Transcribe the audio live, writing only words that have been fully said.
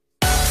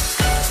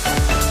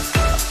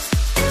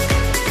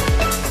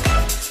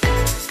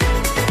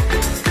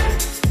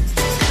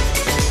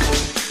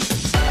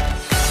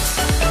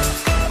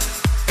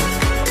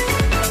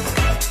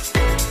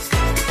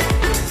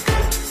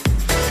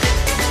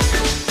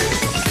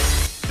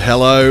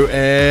Hello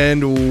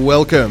and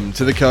welcome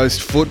to the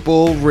Coast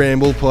Football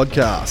Ramble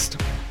podcast.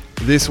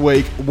 This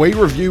week, we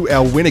review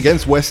our win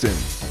against Western.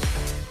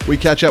 We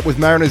catch up with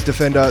Mariners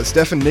defender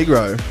Stefan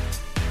Nigro.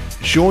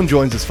 Sean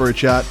joins us for a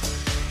chat,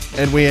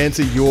 and we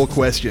answer your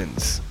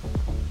questions.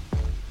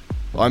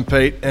 I'm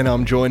Pete, and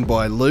I'm joined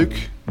by Luke,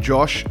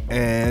 Josh,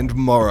 and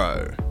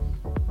Morrow.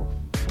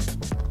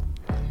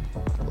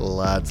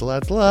 Lads.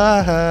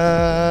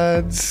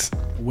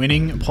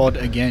 Winning pod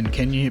again.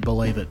 Can you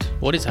believe it?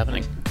 What is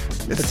happening?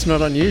 It's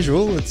not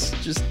unusual. It's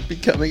just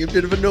becoming a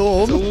bit of a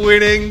norm. It's a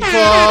winning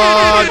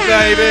pod,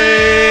 baby!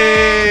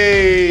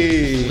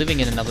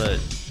 Living in another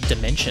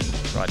dimension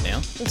right now.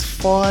 It's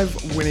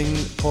 5 winning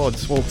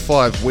pods. Well,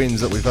 5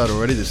 wins that we've had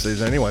already this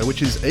season anyway,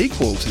 which is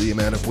equal to the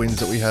amount of wins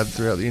that we had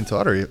throughout the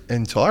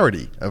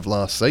entirety of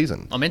last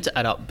season. I meant to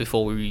add up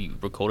before we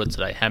recorded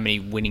today how many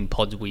winning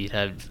pods we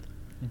have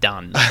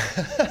done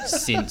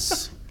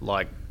since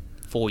like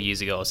 4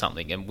 years ago or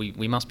something, and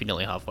we must be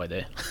nearly halfway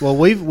there. Well,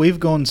 we've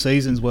gone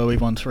seasons where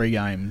we've won 3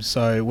 games,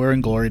 so we're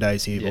in glory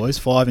days here, boys.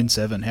 5 and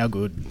 7. How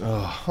good?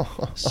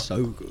 Oh,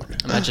 So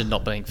good. Imagine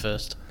not being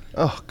first.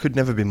 could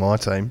never be my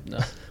team. No.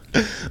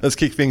 Let's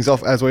kick things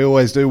off, as we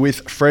always do,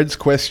 with Fred's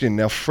question.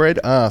 Now, Fred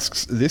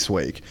asks this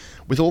week,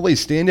 with all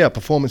these standout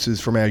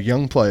performances from our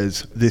young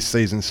players this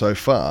season so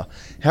far,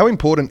 how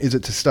important is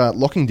it to start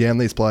locking down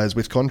these players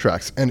with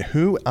contracts, and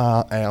who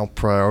are our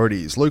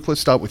priorities? Luke,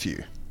 let's start with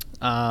you.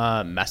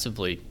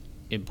 Massively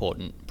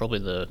important. Probably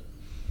the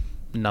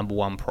number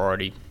one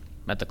priority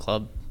at the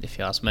club, if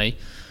you ask me.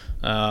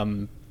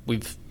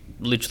 We've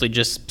literally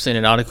just seen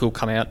an article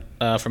come out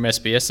from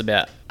SBS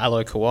about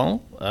Alo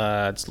Kowal.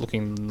 It's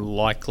looking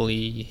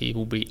likely he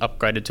will be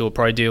upgraded to a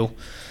pro deal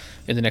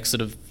in the next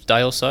sort of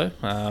day or so,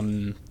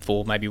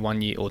 for maybe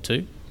 1 year or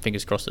 2.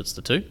 Fingers crossed it's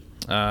the 2.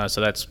 So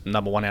that's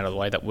number one out of the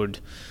way. That would,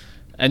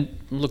 and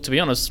look, to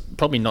be honest,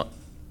 probably not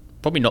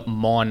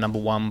my number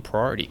one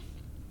priority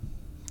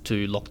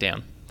to lock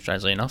down,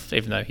 strangely enough,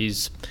 even though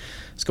he's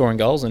scoring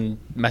goals and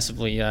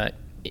massively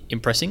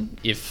impressing.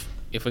 If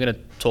we're going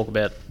to talk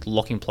about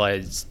locking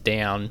players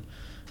down,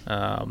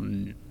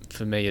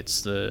 for me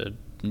it's the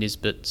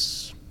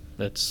Nisbets.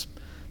 That's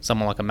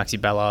someone like a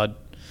Maxi Ballard,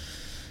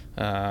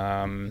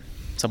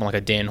 someone like a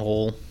Dan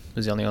Hall,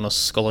 who's only on a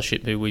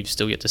scholarship, who we've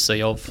still yet to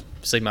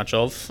see much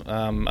of,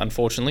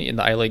 unfortunately, in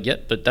the A-League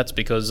yet, but that's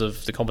because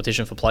of the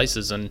competition for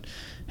places and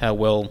how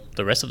well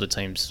the rest of the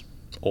team's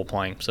all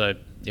playing. So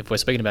if we're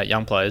speaking about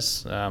young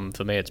players,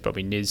 for me it's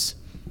probably Niz,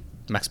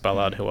 Max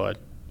Ballard, who I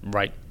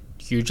rate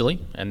hugely,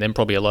 and then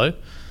probably Alo,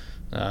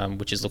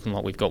 which is looking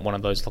like we've got one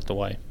of those locked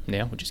away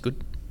now, which is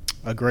good.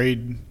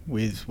 Agreed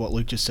with what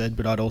Luke just said,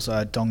 but I'd also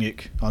add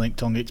Tongic. I think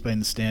Tongic's been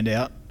the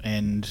standout,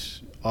 and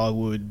I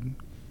would,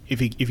 if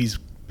his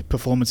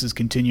performances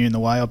continue in the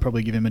way, I'd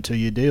probably give him a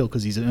 2-year deal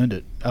because he's earned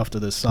it after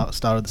the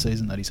start of the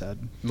season that he's had.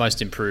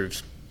 Most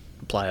improved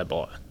player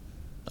by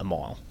a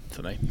mile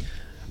for me.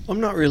 I'm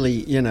not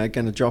really,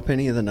 going to drop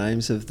any of the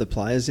names of the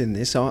players in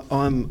this.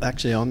 I'm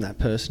that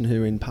person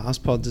who in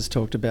past pods has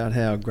talked about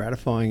how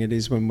gratifying it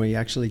is when we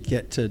actually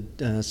get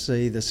to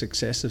see the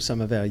success of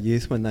some of our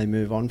youth when they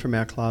move on from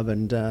our club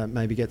and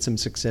maybe get some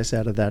success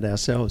out of that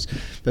ourselves.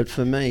 But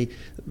for me,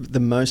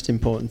 the most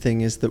important thing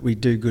is that we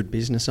do good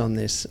business on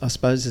this. I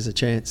suppose there's a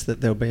chance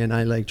that there'll be an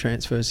A-League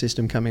transfer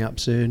system coming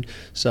up soon.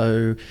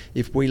 So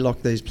if we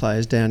lock these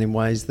players down in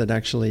ways that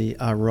actually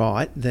are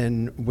right,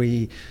 then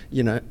we,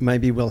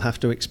 maybe we'll have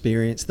to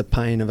experience the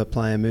pain of a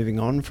player moving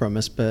on from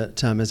us,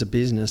 but as a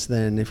business,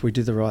 then if we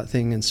do the right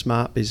thing and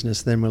smart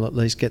business, then we'll at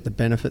least get the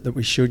benefit that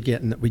we should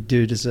get and that we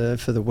do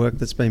deserve for the work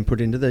that's been put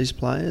into these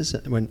players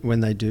when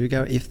they do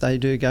go, if they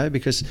do go.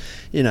 Because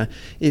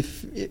if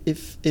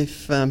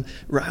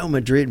Real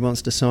Madrid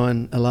wants to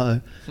sign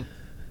Alo,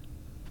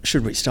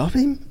 should we stop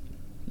him?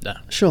 No,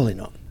 surely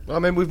not. I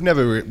mean, we've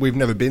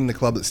never been the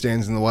club that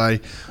stands in the way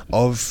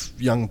of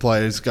young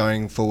players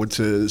going forward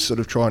to sort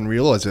of try and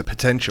realise their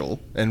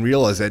potential and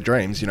realise their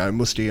dreams.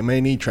 Musti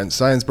Amini, Trent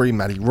Sainsbury,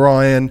 Matty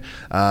Ryan,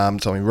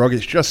 Tommy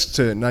Rogic, just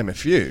to name a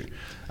few.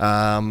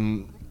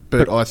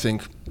 But I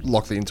think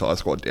lock the entire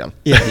squad down.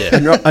 Yeah.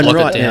 And lock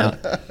right it down.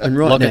 now, and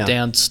right lock now, it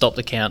down. Stop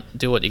the count.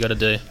 Do what you got to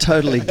do.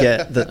 Totally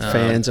get that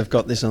fans have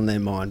got this on their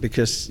mind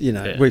because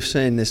we've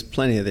seen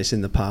plenty of this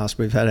in the past.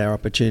 We've had our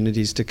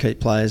opportunities to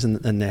keep players, and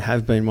there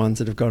have been ones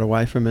that have got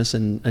away from us,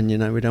 and we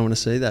don't want to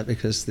see that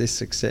because this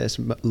success,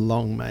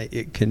 long may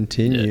it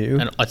continue.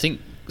 Yeah. And I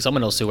think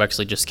someone else who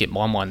actually just skipped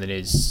my mind then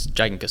is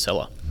Jaden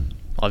Casella.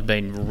 I've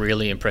been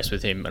really impressed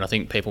with him, and I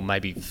think people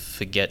maybe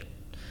forget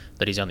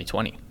that he's only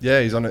 20.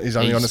 Yeah, he's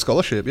only on a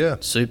scholarship, yeah.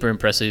 Super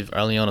impressive,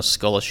 only on a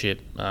scholarship,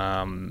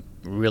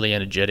 really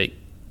energetic,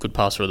 good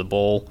passer of the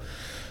ball,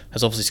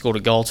 has obviously scored a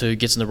goal too,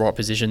 gets in the right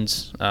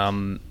positions.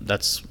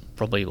 That's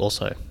probably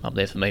also up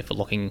there for me for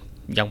locking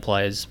young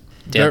players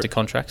down to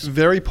contracts.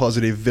 Very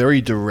positive, very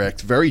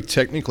direct, very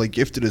technically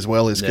gifted as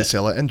well as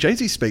Casella. And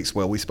Jay-Z speaks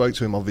well. We spoke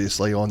to him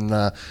obviously on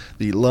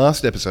the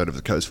last episode of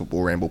the Coast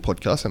Football Ramble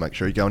podcast, so make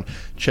sure you go and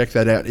check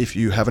that out if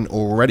you haven't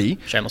already.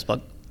 Shameless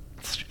plug.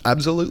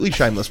 Absolutely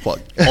shameless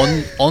plug.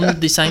 on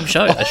the same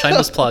show. A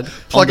shameless plug on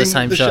Plugging the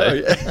same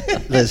show.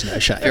 There's no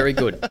shame. Very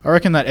good. I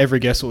reckon that every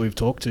guest that we've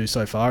talked to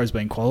so far has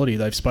been quality.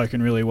 They've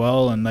spoken really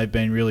well and they've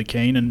been really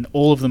keen, and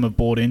all of them have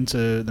bought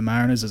into the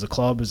Mariners as a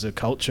club, as a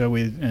culture,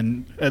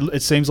 and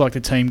it seems like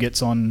the team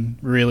gets on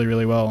really,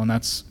 really well, and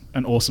that's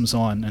an awesome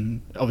sign.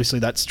 And obviously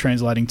that's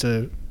translating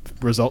to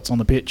results on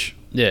the pitch.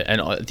 Yeah,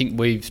 and I think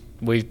we've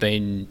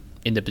been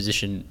in the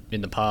position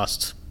in the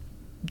past,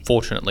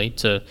 fortunately,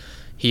 to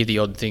hear the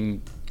odd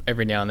thing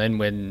every now and then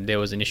when there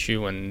was an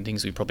issue and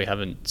things we probably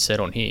haven't said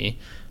on here.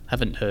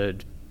 Haven't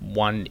heard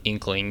one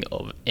inkling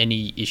of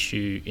any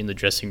issue in the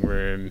dressing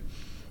room,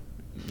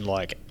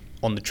 like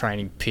on the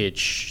training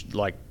pitch,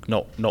 like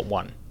not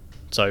one.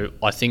 So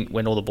I think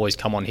when all the boys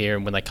come on here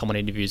and when they come on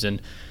interviews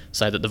and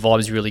say that the vibe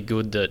is really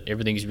good, that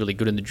everything is really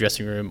good in the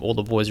dressing room, all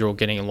the boys are all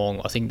getting along,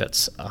 I think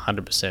that's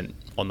 100%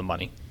 on the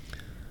money.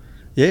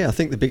 Yeah, I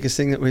think the biggest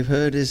thing that we've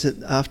heard is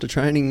that after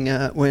training,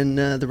 when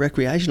the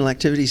recreational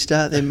activities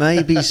start, there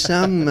may be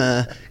some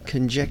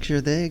conjecture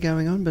there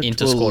going on, but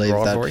Inter-squad leave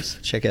rivalries.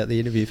 Check out the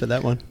interview for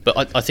that one.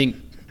 But I think,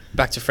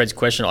 back to Fred's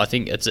question, I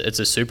think it's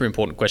a super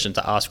important question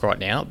to ask right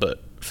now,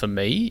 but for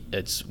me,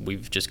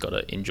 we've just got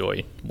to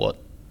enjoy what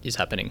is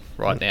happening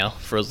right now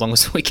for as long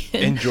as we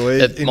can. Enjoy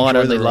It might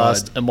only the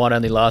last. ride. It might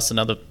only last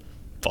another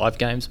 5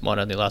 games. Might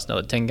only last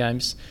another 10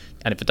 games.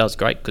 And if it does,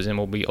 great, because then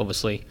we'll be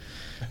obviously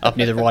up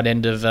near the right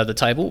end of the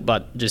table.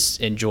 But just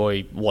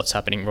enjoy what's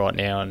happening right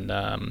now, and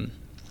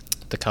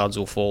the cards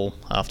will fall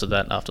after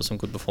that. After some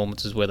good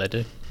performances where they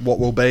do. What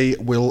will be,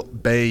 will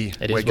be.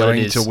 It is We're what going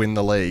it is. to win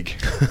the league.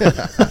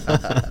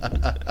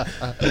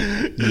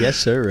 Yes,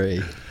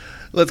 sirree.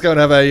 Let's go and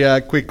have a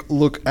quick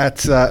look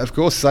at, of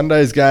course,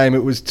 Sunday's game.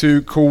 It was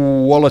 2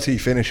 quality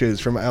finishes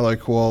from Alo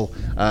Kuol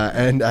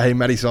and a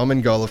Matty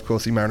Simon goal, of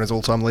course, the Mariners'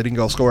 all-time leading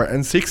goal scorer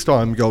and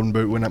 6-time Golden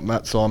Boot winner,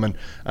 Matt Simon,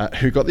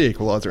 who got the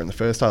equaliser in the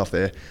first half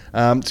there,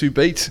 to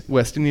beat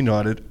Western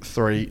United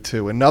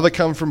 3-2. Another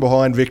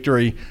come-from-behind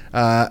victory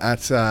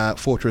at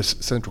Fortress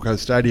Central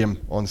Coast Stadium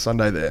on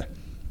Sunday there.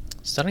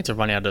 Starting to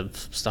run out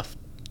of stuff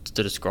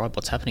to describe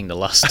what's happening the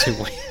last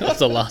 2 weeks,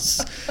 the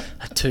last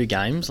 2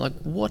 games. Like,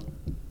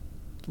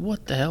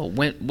 what the hell?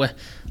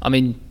 I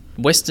mean,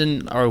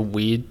 Western are a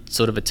weird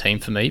sort of a team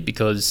for me,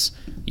 because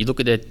you look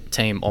at their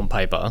team on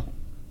paper: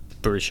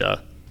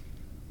 Barisha,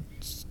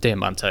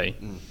 Diamante,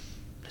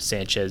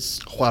 Sanchez,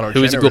 Juan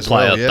who is a Ochena good as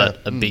well, player, yeah.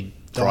 but a big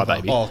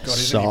crybaby. Oh, God,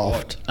 isn't he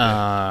Soft.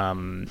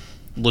 white?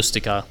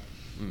 Lustica.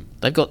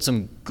 They've got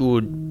some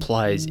good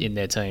players in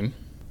their team.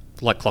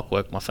 Like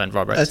clockwork, my phone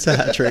vibrates. That's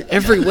a hat trick.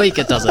 Every week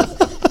it does it.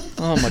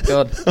 Oh my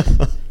god.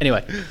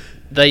 Anyway,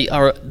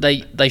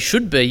 they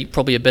should be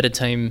probably a better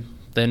team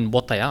than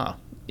what they are,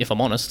 if I'm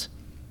honest.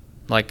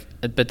 Like,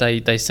 but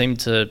they seem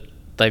to,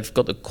 they've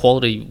got the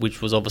quality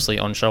which was obviously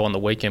on show on the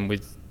weekend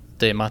with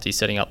Diamante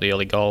setting up the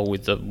early goal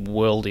with the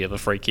worldie of a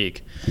free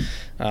kick.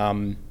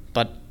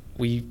 But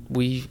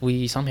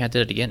we somehow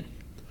did it again.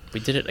 We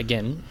did it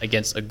again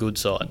against a good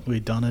side.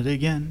 We've done it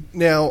again.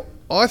 Now,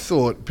 I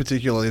thought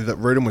particularly that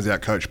Rudin was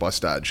outcoached by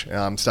Stadge.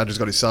 Stadge has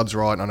got his subs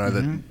right, and I know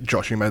that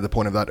Josh, you made the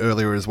point of that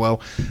earlier as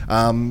well.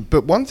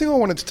 But one thing I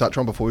wanted to touch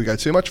on before we go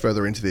too much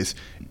further into this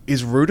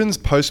is Rudin's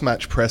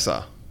post-match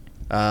presser.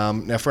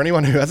 Now, for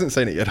anyone who hasn't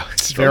seen it yet, I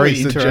Very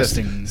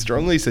interesting.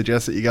 strongly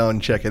suggest that you go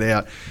and check it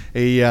out.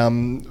 He,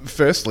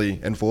 firstly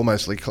and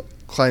foremostly,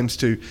 claims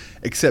to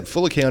accept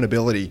full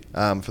accountability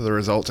for the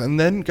results, and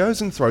then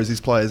goes and throws his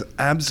players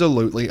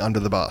absolutely under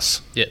the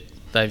bus. Yeah,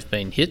 they've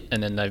been hit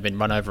and then they've been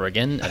run over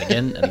again and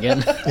again and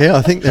again. Yeah,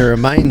 I think the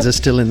remains are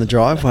still in the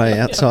driveway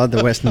outside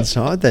the western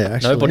side there,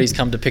 actually. Nobody's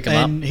come to pick them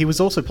And up. he was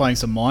also playing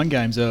some mind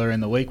games earlier in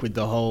the week with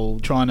the whole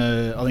trying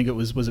to, I think it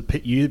was it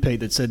Pete,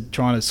 that said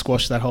trying to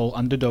squash that whole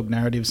underdog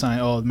narrative, saying,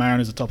 oh, the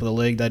Mariners are top of the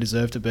league, they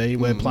deserve to be,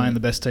 we're playing the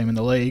best team in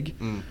the league.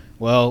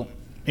 Well,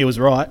 he was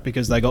right,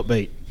 because they got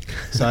beat.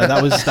 So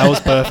that was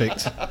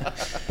perfect.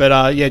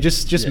 But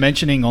just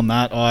mentioning on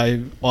that,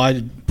 I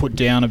put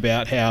down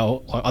about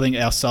how I think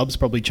our subs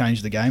probably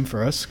changed the game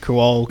for us.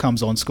 Kuol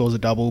comes on, scores a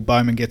double,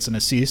 Bowman gets an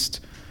assist,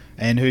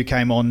 and who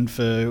came on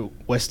for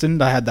Western?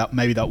 They had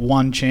that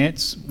one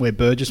chance where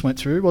Burgess went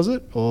through, was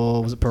it?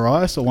 Or was it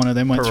Parias, or one of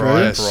them went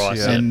Parias,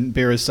 Parias, yeah. and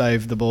Bira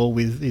saved the ball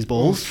with his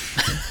balls.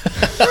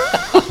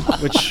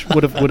 Which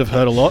would have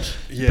hurt a lot.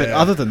 Yeah. But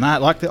other than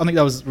that, I think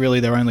that was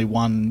really their only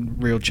one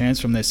real chance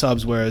from their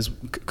subs, whereas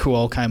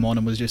Kuol came on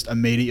and was just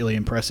immediately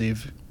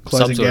impressive,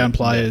 closing Subs are- down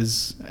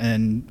players,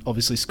 and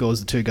obviously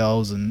scores the 2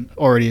 goals, and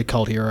already a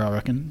cult hero, I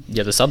reckon.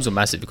 Yeah, the subs were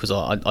massive, because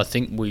I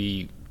think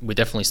we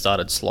definitely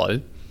started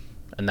slow,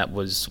 and that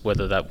was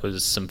whether that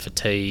was some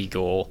fatigue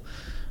or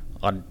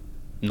I'm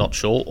not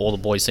sure. All the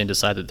boys seem to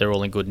say that they're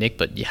all in good nick,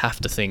 but you have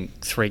to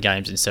think 3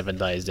 games in 7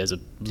 days, there's a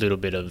little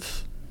bit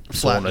of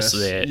soreness Flatness,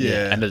 there.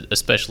 yeah. And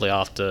especially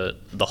after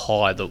the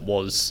high that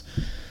was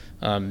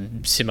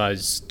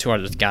Simo's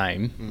 200th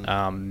game.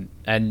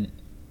 And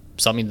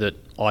something that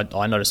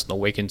I noticed on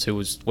the weekend too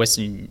was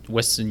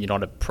Western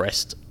United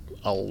pressed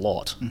a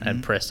lot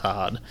and pressed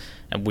hard,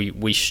 and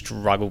we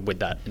struggled with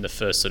that in the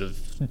first sort of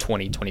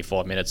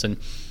 20-25 minutes, and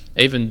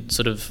even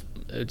sort of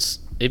it's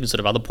even sort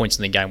of other points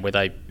in the game where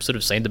they sort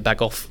of seemed to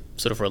back off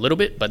sort of for a little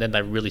bit, but then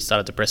they really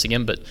started to press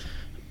again. But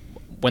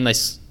when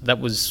that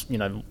was,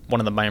 one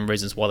of the main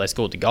reasons why they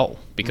scored the goal,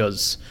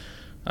 because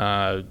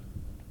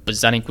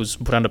Bozanic was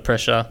put under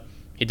pressure.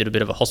 He did a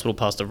bit of a hospital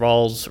pass to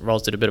Rolls.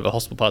 Rolls did a bit of a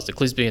hospital pass to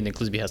Clisby, and then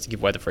Clisby has to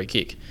give away the free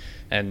kick.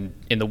 And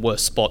in the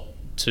worst spot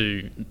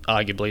to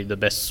arguably the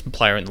best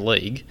player in the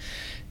league,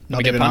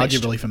 not even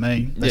arguably for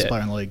me, best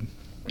player in the league.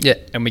 Yeah,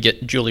 and we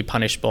get duly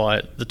punished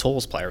by the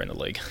tallest player in the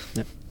league.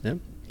 Yep.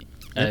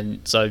 And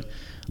so,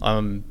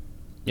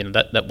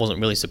 that wasn't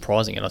really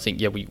surprising. And I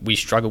think, we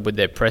struggled with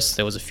their press.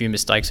 There was a few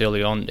mistakes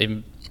early on,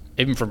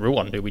 even from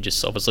Ruan, who we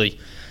just obviously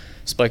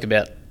spoke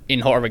about in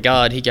high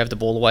regard. He gave the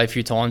ball away a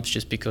few times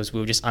just because we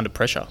were just under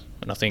pressure.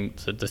 And I think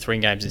the 3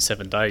 games in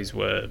 7 days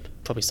were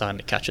probably starting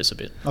to catch us a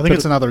bit. I think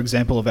it's another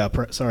example of our...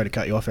 sorry to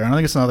cut you off, Aaron. I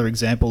think it's another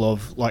example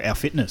of our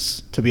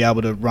fitness to be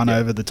able to run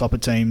over the top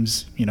of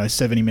teams,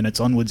 70 minutes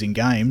onwards in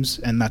games,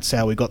 and that's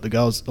how we got the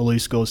goals.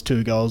 Alou scores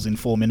 2 goals in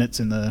 4 minutes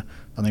in I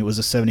think it was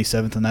the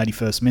 77th and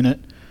 81st minute,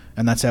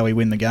 and that's how we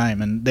win the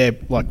game. And they're,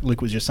 like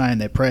Luke was just saying,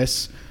 their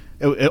press...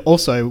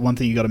 also, one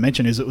thing you got to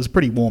mention is it was a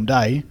pretty warm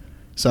day.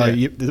 So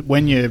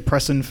when you're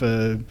pressing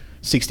for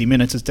 60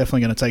 minutes, it's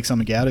definitely going to take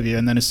something out of you.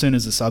 And then as soon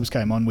as the subs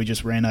came on, we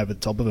just ran over the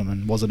top of them,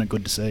 and wasn't it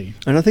good to see?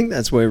 And I think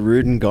that's where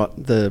Rudin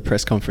got the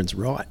press conference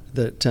right,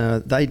 that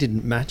they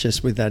didn't match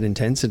us with that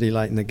intensity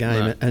late in the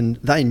game. No. And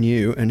they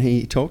knew, and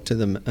he talked to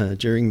them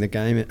during the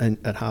game and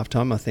at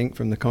halftime, I think,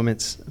 from the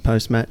comments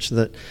post-match,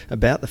 that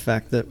about the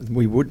fact that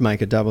we would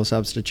make a double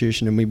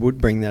substitution and we would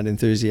bring that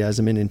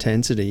enthusiasm and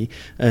intensity,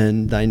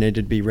 and they needed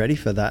to be ready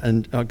for that.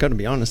 And I've got to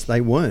be honest,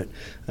 they weren't.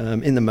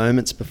 In the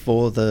moments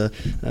before the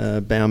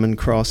Bauman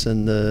cross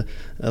and the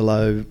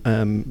low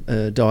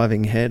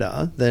diving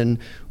header, then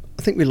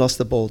I think we lost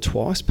the ball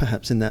twice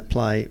perhaps in that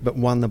play, but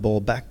won the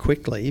ball back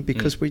quickly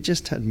because we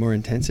just had more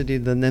intensity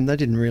than them. They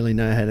didn't really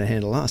know how to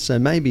handle us. So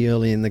maybe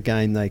early in the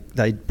game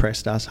they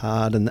pressed us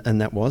hard, and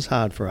that was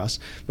hard for us.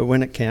 But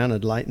when it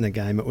counted late in the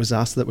game, it was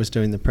us that was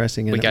doing the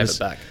pressing. And we gave it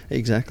back.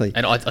 Exactly.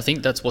 And I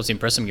think that's what's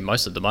impressing me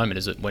most at the moment,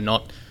 is that we're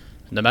not,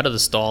 no matter the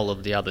style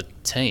of the other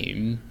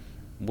team,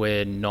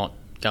 we're not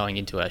going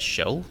into our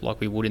shell like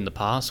we would in the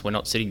past. We're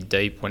not sitting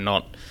deep. We're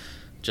not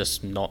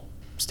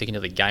sticking to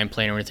the game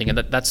plan or anything. And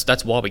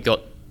that's why we got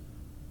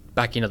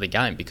back into the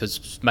game,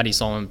 because Matty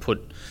Simon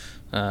put,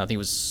 I think it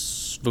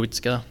was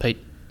Vujitska, Pete,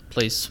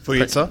 please.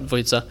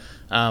 Vujitsa.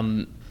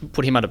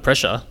 Put him under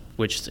pressure,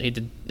 which he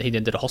did. He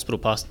then did a hospital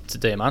pass to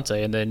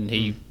Diamante, and then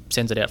he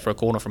sends it out for a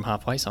corner from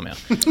halfway somehow.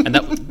 And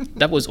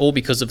that was all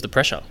because of the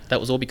pressure.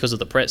 That was all because of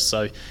the press.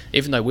 So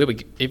even though we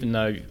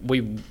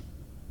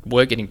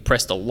were getting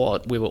pressed a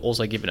lot, we were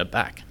also giving it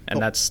back,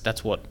 and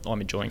that's what I'm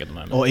enjoying at the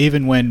moment. Or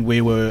even when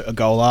we were a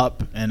goal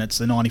up and it's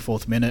the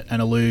 94th minute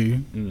and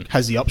Alou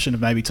has the option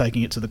of maybe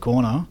taking it to the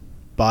corner,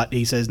 but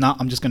he says,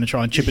 I'm just going to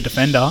try and chip a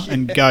defender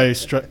and go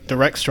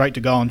direct straight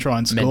to goal and try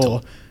and score.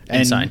 Mental.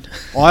 And insane.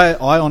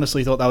 I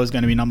honestly thought that was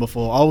going to be number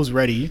 4. I was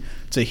ready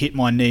to hit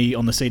my knee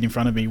on the seat in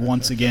front of me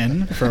once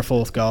again for a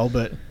 4th goal,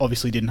 but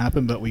obviously didn't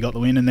happen, but we got the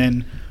win. And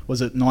then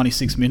was it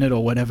 96th minute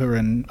or whatever,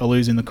 and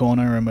Alou's in the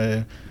corner and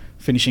we're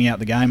finishing out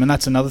the game. And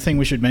that's another thing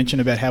we should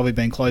mention about how we've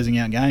been closing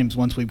out games.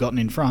 Once we've gotten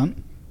in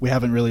front, we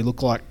haven't really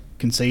looked like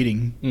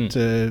conceding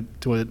to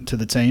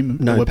the team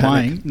that we're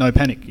playing. No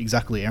panic,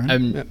 exactly,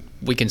 Aaron.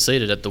 We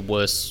conceded at the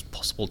worst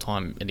possible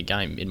time in the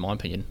game, in my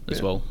opinion,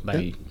 as well.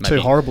 Maybe 2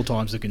 horrible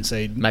times to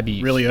concede.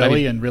 Maybe really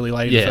early and really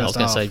late in the first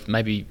half. I was going to say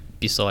maybe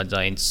besides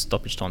in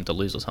stoppage time to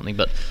lose or something,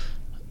 but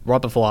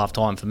right before half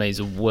time for me is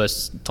the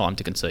worst time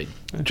to concede.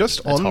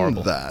 Just on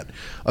horrible. That,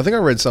 I think I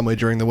read somewhere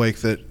during the week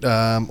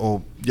that,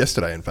 or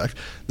yesterday in fact,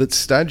 that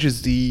Stadge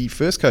is the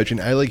first coach in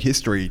A-League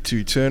history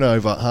to turn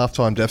over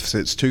half-time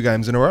deficits 2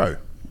 games in a row.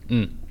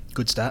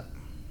 Good stat.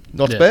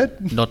 Not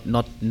bad?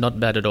 Not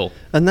bad at all.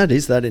 And that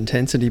is that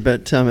intensity,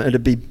 but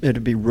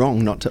it'd be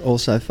wrong not to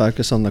also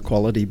focus on the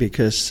quality,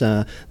 because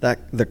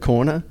the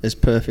corner is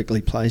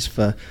perfectly placed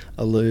for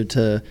Alou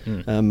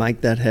to make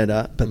that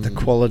header, but the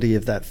quality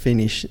of that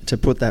finish to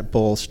put that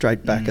ball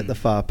straight back at the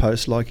far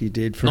post like he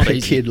did for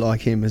a kid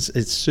like him is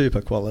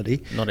super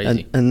quality. Not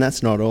easy. And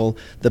that's not all.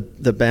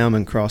 The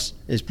Bauman cross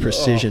is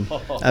precision,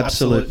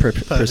 absolute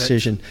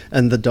precision,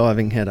 and the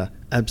diving header.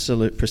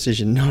 Absolute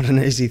precision. Not an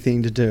easy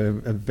thing to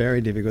do, a very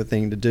difficult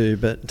thing to do,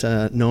 but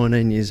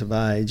 19 years of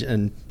age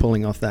and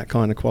pulling off that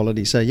kind of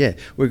quality. So, yeah,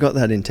 we've got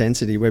that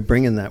intensity. We're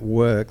bringing that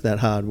work, that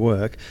hard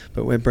work,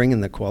 but we're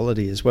bringing the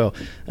quality as well.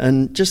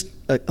 And just,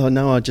 I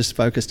know I just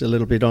focused a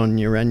little bit on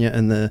Urania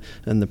and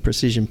the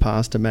precision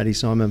pass to Matty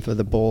Simon for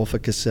the ball for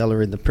Casella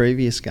in the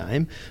previous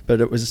game,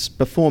 but it was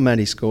before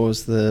Matty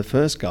scores the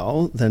first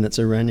goal, then it's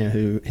Urania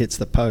who hits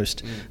the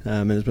post.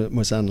 It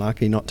was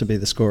unlucky not to be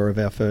the scorer of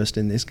our first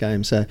in this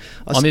game. So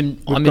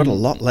we've got a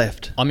lot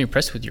left. I'm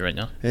impressed with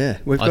Urania. Yeah,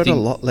 we've got a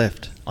lot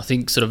left. I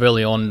think sort of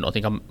early on, I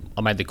think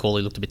I made the call.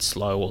 He looked a bit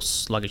slow or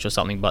sluggish or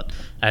something,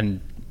 and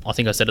I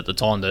think I said at the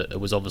time that it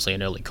was obviously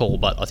an early call,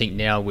 but I think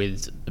now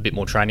with a bit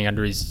more training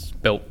under his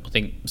belt, I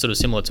think sort of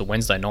similar to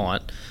Wednesday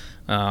night,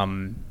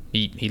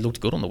 he looked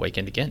good on the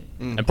weekend again,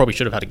 and probably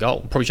should have had a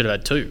goal. Probably should have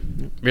had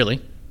 2,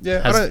 really.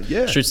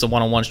 Yeah, Shoots the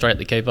one-on-one straight at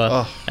the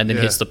keeper, and then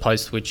yeah. hits the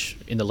post, which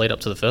in the lead up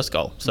to the first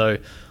goal. So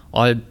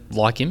I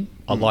like him.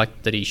 I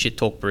like that he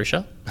shit-talked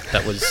Berisha.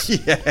 That was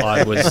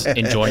I was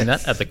enjoying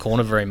that at the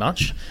corner very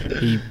much.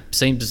 He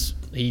seems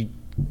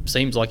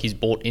like he's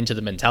bought into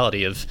the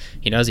mentality of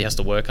he knows he has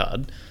to work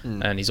hard,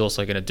 and he's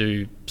also going to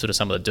do sort of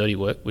some of the dirty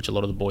work, which a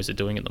lot of the boys are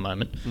doing at the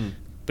moment.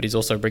 But he's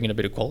also bringing a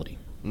bit of quality,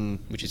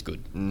 which is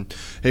good.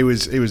 He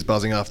was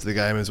buzzing after the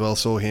game as well.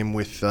 Saw him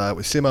with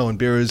Simo and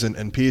Birras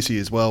and Piercy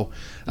as well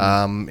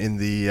in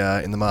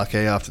the marquee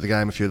after the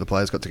game. A few of the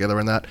players got together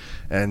in that,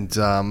 and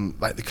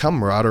the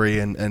camaraderie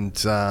and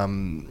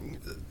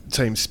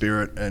team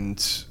spirit,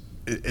 and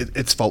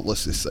it's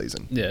faultless this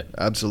season. Yeah,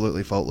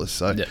 absolutely faultless.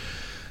 So. Yeah.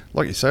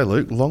 Like you say,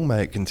 Luke, long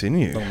may it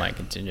continue. Long may it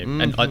continue.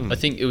 And I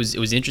think it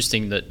was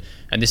interesting that,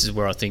 and this is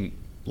where I think,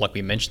 like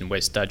we mentioned, where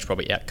Stadge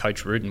probably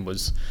out-coached Rudin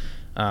was,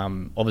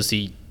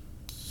 obviously,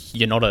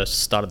 you're not a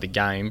start of the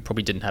game,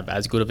 probably didn't have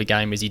as good of a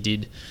game as he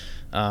did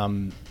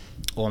on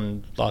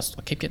last...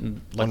 I keep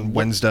getting... on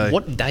Wednesday.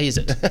 What day is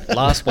it?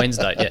 Last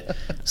Wednesday, yeah.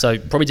 So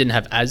probably didn't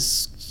have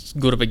as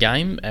good of a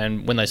game,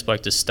 and when they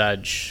spoke to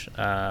Stadge,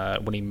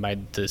 when he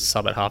made the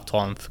sub at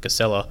halftime for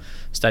Casella,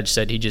 Stadge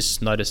said he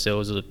just noticed there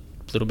was a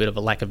little bit of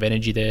a lack of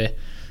energy there,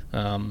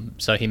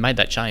 so he made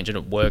that change and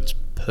it worked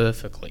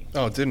perfectly.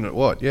 Oh, didn't it?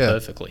 What? Yeah,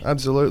 perfectly.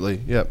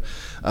 Absolutely. Yep.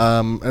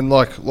 And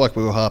like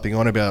we were harping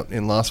on about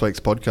in last week's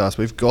podcast,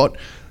 we've got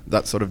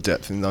that sort of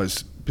depth in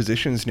those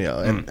positions now,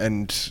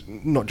 and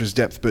not just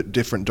depth but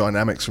different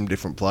dynamics from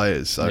different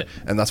players. So,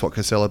 and that's what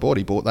Casella bought.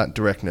 He bought that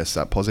directness,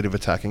 that positive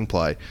attacking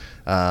play.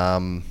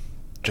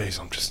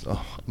 Jeez,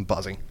 I'm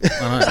buzzing.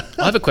 I know.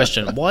 I have a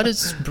question. Why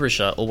does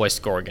Berisha always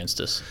score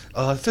against us?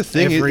 It's a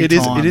thing. It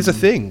is a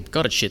thing.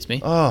 God, it shits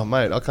me. Oh,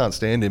 mate, I can't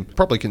stand him.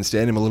 Probably can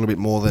stand him a little bit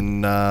more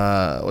than,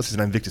 what's his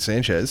name, Victor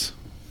Sanchez.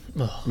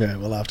 Yeah,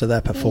 well, after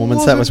that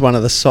performance, that was one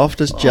of the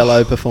softest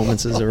Jello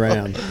performance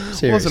around.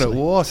 Seriously. Wasn't it?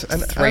 What?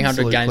 And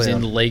 300 games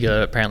in the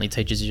Liga apparently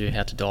teaches you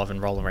how to dive and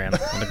roll around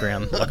on the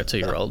ground like a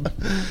 2-year-old.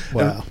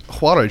 Wow.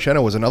 Juaro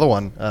Chena was another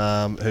one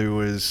who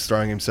was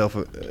throwing himself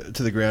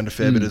to the ground a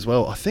fair bit as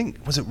well. I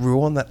think, was it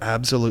Ruan that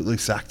absolutely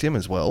sacked him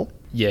as well?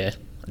 Yeah.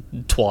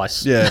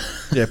 Twice. Yeah,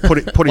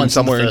 put him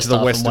somewhere into the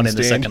Western stand. One in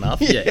the second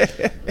half.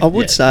 Yeah. I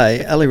would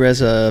say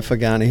Alireza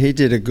Fagani, he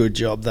did a good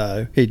job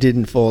though. He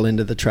didn't fall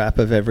into the trap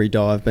of every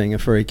dive being a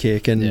free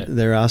kick, and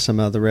there are some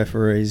other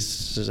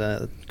referees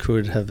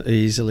could have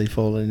easily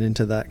fallen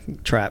into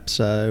that trap.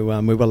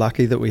 So we were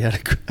lucky that we had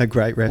a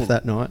great ref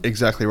that night.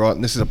 Exactly right,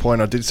 and this is a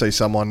point I did see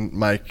someone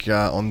make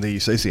on the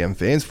CCM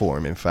fans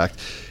forum, in fact,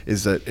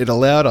 is that it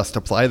allowed us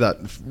to play that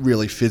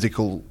really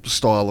physical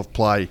style of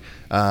play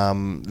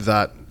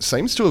that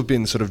seems to have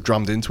been sort of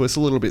drummed into us a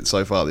little bit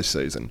so far this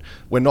season.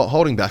 We're not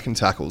holding back in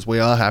tackles. We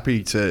are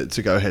happy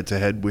to go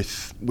head-to-head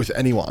with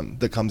anyone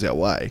that comes our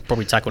way.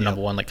 Probably tackle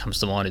number one that comes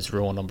to mind is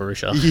Ruan on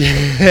Berisha.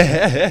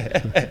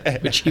 Yeah.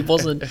 Which he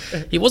wasn't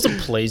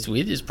pleased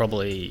with is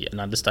probably an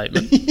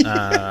understatement.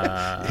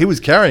 He was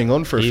carrying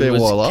on for a fair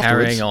while afterwards.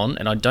 Carrying on,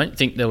 and I don't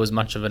think there was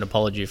much of an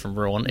apology from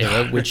Ruan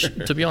either, which,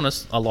 to be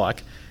honest, I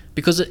like.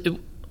 Because, it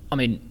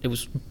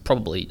was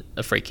probably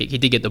a free kick. He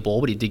did get the ball,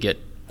 but he did get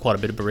quite a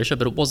bit of Berisha,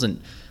 but it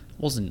wasn't.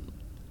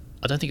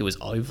 I don't think it was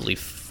overly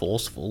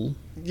forceful.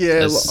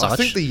 Yeah, I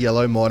think the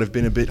yellow might have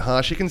been a bit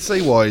harsh. You can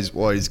see why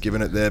he's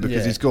given it there,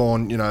 because he's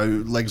gone,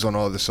 legs on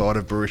either side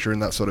of Berisha in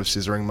that sort of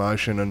scissoring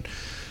motion. And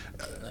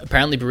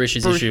apparently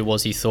Berisha's issue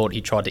was he thought he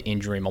tried to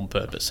injure him on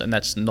purpose, and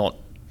that's not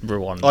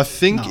Ruan. I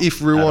think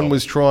if Ruan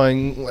was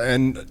trying,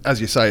 and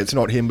as you say, it's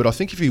not him, but I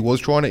think if he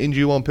was trying to injure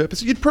you on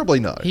purpose, you'd probably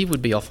know. He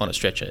would be off on a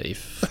stretcher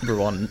if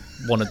Ruan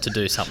wanted to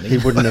do something. He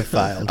wouldn't have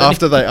failed.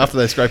 after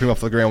they scrape him off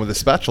the ground with a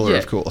spatula,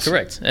 of course.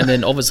 Correct. And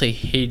then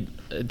obviously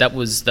that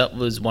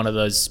was one of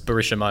those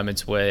Berisha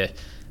moments where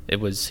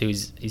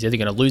he's either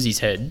going to lose his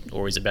head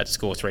or he's about to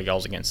score 3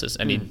 goals against us,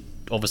 and he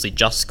obviously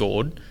just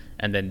scored.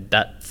 And then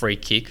that free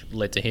kick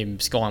led to him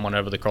skying one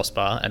over the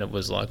crossbar, and it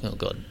was like, oh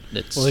god.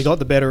 Well, he got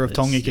the better of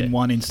Tongik in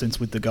one instance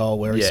with the goal,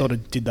 where he sort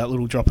of did that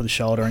little drop of the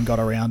shoulder and got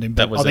around him.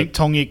 But I think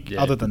Tongik,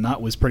 other than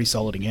that, was pretty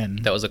solid again.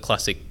 That was a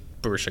classic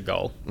Berisha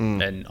goal,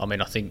 and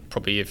I think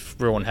probably if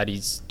Ruan had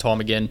his time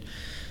again,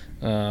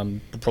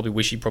 probably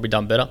wish he'd probably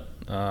done better,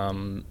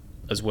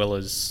 as well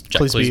as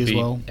Jack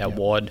Clisby out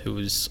wide, who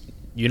was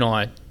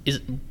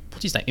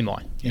what's his name?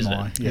 Imai,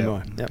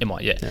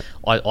 yeah.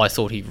 I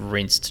thought he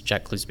rinsed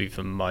Jack Clisby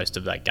for most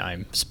of that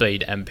game,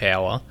 speed and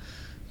power.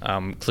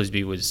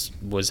 Clisby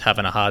was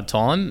having a hard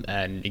time,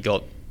 and he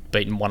got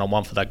beaten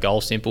one-on-one for that goal,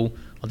 simple.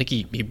 I think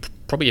he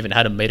probably even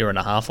had 1.5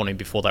 meters on him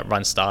before that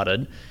run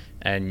started,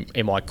 and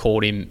Imai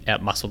caught him,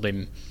 out-muscled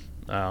him,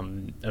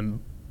 and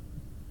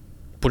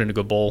put in a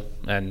good ball,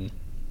 and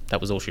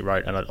that was all she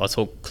wrote. And I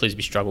thought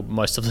Clisby struggled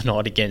most of the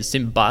night against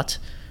him, but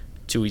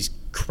to his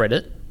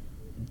credit,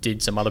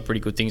 did some other pretty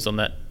good things on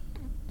that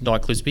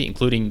night, Clisby,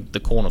 including the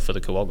corner for the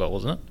Kual goal,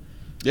 wasn't it?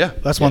 Yeah,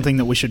 that's one thing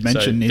that we should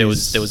mention. So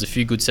there was a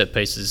few good set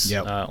pieces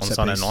on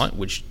Sunday night,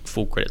 which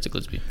full credit to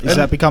Clisby. Is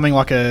that becoming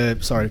like a...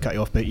 Sorry to cut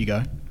you off, Pete, you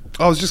go.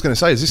 I was just going to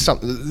say,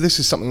 this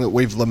is something that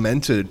we've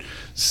lamented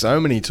so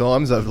many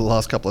times over the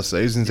last couple of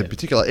seasons, in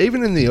particular,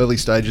 even in the early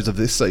stages of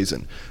this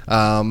season.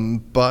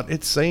 But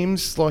it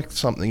seems like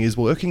something is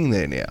working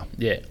there now.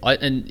 Yeah,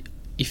 and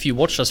if you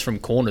watch us from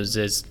corners,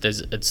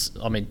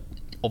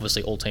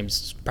 obviously all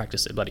teams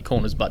practice their bloody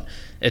corners, but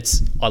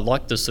I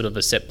like the sort of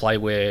a set play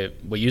where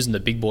we're using the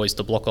big boys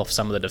to block off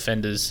some of the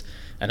defenders,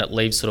 and it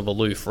leaves sort of a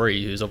Lou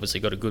free, who's obviously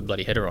got a good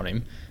bloody header on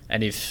him.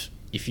 And if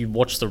you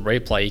watch the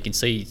replay, you can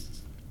see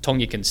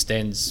Tongic and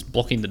Sten's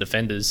blocking the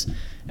defenders,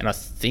 and I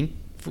think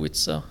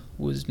Witzer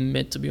was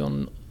meant to be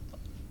on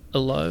a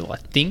low, I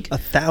think.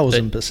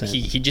 1,000%.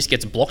 He just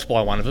gets blocked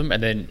by one of them,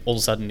 and then all of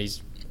a sudden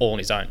he's all on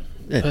his own.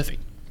 Yeah.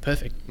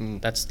 Perfect.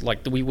 That's like,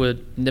 we were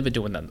never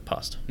doing that in the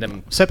past.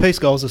 Never. Set piece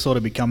goals are sort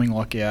of becoming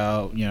like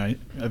a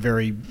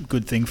very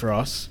good thing for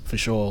us, for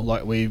sure.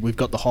 Like we've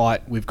got the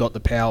height, we've got the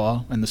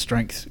power and the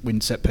strength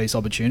in set piece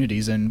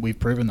opportunities, and we've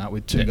proven that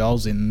with 2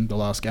 goals in the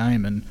last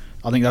game. And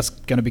I think that's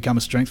going to become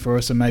a strength for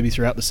us, and maybe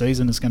throughout the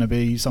season it's going to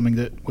be something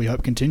that we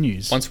hope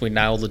continues. Once we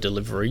nail the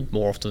delivery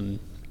more often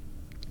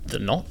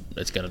than not,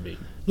 it's going to be...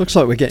 Looks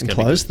like we're getting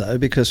close, though,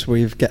 because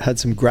we've had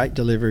some great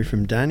delivery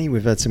from Danny.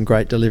 We've had some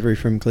great delivery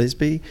from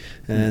Clisby,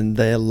 and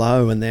they're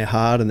low and they're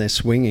hard and they're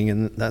swinging,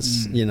 and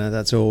that's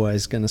that's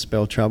always going to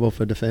spell trouble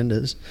for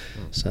defenders.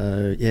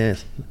 So yeah,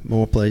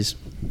 more please.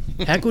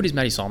 How good is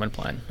Matty Simon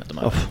playing at the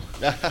moment?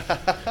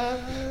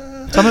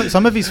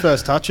 Some of his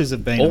first touches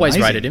have been Always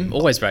amazing. rated him.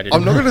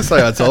 I'm not going to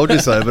say I told you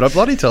so, but I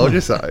bloody told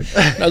you so.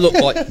 No, look,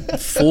 like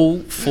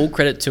full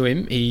credit to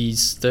him.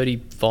 He's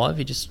 35.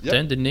 He just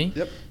turned, didn't he?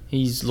 Yep.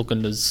 He's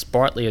looking as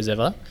sprightly as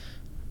ever.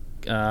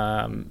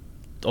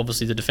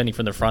 Obviously, the defending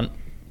from the front,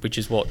 which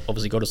is what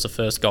obviously got us the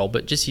first goal,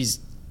 but just his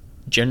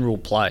general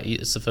play,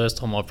 it's the first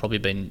time I've probably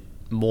been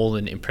more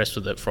than impressed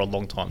with it for a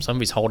long time. Some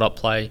of his hold-up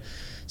play,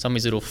 some of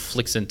his little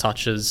flicks and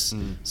touches,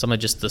 some of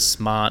just the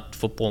smart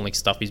footballing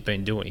stuff he's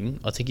been doing.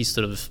 I think he's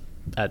sort of,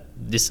 at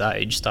this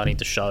age, starting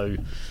to show...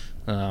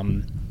 I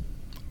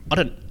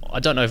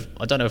don't know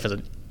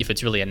if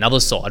it's really another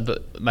side,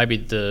 but maybe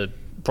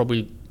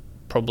probably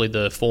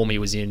the form he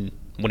was in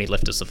when he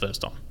left us the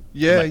first time.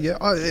 Yeah.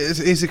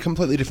 He's a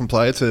completely different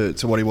player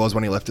to what he was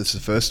when he left us the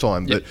first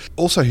time. But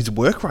also his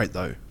work rate,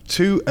 though.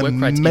 2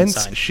 immense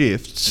insane.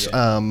 shifts,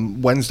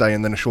 Wednesday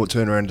and then a short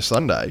turnaround to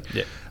Sunday.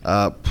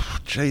 Yeah.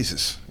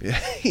 Jesus. Yeah,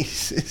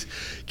 he's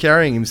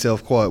carrying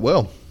himself quite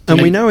well.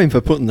 And we know him for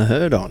putting the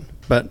herd on.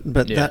 But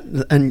Yeah.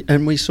 that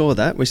and we saw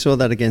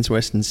that against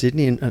Western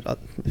Sydney, and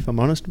if I'm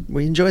honest,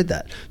 we enjoyed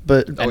that.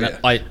 But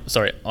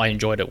I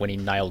enjoyed it when he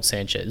nailed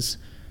Sanchez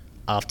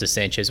after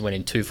Sanchez went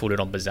in 2-footed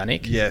on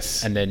Bozanic.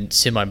 Yes. And then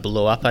Simo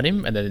blew up at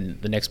him, and then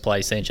the next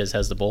play Sanchez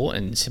has the ball,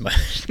 and Simo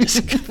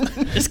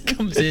just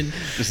comes in,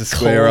 Just a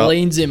square up.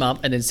 cleans him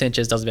up, and then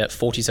Sanchez does about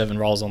 47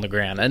 rolls on the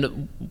ground. And it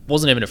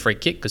wasn't even a free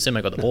kick because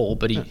Simo got the ball,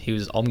 but he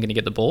was, I'm going to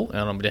get the ball, and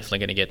I'm definitely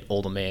going to get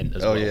all the man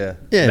as well. Yeah.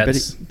 Yeah,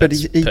 That's but he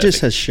just perfect.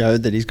 has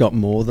showed that he's got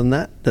more than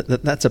that.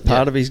 That's a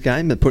part of his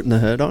game, that putting the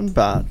herd on.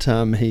 But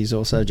he's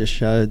also just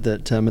showed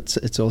that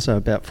it's also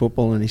about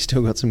football, and he's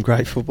still got some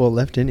great football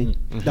left in him.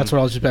 That's what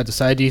I was just about to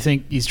say. Do you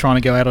think he's trying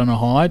to go out on a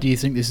high? Do you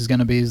think this is going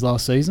to be his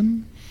last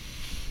season?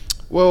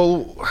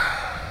 Well,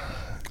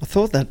 I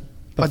thought that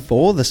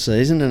before the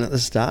season and at the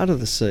start of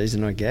the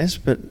season, I guess.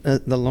 But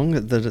the longer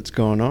that it's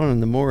gone on,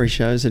 and the more he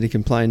shows that he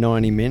can play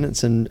 90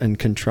 minutes and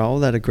control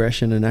that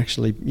aggression and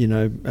actually,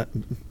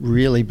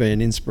 really be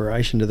an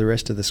inspiration to the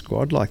rest of the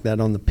squad like that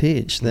on the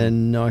pitch,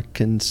 then I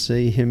can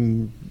see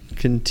him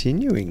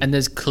continuing. And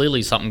there's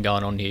clearly something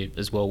going on here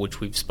as well, which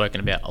we've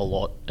spoken about a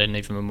lot, and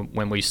even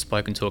when we've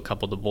spoken to a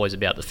couple of the boys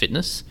about the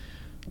fitness.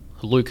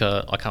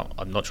 Luca,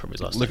 I'm not sure of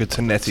his last name. Luca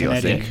Tonetti, I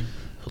think.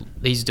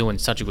 He's doing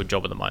such a good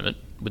job at the moment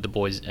with the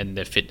boys and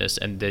their fitness,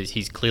 and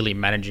he's clearly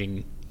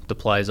managing the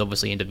players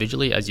obviously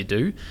individually, as you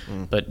do,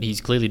 but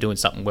he's clearly doing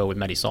something well with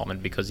Matty Simon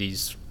because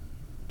he's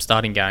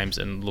starting games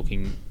and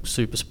looking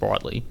super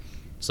sprightly.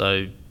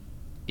 So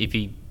if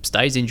he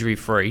stays injury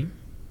free,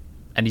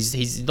 and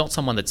he's not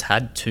someone that's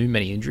had too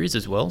many injuries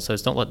as well, so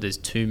it's not like there's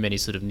too many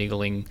sort of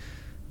niggling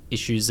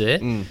issues there.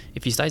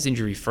 If he stays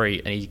injury free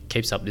and he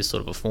keeps up this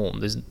sort of a form,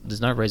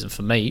 there's no reason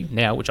for me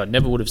now, which I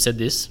never would have said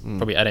this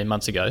probably 18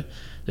 months ago,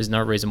 there's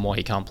no reason why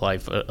he can't play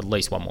for at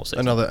least one more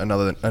season.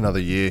 Another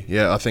year.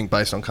 Yeah, I think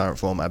based on current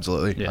form,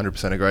 absolutely, Yeah.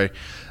 100% agree.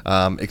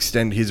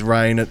 Extend his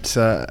reign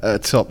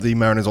atop the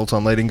Mariners'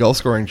 all-time leading goal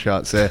scoring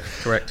charts there.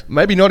 Correct.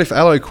 Maybe not if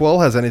Alo Quell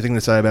has anything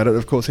to say about it.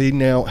 Of course, he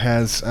now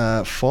has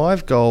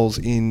 5 goals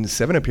in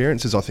 7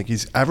 appearances. I think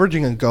he's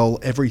averaging a goal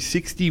every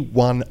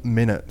 61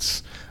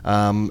 minutes.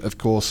 Of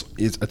course,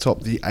 is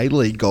atop the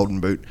A-League Golden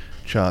Boot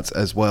charts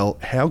as well.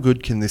 How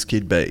good can this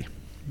kid be?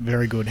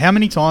 Very good. How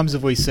many times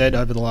have we said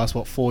over the last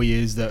 4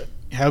 years that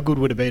how good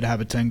would it be to have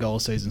a 10-goal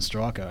season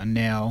striker? And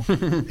now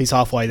he's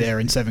halfway there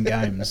in 7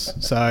 games.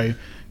 So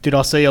did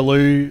I see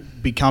Alou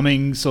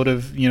becoming sort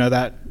of,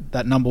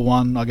 that number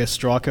one, I guess,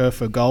 striker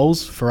for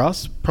goals for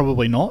us?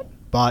 Probably not.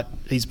 But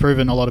he's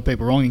proven a lot of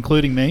people wrong,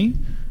 including me.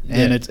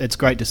 and it's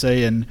great to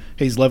see. And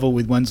he's level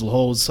with Wenzel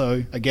Halls.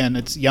 So again,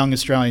 it's young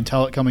Australian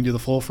talent coming to the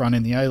forefront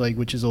in the A-League,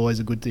 which is always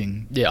a good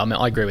thing. Yeah, I mean,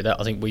 I agree with that.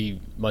 I think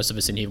most of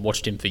us in here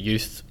watched him for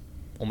youth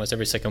almost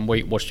every second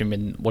week. Watched him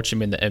in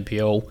the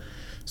NPL,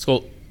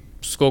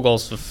 score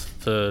goals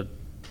for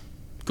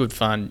good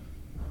fun.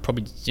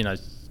 Probably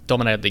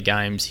dominated the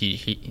games.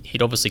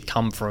 He'd obviously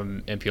come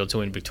from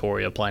NPL2 in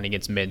Victoria playing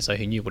against men, so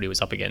he knew what he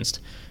was up against.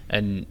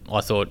 And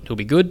I thought he'll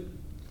be good.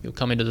 He'll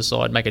come into the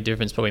side, make a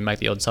difference, probably make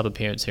the odd sub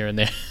appearance here and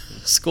there,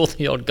 score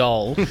the odd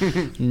goal,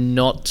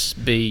 not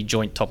be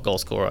joint top goal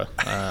scorer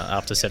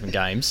after 7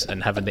 games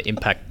and having the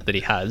impact that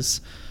he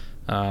has.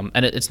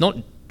 And it's not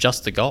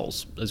just the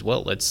goals as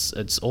well.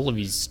 It's all of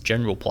his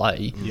general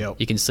play. Yep.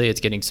 You can see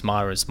it's getting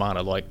smarter and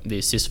smarter. Like the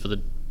assist for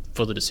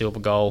the De Silva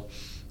goal.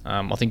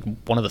 I think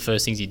one of the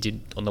first things he did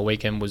on the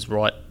weekend was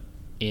right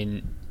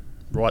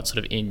sort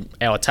of in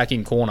our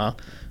attacking corner.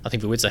 I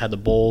think Witzer had the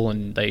ball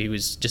and he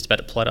was just about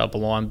to play it up a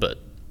line, but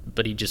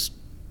he just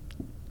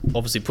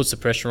obviously puts the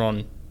pressure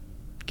on,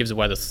 gives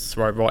away the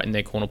throw right in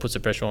their corner, puts the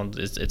pressure on.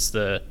 It's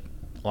the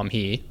I'm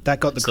here. That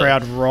got the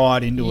crowd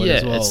right into it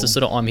as well. Yeah, it's the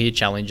sort of I'm here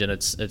challenge, and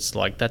it's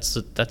like that's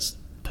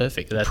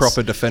perfect. That's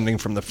proper defending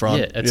from the front.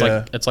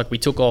 Yeah, it's like we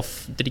took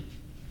off. Did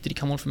he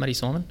come on for Matty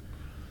Simon?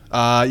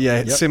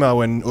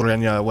 Simo and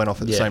Urania went off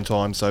at the same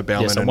time, so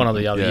Bauman so one or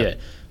the other,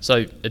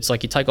 So it's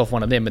like you take off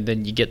one of them and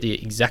then you get the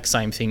exact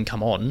same thing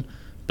come on,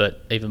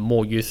 but even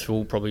more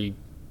youthful, probably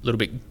a little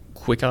bit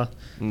quicker.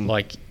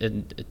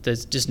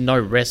 There's just no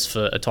rest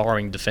for a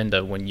tiring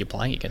defender when you're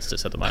playing against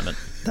us at the moment.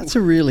 That's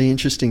a really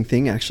interesting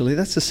thing, actually.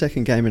 That's the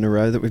second game in a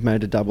row that we've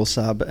made a double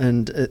sub,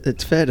 and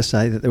it's fair to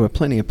say that there were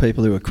plenty of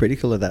people who were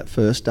critical of that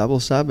first double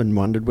sub and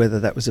wondered whether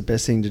that was the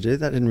best thing to do.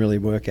 That didn't really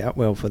work out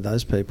well for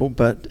those people,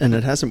 and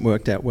it hasn't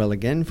worked out well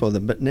again for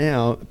them. But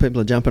now people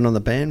are jumping on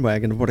the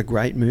bandwagon of what a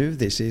great move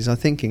this is, I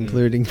think,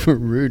 including for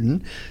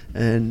Rudin.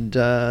 And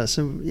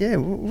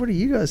what do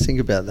you guys think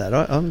about that?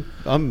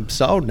 I'm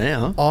sold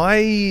now.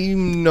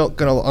 I'm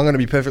going to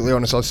be perfectly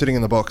honest. I was sitting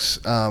in the box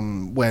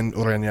when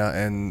Urania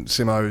and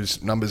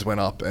Simo's numbers went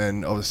up,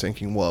 and I was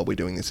thinking, why are we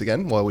doing this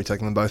again? Why are we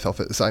taking them both off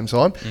at the same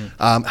time?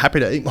 Happy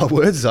to eat my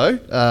words though,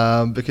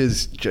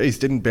 because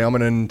didn't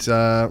Bauman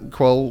and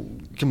Quoll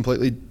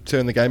completely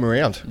turn the game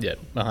around? Yeah,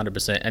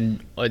 100%.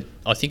 And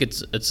I think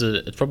it's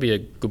probably a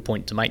good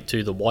point to make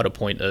too. The wider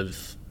point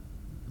of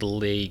the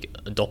league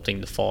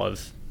adopting the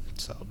 5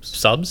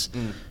 subs.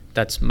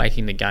 That's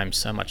making the game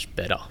so much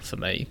better for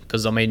me,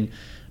 because I mean,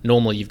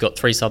 normally you've got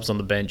 3 subs on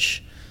the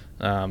bench.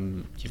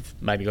 You've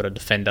maybe got a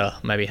defender,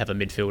 maybe have a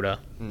midfielder,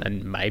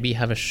 and maybe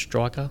have a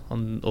striker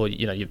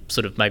you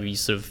sort of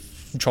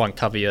try and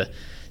cover your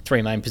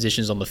 3 main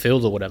positions on the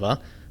field or whatever.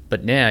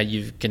 But now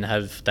you can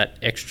have that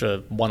extra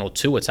 1 or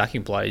 2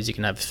 attacking players. You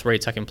can have 3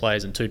 attacking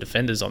players and 2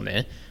 defenders on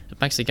there. It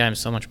makes the game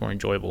so much more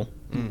enjoyable.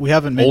 We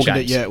haven't mentioned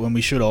it yet when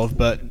we should have,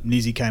 but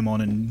Nizzy came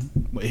on and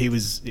he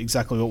was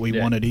exactly what we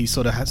wanted. He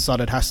sort of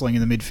started hassling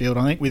in the midfield.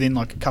 I think within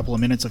like a couple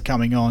of minutes of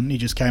coming on, he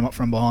just came up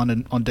from behind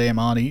and on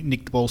Diamante,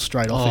 nicked the ball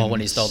straight off him.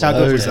 When he stole How the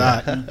good ball. was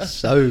that?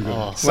 So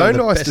good. So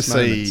nice to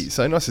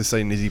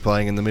see Nizzy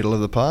playing in the middle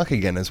of the park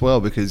again as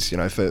well, because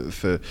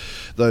for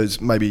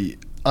those maybe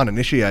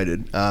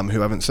uninitiated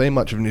who haven't seen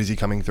much of Nizzy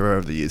coming through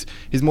over the years,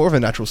 he's more of a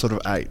natural sort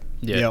of 8.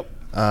 Yeah. Yep.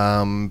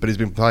 But he's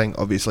been playing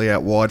obviously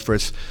out wide for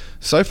us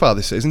so far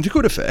this season to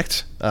good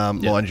effect,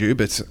 mind you.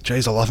 But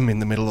geez, I love him in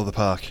the middle of the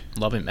park.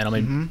 Love him, and I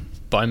mean,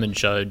 Bowman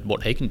showed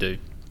what he can do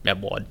out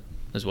wide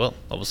as well.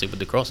 Obviously with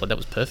the cross, that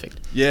was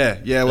perfect. Yeah.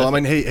 Well, I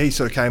mean, he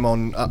sort of came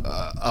on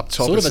up top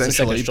sort of as a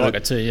essentially, second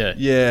striker too. Yeah.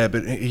 Yeah,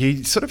 but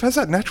he sort of has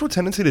that natural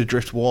tendency to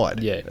drift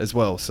wide. As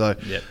well. So,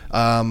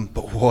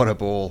 but what a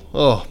ball!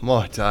 Oh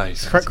my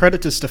days!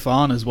 Credit to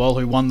Stefan as well,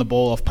 who won the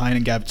ball off Payne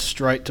and gave it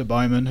straight to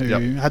Bowman, who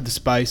had the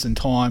space and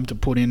time to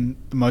put in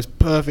the most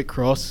perfect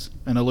cross,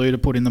 and Aluda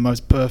put in the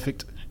most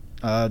perfect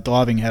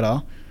diving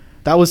header.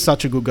 That was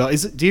such a good goal.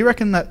 Do you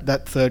reckon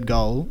that third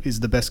goal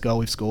is the best goal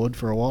we've scored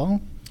for a while?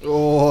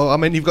 Oh, I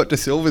mean, you've got De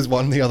Silva's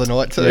one the other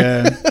night too.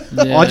 Yeah.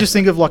 I just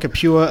think of like a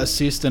pure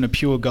assist and a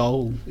pure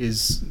goal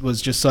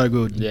was just so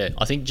good. Yeah,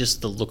 I think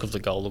just the look of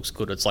the goal looks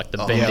good. It's like the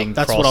bending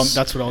that's cross.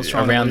 That's what I was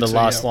trying to around the allude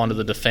last to, line of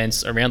the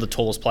defence, around the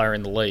tallest player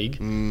in the league,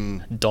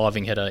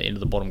 diving header into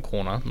the bottom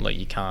corner. Like,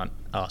 you can't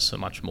ask for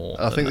much more.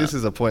 I think this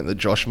is a point that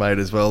Josh made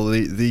as well.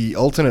 The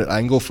alternate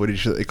angle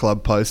footage that the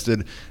club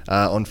posted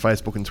on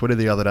Facebook and Twitter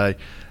the other day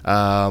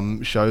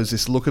shows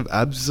this look of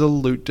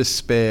absolute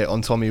despair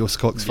on Tommy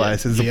Uscock's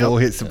face as the ball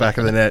hits the back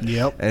of the net.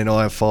 And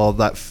I have filed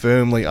that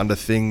firmly under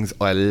things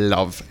I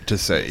love to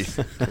see.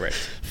 Correct.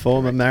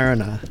 Former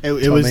Mariner.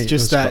 It was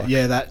just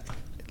that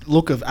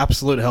look of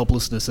absolute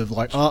helplessness of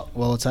like, oh,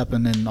 well, it's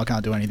happened and I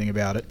can't do anything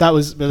about it. That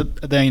was,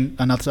 but then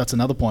that's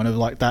another point of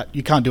like that.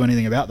 You can't do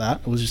anything about that.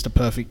 It was just a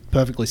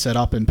perfectly set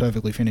up and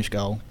perfectly finished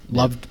goal.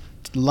 Love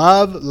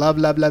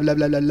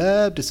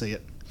to see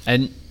it.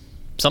 And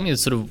something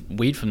that's sort of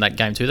weird from that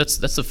game too, that's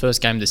the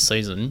first game this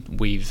season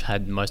we've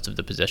had most of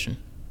the possession.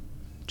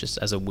 Just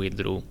as a weird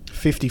little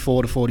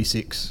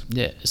 54-46.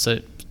 Yeah, so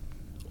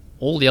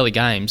all the other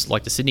games,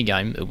 like the Sydney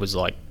game, it was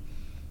like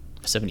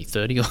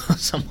 70-30 or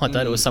something like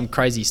that. It was some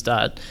crazy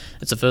stat.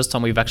 It's the first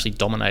time we've actually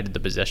dominated the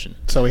possession.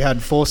 So we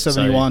had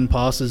 471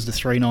 passes to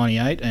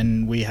 398,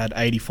 and we had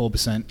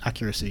 84%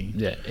 accuracy.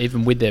 Yeah,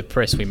 even with their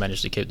press, we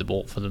managed to keep the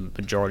ball for the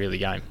majority of the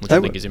game, which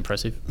I think is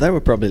impressive. They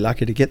were probably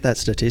lucky to get that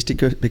statistic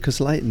because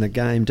late in the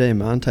game,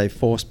 Diamante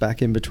forced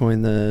back in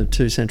between the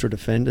two central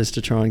defenders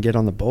to try and get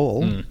on the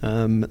ball.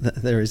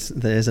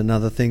 There's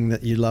another thing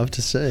that you love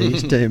to see.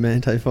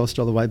 Diamante forced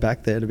all the way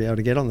back there to be able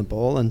to get on the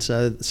ball, and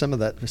so some of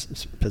that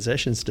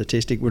possession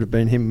statistic would have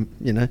been him,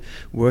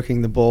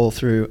 working the ball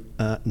through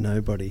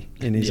nobody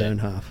in his own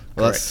half.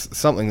 Well, that's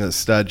something that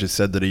Stad just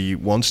said that he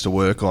wants to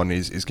work on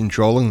is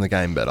controlling the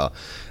game better.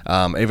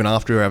 Even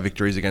after our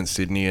victories against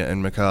Sydney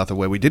and MacArthur,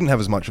 where we didn't have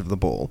as much of the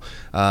ball,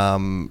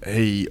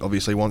 he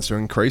obviously wants to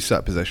increase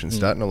that possession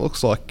stat, and it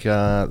looks like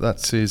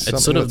that's his.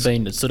 It's sort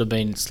of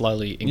been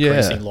slowly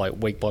increasing,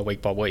 like week by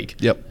week by week.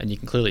 Yep. And you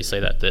can clearly see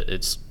that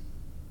it's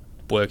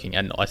working.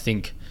 And I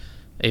think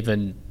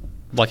even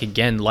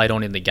again late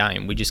on in the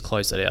game, we just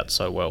closed it out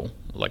so well.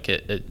 Like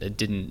it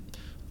didn't.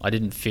 I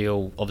didn't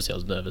feel. Obviously, I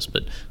was nervous,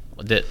 but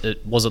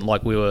it wasn't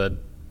like we were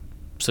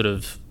sort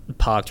of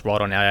parked right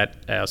on our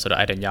sort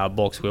of 18-yard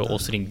box. We were all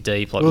sitting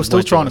deep. Like we were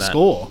still trying to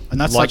score, and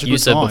that's like such a you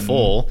good said sign.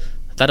 before.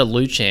 That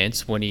Alou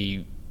chance when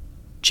he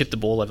chipped the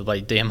ball over by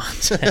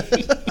Diamante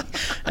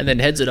and then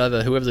heads it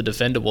over whoever the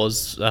defender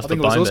was for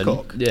think it was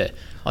Bowman. Uscock. Yeah,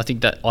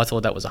 I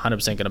thought that was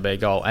 100% going to be a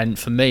goal. And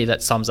for me,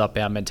 that sums up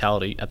our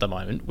mentality at the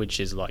moment, which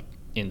is like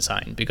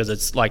insane, because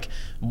it's like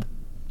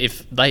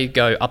if they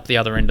go up the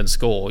other end and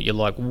score, you're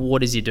like,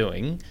 what is he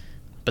doing?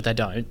 But they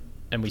don't,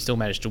 and we still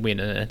managed to win.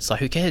 And it's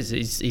like, who cares?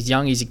 He's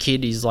young, he's a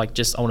kid. He's like,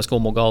 just I want to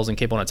score more goals and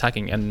keep on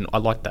attacking. And I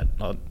like that.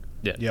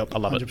 I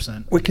love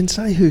 100%. it. We can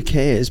say who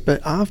cares,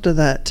 but after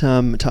that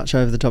touch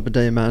over the top of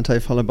Diamante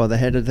followed by the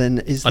header, then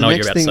is the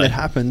next thing that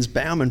happens,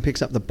 Bauman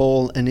picks up the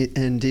ball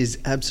and is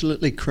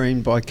absolutely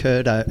creamed by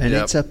Curdo, and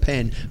it's a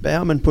pen.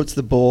 Bauman puts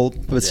the ball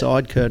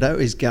beside Curdo,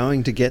 is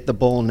going to get the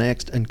ball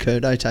next, and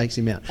Curdo takes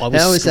him out.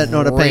 How is that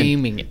not a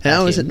pen?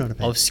 How is it not a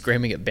pen? I was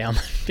screaming at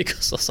Bauman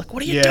because I was like,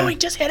 what are you doing?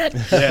 Just hit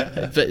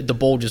it. But the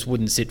ball just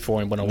wouldn't sit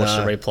for him when I watched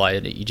the replay,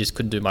 and you just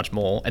couldn't do much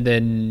more. And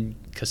then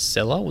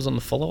Casella was on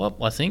the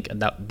follow-up, I think,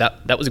 and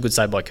that was a good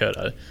save by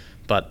Curto,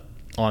 but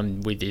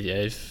I'm with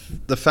you.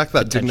 The fact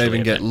that didn't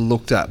even get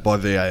looked at by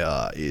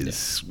VAR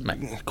is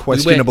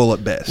questionable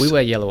at best. We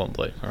wear yellow and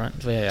blue, all right?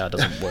 VAR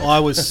doesn't work. I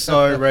was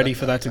so ready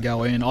for that to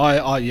go in.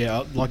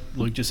 Like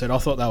Luke just said, I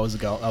thought that was a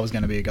goal. That was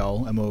going to be a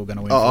goal, and we were going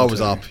to win. I was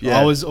up. Yeah,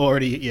 I was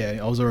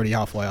already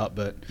halfway up,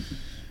 but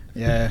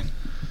yeah,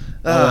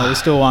 we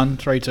still won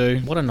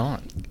 3-2. What a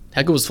night!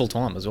 How good was full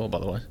time as well, by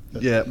the way?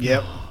 Yeah.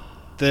 Yep.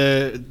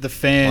 The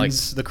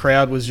fans, the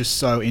crowd was just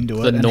so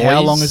into it. And noise,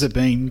 how long has it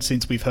been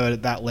since we've heard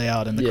it that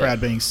loud and the crowd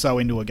being so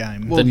into a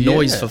game? Well, the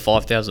noise for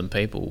 5,000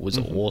 people was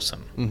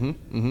awesome.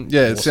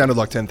 Yeah, it sounded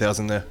like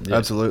 10,000 there. Yeah.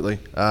 Absolutely.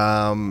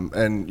 And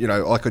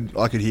I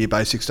could hear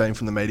Bay 16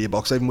 from the media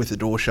box, even with the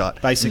door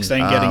shut. Bay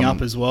 16 getting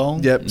up as well.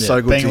 Yep,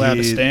 so good being to allowed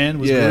hear. To stand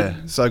was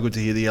good. So good to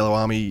hear the Yellow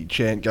Army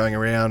chant going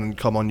around and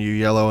come on you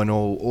Yellow and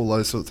all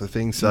those sorts of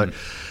things. So,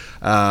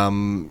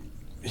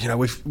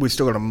 we've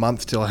still got a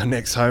month till our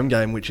next home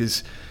game, which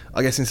is,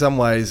 I guess, in some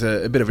ways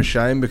a bit of a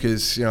shame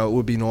because it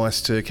would be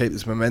nice to keep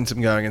this momentum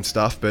going and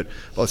stuff. But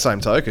by the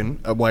same token,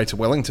 away to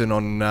Wellington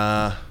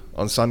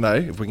on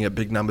Sunday, if we can get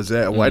big numbers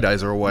there, away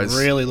days are always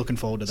really looking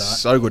forward to that.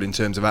 So good in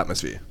terms of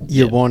atmosphere.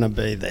 You want to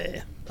be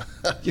there.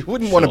 You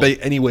wouldn't want to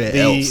be anywhere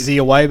else. The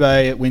away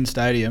bay at Wynn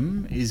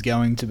Stadium is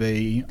going to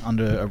be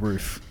under a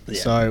roof,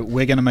 so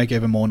we're going to make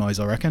even more noise.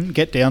 I reckon.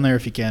 Get down there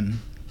if you can.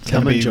 It's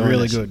going to be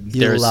really good.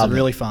 It's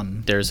really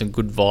fun. There are some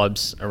good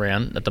vibes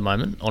around at the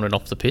moment, on and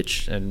off the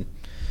pitch, and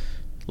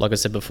like I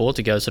said before,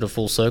 to go sort of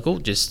full circle,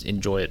 just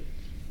enjoy it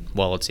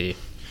while it's here.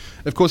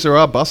 Of course, there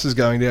are buses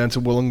going down to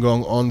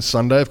Wollongong on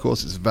Sunday. Of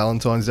course, it's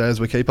Valentine's Day,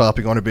 as we keep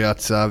harping on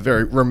about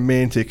very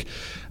romantic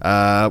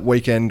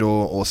weekend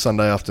or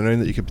Sunday afternoon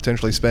that you could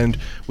potentially spend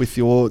with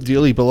your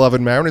dearly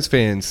beloved Mariners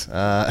fans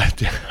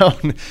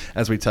down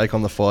as we take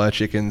on the Fire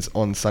Chickens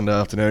on Sunday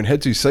afternoon.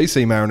 Head to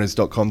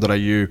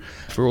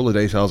ccmariners.com.au for all the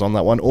details on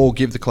that one, or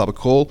give the club a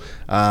call.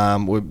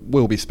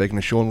 We'll be speaking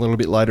to Sean a little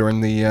bit later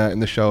in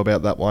the show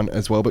about that one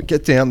as well. But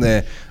get down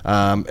there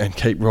and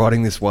keep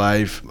riding this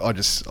wave. I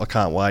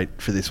can't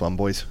wait for this one,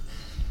 boys.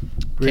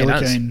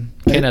 Really keen.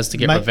 Ken has to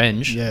get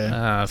revenge for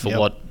Yep.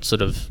 what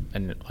sort of,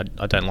 and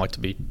I don't like to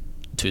be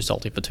too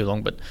salty for too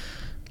long, but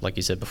like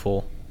you said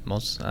before,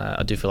 Moz,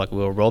 I do feel like we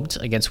were robbed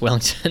against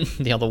Wellington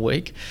the other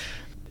week.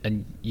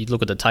 And you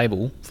look at the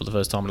table for the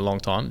first time in a long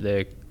time,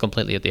 they're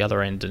completely at the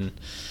other end and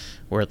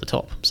we're at the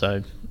top.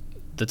 So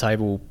the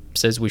table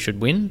says we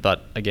should win,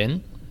 but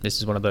again, this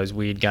is one of those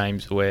weird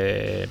games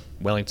where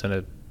Wellington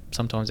are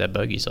sometimes our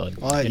bogey side.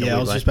 I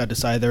was just about to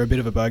say they're a bit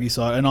of a bogey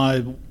side, and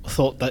I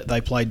thought that they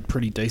played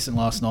pretty decent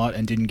last night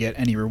and didn't get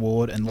any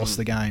reward and lost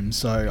the game.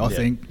 So I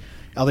think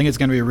it's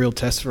going to be a real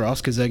test for us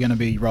because they're going to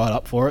be right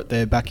up for it.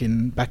 They're back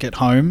at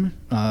home.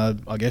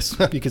 I guess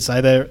you could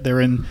say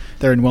they're in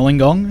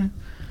Wollongong.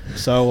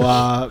 So,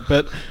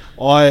 but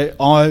I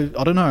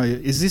don't know.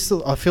 Is this?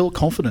 I feel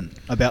confident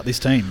about this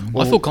team.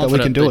 I feel confident that we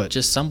can do but it.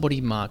 just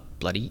somebody mark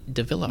bloody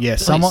Davila. Yeah,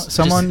 please.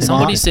 someone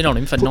somebody sit on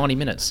him for 90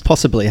 minutes.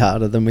 Possibly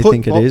harder than we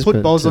think it is.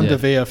 Put Boz on Yeah.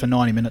 Davila for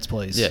 90 minutes,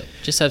 please. Yeah,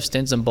 just have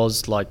Stens and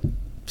Boz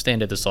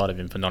stand either side of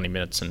him for 90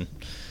 minutes, and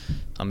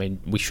I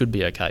mean, we should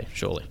be okay,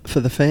 surely. For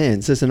the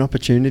fans, there's an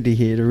opportunity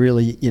here to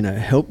really,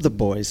 help the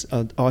boys.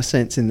 I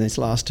sense in these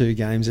last two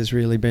games there's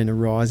really been a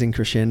rising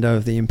crescendo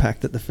of the impact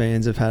that the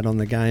fans have had on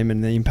the game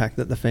and the impact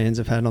that the fans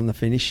have had on the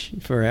finish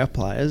for our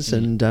players.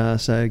 And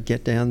so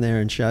get down there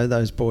and show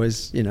those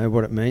boys,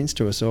 what it means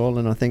to us all.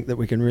 And I think that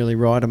we can really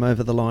ride them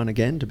over the line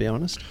again, to be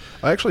honest.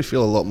 I actually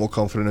feel a lot more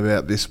confident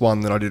about this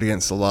one than I did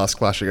against the last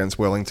clash against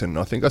Wellington.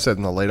 I think I said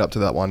in the lead up to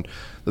that one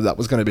that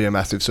was going to be a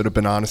massive sort of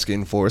banana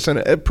skin for us, and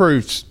it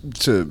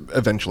proved to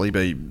eventually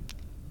be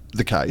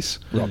the case.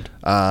 Robbed.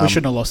 We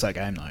shouldn't have lost that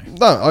game, though.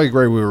 No, I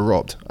agree we were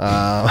robbed. We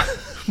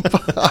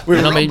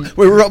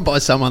were robbed by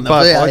someone.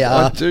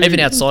 I do, Even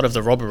outside of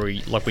the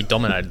robbery, we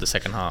dominated the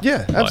second half.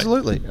 Yeah,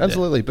 absolutely.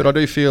 But I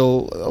do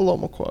feel a lot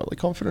more quietly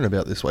confident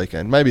about this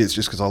weekend. Maybe it's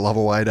just because I love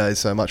away days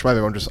so much. Maybe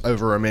I'm just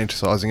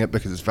over-romanticising it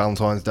because it's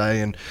Valentine's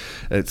Day and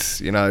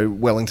it's,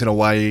 Wellington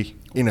away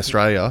in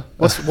Australia.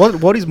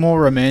 What is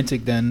more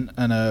romantic than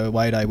an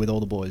away day with all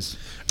the boys?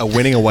 A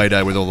winning away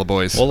day with all the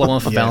boys. All I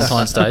want for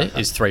Valentine's Day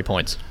is 3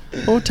 points.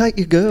 Or take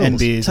your girls. And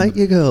beers. Take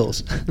your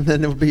girls. And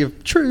then it'll be a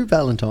true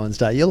Valentine's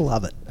Day. You'll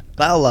love it.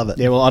 They'll love it.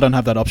 Yeah, well, I don't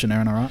have that option,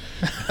 Aaron, all right?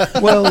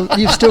 Well,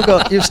 you've still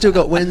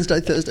got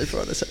Wednesday, Thursday,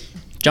 Friday, Saturday.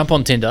 Jump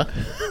on Tinder,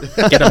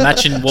 get a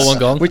match in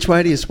Wollongong. Which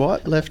way do you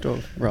swipe? Left or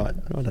right?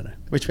 I don't know.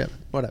 Whichever.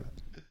 Whatever.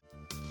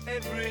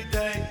 Every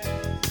day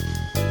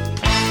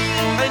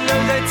I know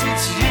that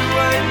it's you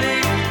I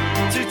need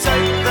to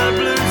take the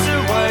blues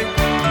away.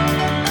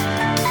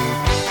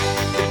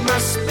 It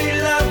must be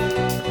love,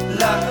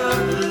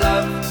 love,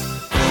 love.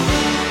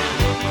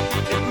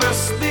 It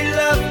must be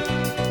love,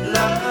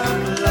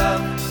 love,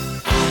 love.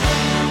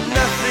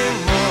 Nothing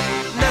more,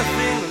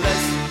 nothing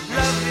less.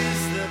 Love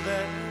is the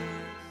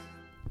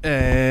best.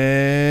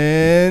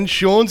 And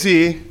Sean's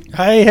here.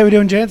 Hey, how we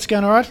doing, gents?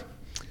 Going all right?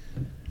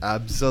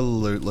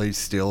 Absolutely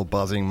still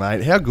buzzing,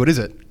 mate. How good is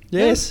it?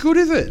 Yes. How good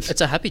is it?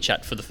 It's a happy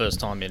chat for the first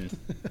time in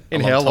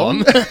a how long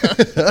long?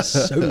 time.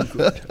 So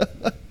good.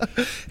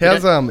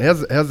 How's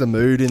the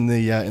mood in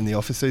the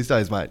office these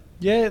days, mate?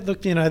 Yeah,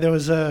 look, there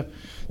was a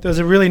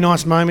really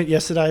nice moment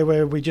yesterday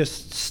where we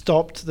just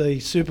stopped the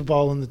Super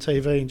Bowl on the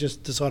TV and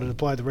just decided to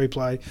play the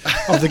replay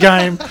of the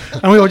game,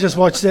 and we all just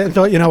watched it and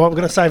thought, we're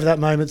going to save that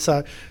moment.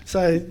 So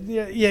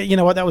yeah, you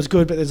know what, that was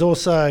good. But there's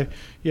also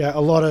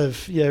a lot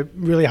of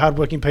really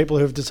hardworking people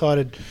who have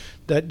decided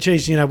that,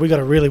 geez, we've got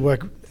to really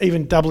work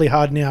even doubly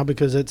hard now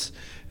because it's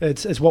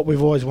what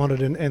we've always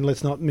wanted, and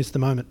let's not miss the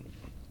moment.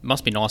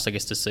 Must be nice, I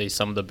guess, to see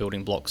some of the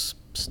building blocks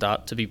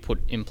start to be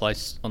put in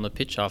place on the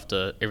pitch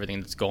after everything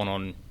that's gone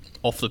on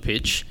off the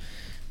pitch.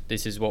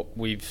 This is what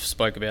we've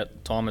spoke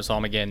about time and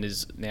time again,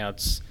 is now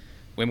it's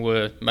when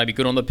we're maybe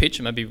good on the pitch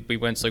and maybe we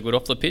weren't so good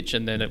off the pitch,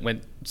 and then it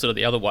went sort of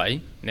the other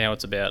way. Now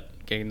it's about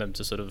getting them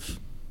to sort of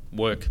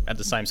work at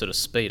the same sort of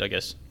speed, I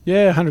guess.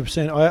 Yeah,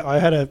 100%. I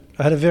had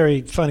a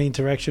very funny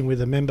interaction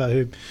with a member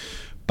who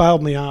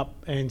bailed me up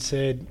and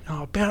said,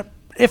 about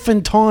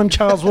effing time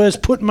Charles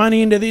Wurst put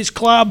money into this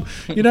club,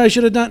 should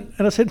have done.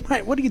 And I said,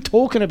 mate, what are you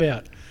talking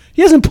about?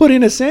 He hasn't put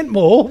in a cent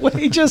more.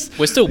 He just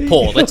We're still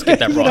poor. Let's get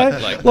that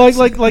right.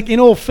 Like in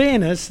all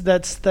fairness,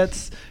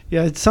 that's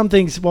some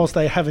things, whilst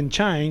they haven't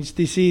changed,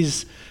 this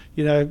is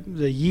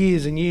the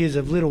years and years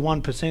of little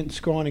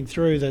 1% grinding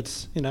through.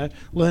 That's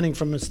learning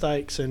from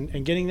mistakes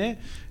and getting there.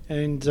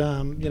 And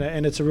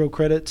and it's a real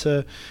credit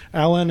to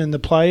Alan and the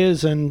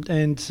players and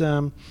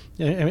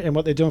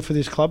what they're doing for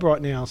this club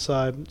right now.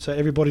 So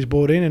everybody's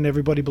bought in and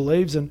everybody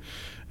believes. And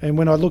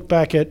when I look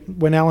back at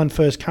when Alan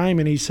first came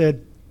and he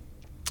said,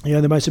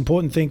 the most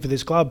important thing for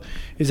this club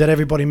is that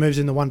everybody moves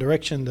in the one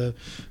direction.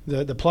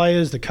 The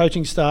players, the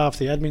coaching staff,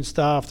 the admin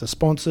staff, the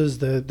sponsors,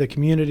 the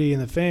community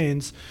and the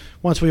fans.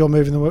 Once we all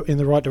move in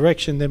the right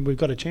direction, then we've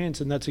got a chance,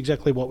 and that's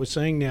exactly what we're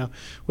seeing now.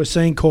 We're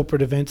seeing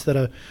corporate events that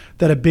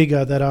are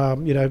bigger, that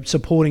are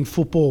supporting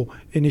football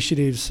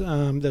initiatives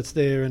that's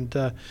there,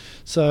 and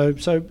so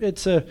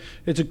it's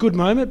a good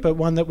moment, but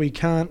one that we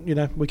can't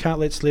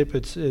let slip.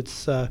 It's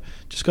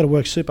just got to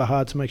work super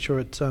hard to make sure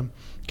it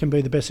can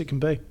be the best it can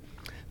be.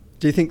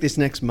 Do you think this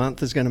next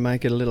month is going to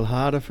make it a little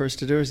harder for us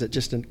to do? Is it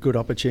just a good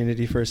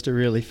opportunity for us to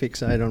really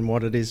fixate on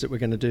what it is that we're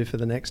going to do for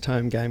the next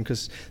home game?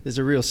 Because there's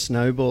a real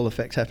snowball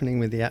effect happening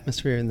with the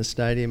atmosphere in the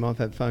stadium. I've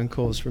had phone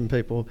calls from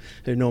people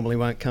who normally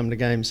won't come to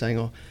games saying,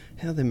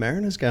 how are the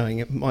Mariners going?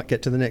 It might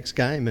get to the next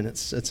game and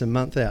it's a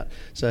month out.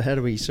 So how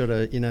do we sort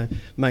of,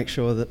 make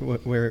sure that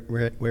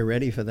we're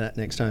ready for that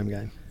next home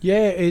game?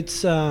 Yeah,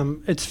 it's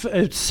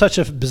such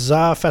a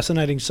bizarre,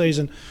 fascinating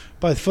season,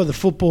 both for the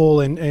football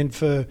and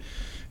for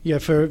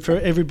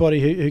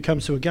everybody who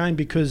comes to a game,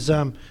 because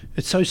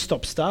it's so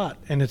stop-start,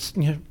 and it's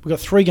we've got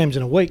 3 games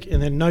in a week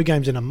and then no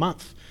games in a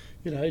month.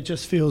 It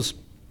just feels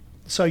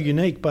so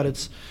unique, but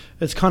it's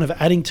kind of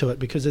adding to it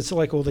because it's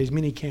like all these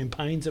mini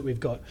campaigns that we've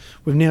got.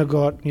 We've now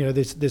got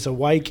this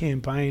away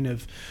campaign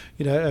of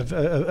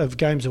of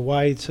games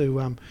away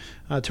to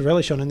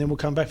relish on, and then we'll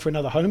come back for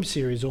another home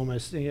series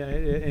almost.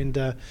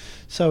 And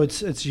so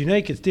it's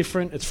unique, it's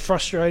different, it's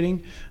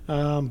frustrating,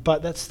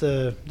 but that's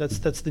the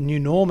new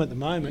norm at the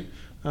moment.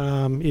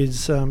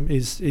 Is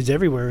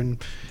everywhere,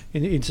 and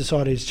in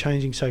society is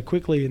changing so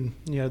quickly, and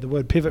the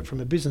word pivot from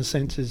a business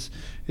sense is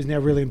now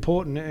really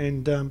important,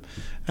 and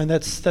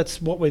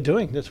that's what we're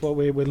doing. That's what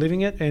we're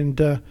living it, and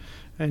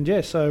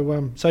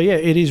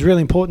it is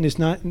really important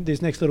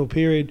this next little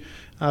period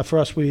for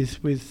us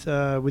with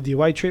the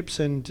away trips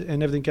and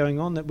everything going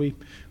on, that we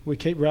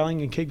keep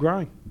rallying and keep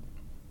growing.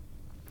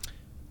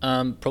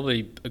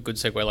 Probably a good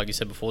segue, like you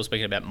said before,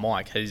 speaking about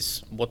Mike.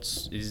 Is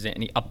there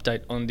any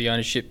update on the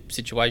ownership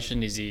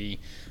situation? Is he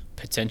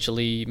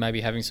potentially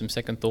maybe having some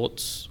second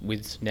thoughts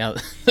with now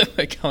that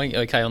we're going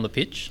okay on the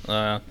pitch?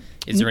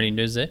 Is there any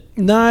news there?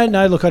 No.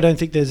 Look, I don't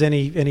think there's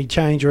any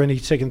change or any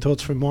second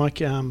thoughts from Mike.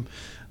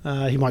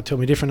 He might tell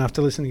me different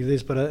after listening to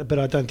this, but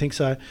I don't think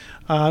so.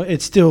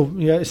 It's still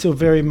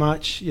very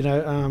much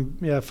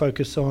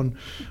focus on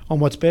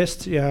what's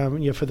best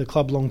for the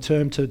club long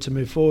term to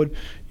move forward.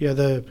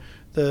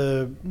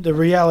 The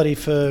reality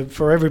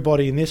for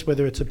everybody in this,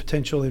 whether it's a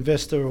potential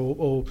investor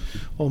or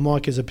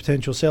Mike as a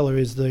potential seller,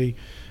 is the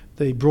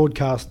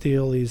broadcast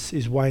deal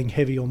is weighing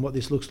heavy on what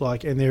this looks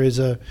like, and there is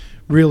a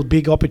real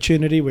big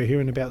opportunity. We're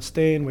hearing about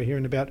Stan, we're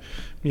hearing about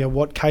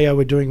what KO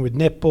are doing with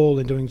netball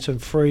and doing some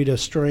free to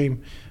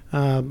stream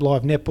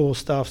live netball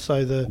stuff.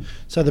 So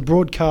the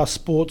broadcast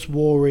sports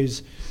war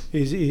is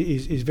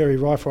very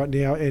rife right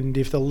now, and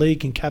if the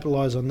league can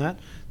capitalise on that,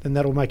 then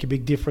that'll make a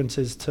big difference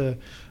as to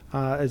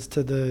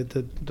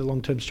the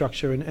long-term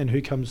structure and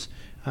who comes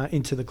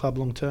into the club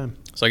long-term.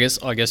 So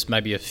I guess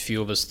maybe a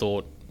few of us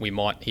thought we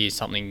might hear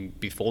something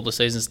before the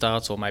season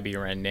starts or maybe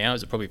around now.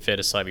 Is it probably fair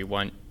to say there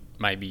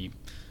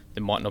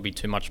might not be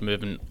too much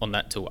movement on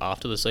that till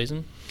after the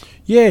season?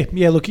 Yeah.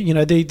 Look,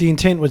 the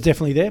intent was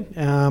definitely there,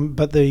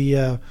 but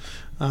the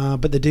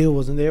deal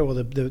wasn't there, or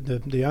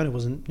the owner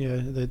wasn't.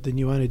 The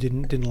new owner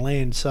didn't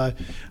land. So,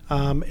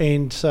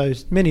 and so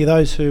many of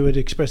those who had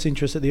expressed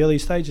interest at the early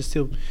stage are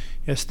still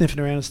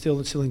sniffing around and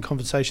still in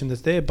conversation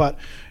that's there. But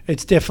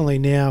it's definitely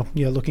now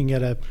looking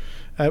at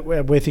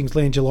where things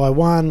land July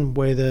 1,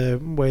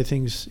 where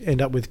things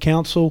end up with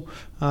council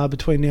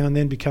between now and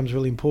then becomes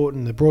really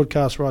important. The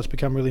broadcast rights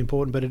become really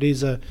important, but it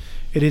is a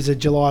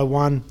July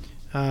 1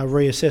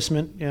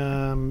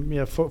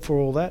 reassessment for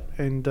all that,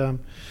 and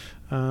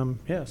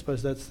I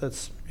suppose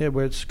that's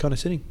where it's kind of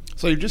sitting.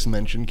 So you just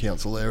mentioned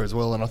council there as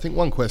well, and I think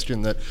one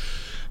question that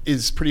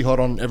is pretty hot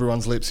on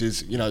everyone's lips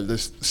is the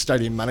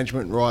stadium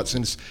management rights,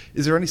 and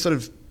is there any sort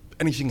of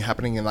anything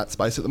happening in that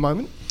space at the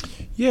moment?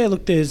 Yeah,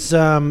 look, there's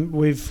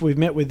we've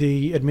met with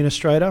the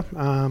administrator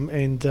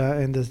and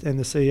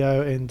the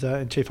CEO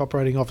and chief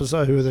operating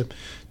officer, who are the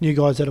new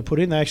guys that are put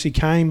in. They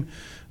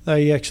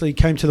actually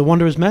came to the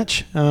Wanderers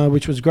match,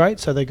 which was great.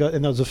 So and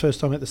that was the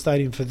first time at the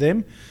stadium for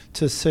them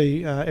to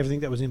see everything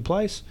that was in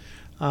place.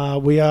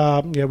 We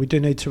do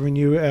need to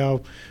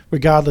renew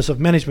regardless of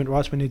management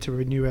rights, we need to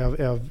renew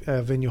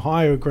our venue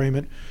hire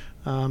agreement.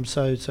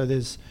 So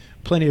there's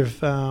plenty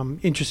of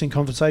interesting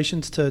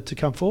conversations to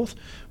come forth,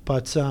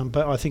 but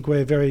I think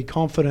we're very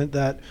confident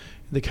that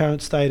the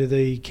current state of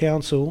the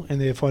council and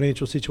their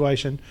financial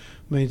situation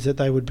means that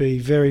they would be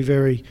very,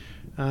 very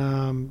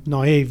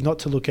naive not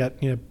to look at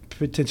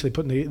potentially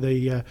putting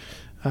the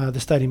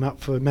stadium up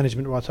for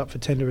management rights up for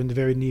tender in the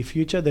very near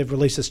future. They've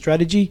released a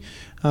strategy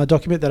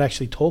document that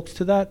actually talks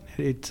to that.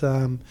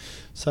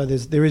 So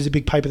there is a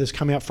big paper that's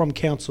come out from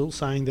council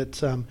saying that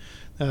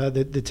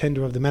the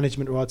tender of the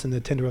management rights and the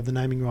tender of the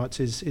naming rights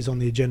is on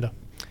the agenda.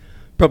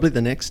 Probably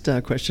the next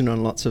question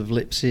on lots of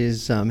lips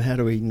is how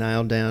do we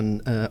nail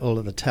down all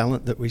of the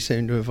talent that we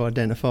seem to have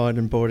identified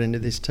and brought into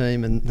this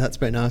team, and that's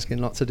been asking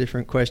lots of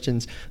different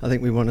questions. I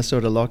think we want to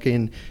sort of lock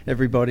in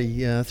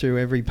everybody through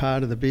every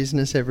part of the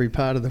business, every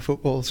part of the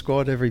football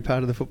squad, every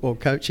part of the football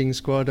coaching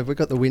squad. Have we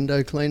got the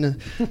window cleaner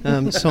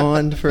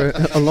signed for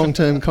a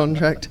long-term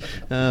contract?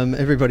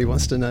 Everybody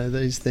wants to know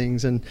these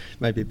things, and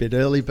maybe a bit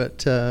early,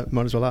 but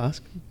might as well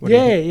ask.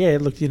 Yeah.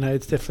 Look,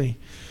 it's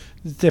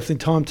definitely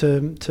time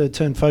to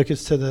turn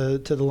focus to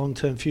the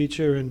long-term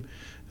future, and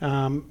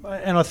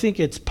I think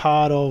it's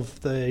part of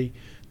the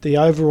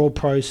overall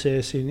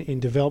process in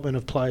development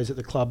of players at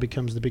the club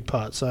becomes the big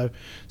part. So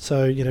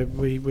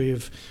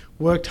we've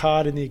worked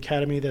hard in the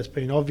academy. That's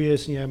been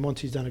obvious.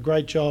 Monty's done a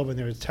great job, and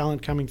there is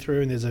talent coming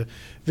through, and there's a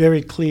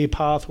very clear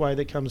pathway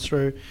that comes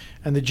through,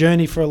 and the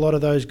journey for a lot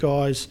of those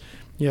guys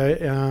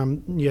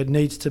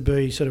needs to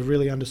be sort of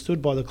really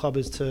understood by the club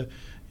as to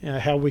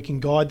how we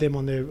can guide them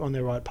on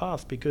their right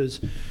path,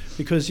 because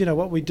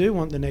what we do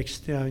want the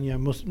next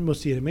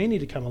Musti and Amini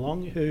to come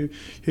along who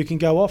can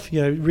go off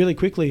really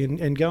quickly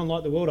and go and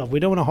light the world off. We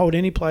don't want to hold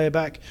any player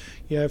back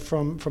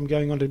from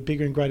going on to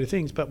bigger and greater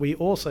things, but we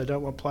also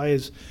don't want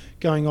players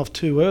going off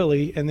too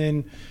early and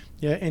then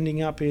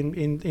ending up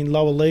in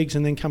lower leagues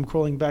and then come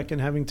crawling back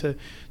and having to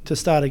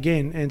start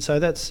again. And so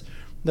that's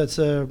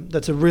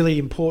a really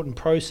important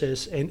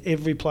process, and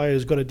every player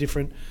has got a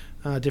different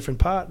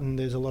part, and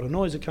there's a lot of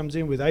noise that comes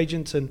in with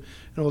agents and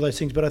all those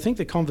things. But I think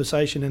the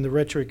conversation and the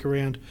rhetoric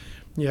around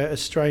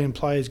Australian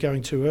players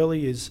going too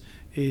early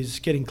is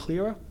getting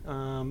clearer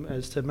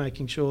as to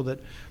making sure that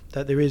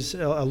there is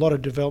a lot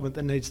of development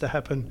that needs to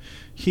happen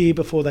here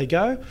before they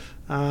go.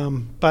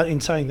 But in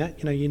saying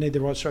that, you need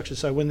the right structure.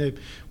 So when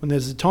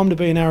there's a time to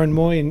be in Aaron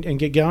Moy and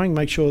get going,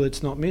 make sure that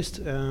it's not missed.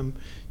 And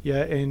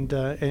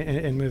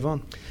move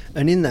on.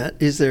 And in that,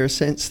 is there a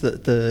sense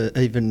that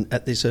even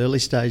at this early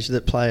stage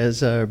that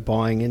players are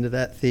buying into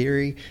that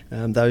theory?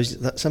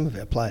 Some of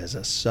our players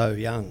are so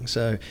young,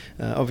 so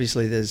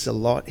obviously there's a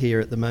lot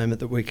here at the moment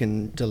that we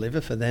can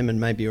deliver for them,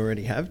 and maybe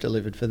already have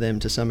delivered for them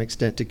to some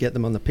extent to get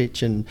them on the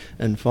pitch and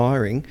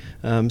firing.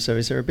 So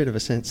is there a bit of a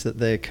sense that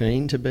they're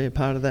keen to be a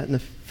part of that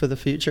for the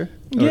future,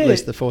 or at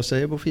least the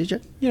foreseeable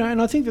future?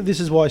 And I think that this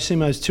is why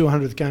Simo's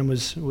 200th game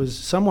was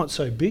somewhat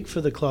so big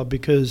for the club,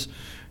 because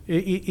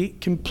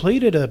it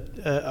completed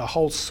a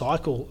whole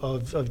cycle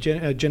of a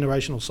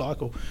generational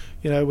cycle.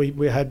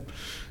 We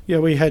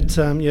had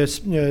some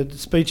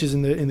speeches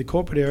in the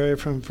corporate area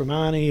from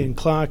Arnie and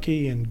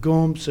Clarkey and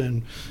Gumps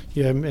and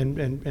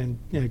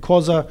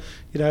Quazza,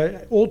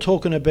 all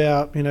talking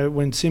about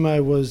when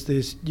Simo was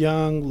this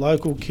young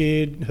local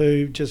kid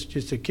who just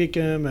used to kick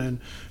him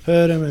and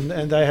hurt him,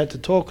 and they had to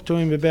talk to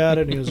him about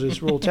it. And he was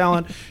this raw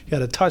talent. He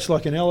had a touch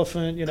like an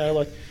elephant,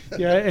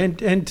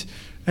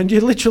 and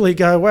you literally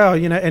go, wow,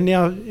 and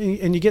now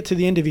you get to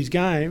the end of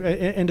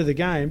the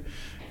game,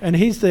 and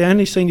he's the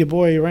only senior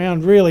boy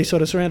around, really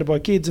sort of surrounded by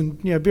kids, and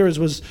Birras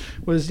was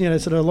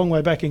sort of a long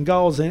way back in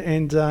goals,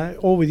 and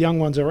all with young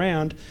ones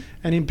around,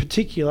 and in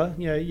particular,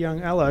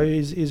 young Allo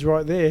is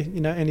right there,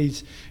 and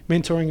he's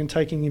mentoring and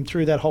taking him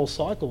through that whole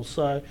cycle.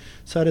 So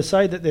to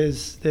say that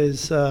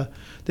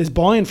there's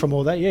buy-in from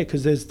all that,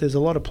 because there's a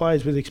lot of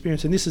players with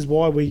experience, and this is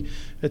why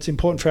it's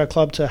important for our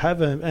club to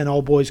have an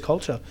old boys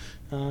culture.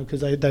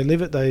 Because they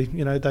live it, they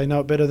know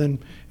it better than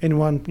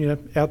anyone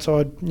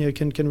outside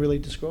can really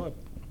describe.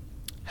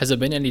 Has there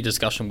been any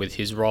discussion with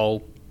his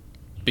role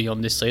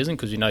beyond this season?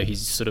 Because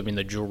he's sort of in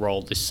the dual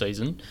role this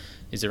season.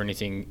 Is there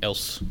anything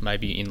else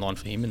maybe in line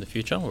for him in the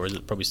future, or is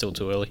it probably still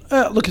too early?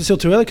 Look, it's still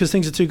too early because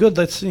things are too good.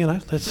 He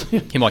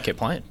might keep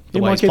playing the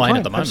way he's playing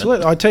at the moment.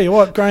 Absolutely. I tell you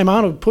what, Graham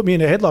Arnold put me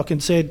in a headlock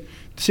and said,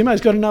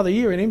 Simo's got another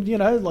year in him,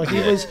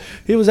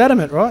 he was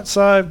adamant, right?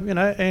 So,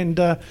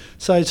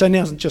 so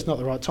now's just not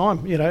the right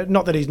time,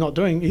 not that he's not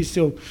doing, he's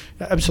still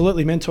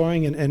absolutely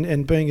mentoring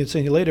and being a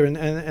senior leader,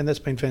 and that's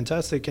been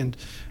fantastic, and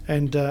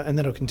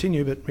that'll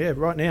continue. But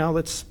right now,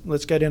 let's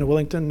go down to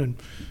Wellington and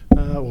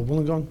or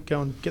Wollongong,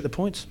 go and get the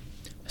points.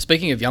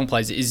 Speaking of young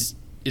players, is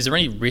there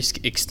any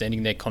risk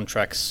extending their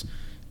contracts?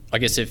 I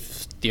guess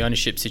if the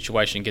ownership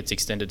situation gets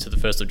extended to the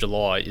 1st of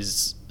July,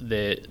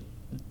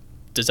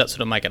 does that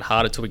sort of make it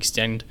harder to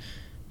extend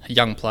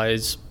young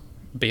players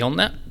beyond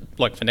that,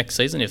 like for next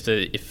season, if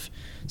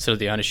sort of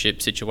the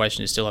ownership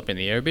situation is still up in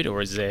the air a bit,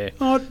 or is there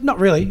not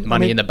really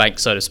money in the bank,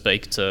 so to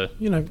speak, to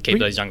keep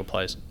those younger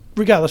players?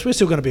 Regardless, we're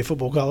still going to be a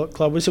football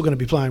club. We're still going to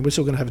be playing. We're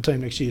still going to have a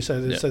team next year.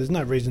 So there's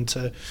no reason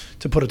to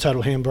put a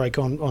total handbrake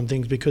on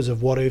things because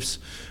of what ifs.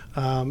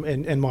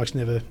 And Mike's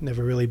never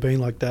really been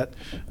like that.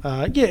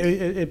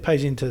 It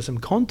pays into some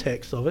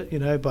context of it,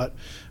 But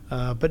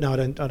no, I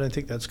don't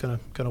think that's going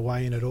to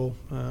weigh in at all.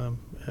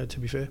 To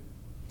be fair,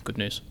 good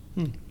news.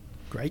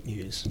 Great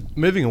news.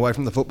 Moving away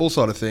from the football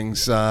side of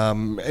things,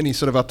 any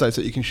sort of updates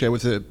that you can share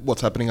with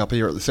what's happening up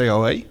here at the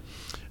COE?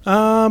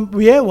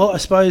 Well, I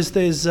suppose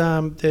there's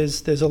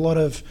a lot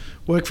of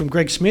work from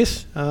Greg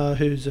Smith,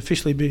 who's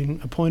officially been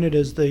appointed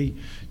as the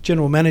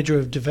General Manager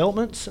of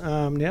Developments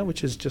now,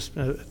 which is just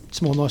a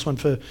small nice one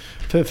for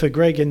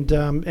Greg,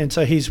 and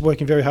so he's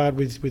working very hard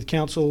with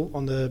council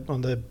on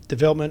the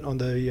development, on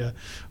the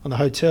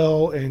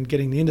hotel, and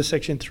getting the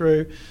intersection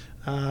through,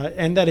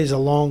 and that is a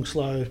long,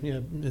 slow.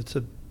 It's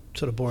a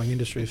sort of boring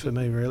industry for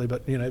me, really,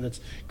 but that's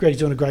Greg's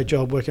doing a great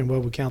job working well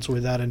with council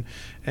with that, and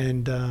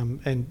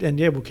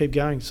we'll keep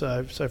going.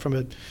 So from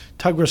a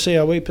Tuggerah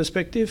COE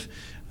perspective,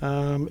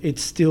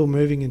 it's still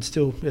moving and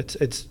still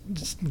it's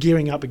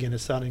gearing up again.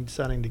 It's starting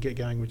to get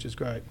going, which is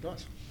great.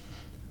 Nice.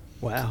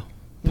 Wow,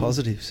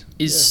 positives.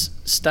 Is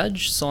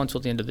Stadge signed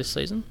till the end of this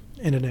season?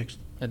 End of next.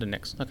 End of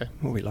next. Okay.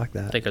 Well, we like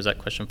that. I think there's that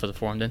question for the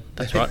forum then.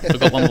 That's right. We've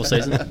got one more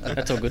season.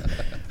 That's all good.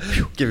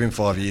 Give him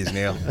 5 years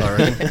now, I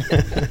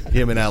reckon.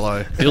 Him and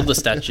Allo. Build the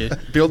statue.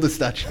 Build the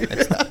statue.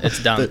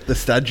 It's done. The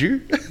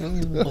statue?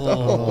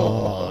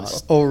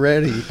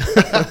 Already.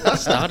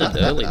 Started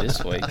early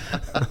this week.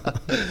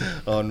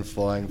 On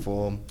flying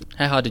form.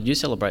 How hard did you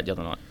celebrate the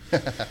other night?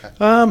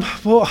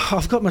 Well,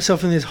 I've got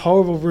myself in this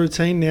horrible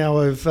routine now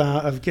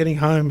of getting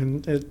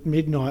home at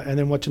midnight and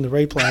then watching the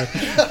replay,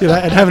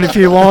 and having a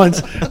few wines,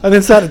 and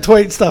then start to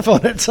tweet stuff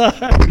on it. So,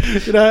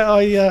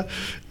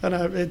 I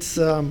know it's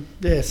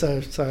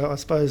So I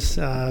suppose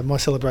my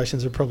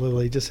celebrations are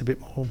probably just a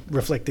bit more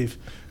reflective,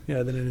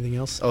 than anything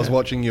else. I was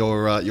watching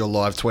your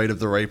live tweet of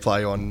the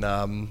replay on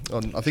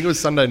I think it was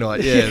Sunday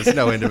night. Yeah, there's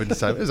no end of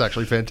entertainment. It was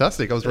actually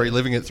fantastic. I was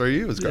reliving it through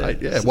you. It was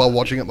great. Yeah, while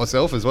watching it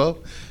myself as well.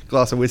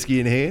 Glass of whiskey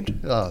in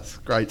hand. Oh, it's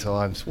great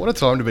times. What a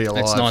time to be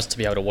alive. It's nice to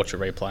be able to watch a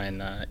replay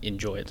and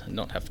enjoy it and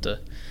not have to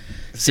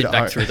sit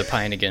back through the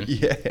pain again.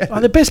 Yeah.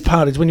 The best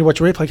part is when you watch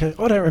a replay, go,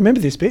 I don't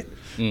remember this bit.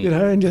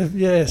 And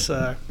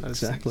so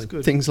Exactly. it's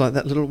good. Things like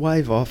that little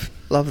wave off.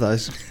 Love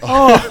those.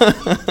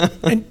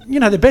 And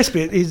the best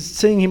bit is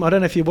seeing him. I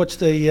don't know if you watch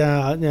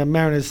the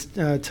Mariners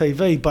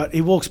TV, but he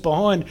walks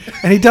behind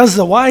and he does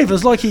the wave.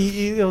 It's like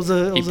he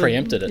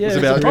preempted it. Yeah, It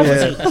was it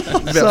was a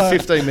prophecy. about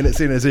 15 minutes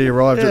in as he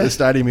arrived at the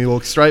stadium. He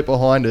walked straight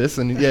behind us,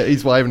 and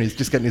he's waving. He's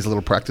just getting his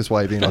little practice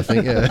wave in, I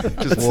think. Yeah,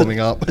 just warming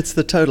up. It's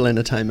the total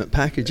entertainment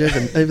package.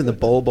 Even the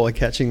ball boy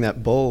catching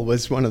that ball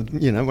was one of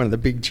the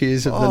big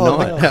cheers of the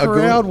night. The How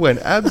crowd good! went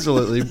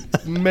absolutely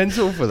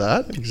mental for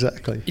that.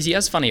 Exactly. Is he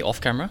as funny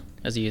off camera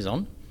as he is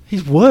on?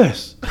 He's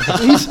worse.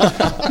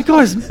 The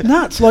guy's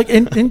nuts. Like,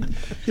 and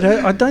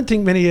I don't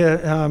think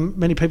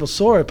many people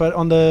saw it, but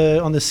on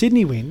the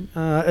Sydney win,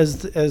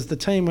 as the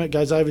team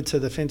goes over to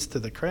the fence to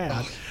the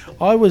crowd,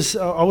 I was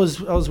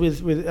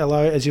with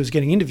LO as he was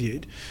getting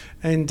interviewed,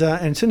 and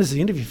as soon as the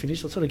interview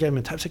finished, I sort of gave him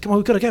a tap, said, "Come on,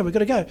 we've got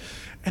to go,"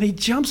 and he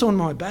jumps on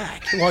my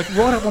back, like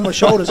right up on my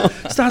shoulders,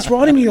 starts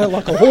riding me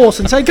like a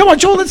horse, and saying, "Come on,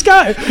 Sean, let's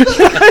go."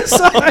 It's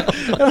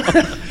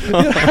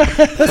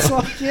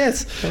like,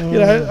 yes,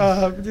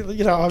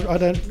 I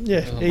don't.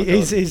 Yeah,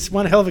 he's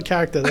one hell of a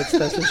character.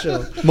 That's for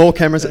sure. More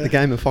cameras at the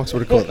game, and Fox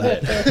would have caught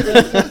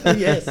that.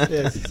 Yes.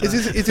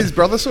 Is his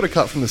brother sort of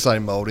cut from the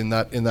same mould in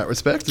that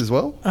respect as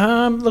well?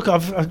 Look,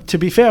 to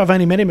be fair, I've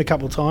only met him a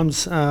couple of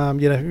times.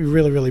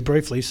 Really, really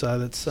briefly. So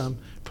that's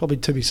probably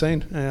to be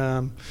seen.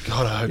 God,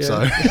 I hope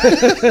so.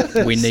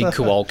 We need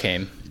Kual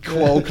Cam.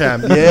 Qual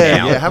cam,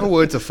 yeah. Have a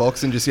word to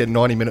Fox and just get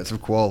 90 minutes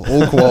of qual,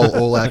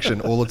 all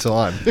action, all the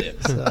time.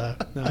 So,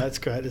 no, that's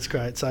great. It's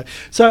great. So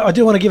I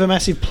do want to give a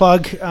massive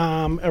plug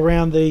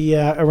around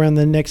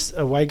the next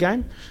away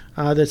game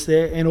that's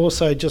there, and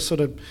also just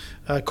sort of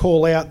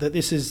call out that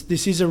this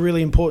is a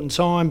really important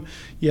time,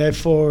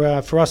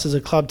 for us as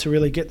a club to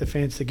really get the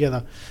fans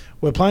together.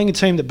 We're playing a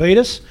team that beat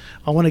us.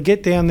 I want to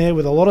get down there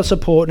with a lot of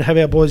support and have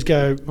our boys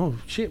go, oh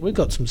shit, we've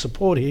got some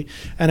support here,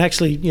 and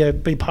actually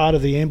be part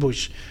of the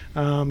ambush.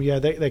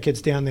 That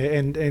gets down there,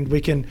 and we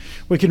can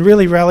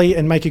really rally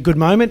and make a good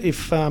moment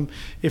if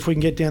we can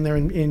get down there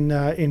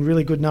in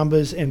really good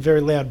numbers and very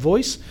loud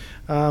voice.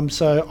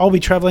 So I'll be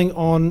travelling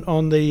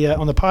on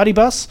the party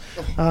bus.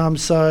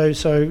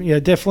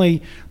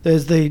 Definitely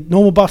there's the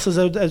normal buses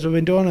as we've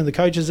been doing and the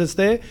coaches that's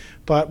there,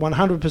 but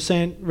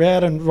 100%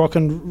 rowd and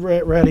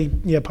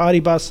rowdy party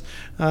bus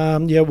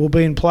will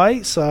be in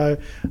play. So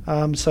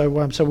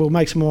we'll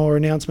make some more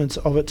announcements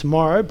of it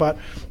tomorrow. But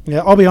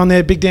I'll be on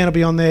there. Big Dan will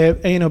be on there.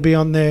 Ian will be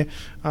on there.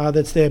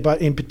 That's there.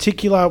 But in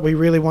particular, we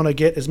really want to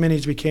get as many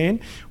as we can.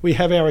 We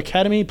have our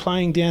academy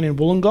playing down in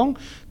Wollongong.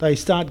 They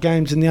start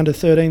games in the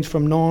under-13s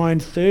from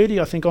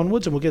 9:30, I think,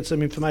 onwards, and we'll get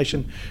some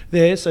information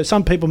there. So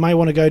some people may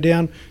want to go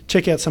down,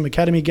 check out some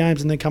academy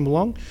games, and then come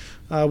along.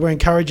 We're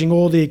encouraging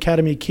all the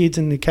academy kids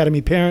and the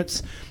academy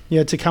parents,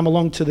 to come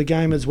along to the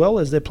game as well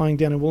as they're playing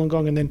down in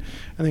Wollongong, and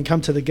then come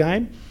to the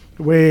game.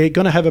 We're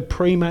going to have a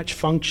pre-match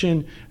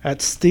function at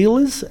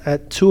Steelers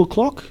at 2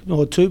 o'clock,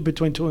 or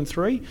between 2 and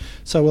 3.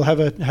 So we'll have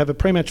a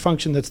pre-match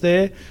function that's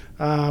there.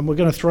 We're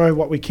going to throw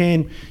what we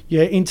can,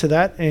 into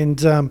that,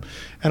 and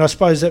I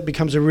suppose that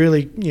becomes a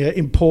really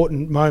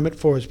important moment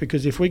for us,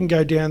 because if we can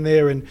go down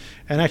there and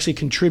actually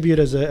contribute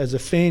as a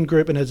fan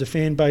group and as a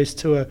fan base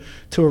to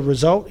a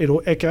result,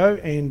 it'll echo,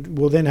 and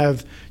we'll then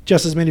have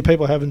just as many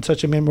people having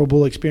such a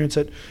memorable experience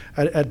at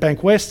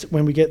Bankwest.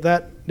 When we get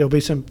that, there'll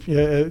be some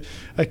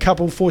a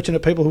couple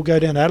fortunate people who'll go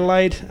down to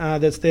Adelaide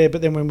that's there.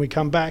 But then when we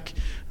come back,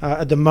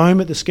 at the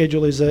moment the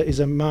schedule is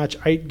a March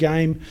 8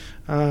 game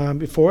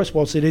before us.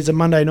 Whilst it is a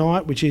Monday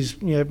night, which is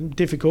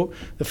difficult,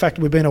 the fact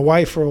that we've been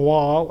away for a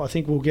while, I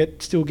think we'll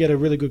still get a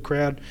really good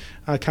crowd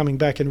coming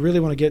back, and really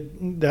want to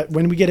get that.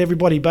 When we get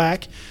everybody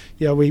back,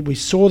 we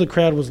saw the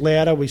crowd was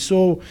louder. We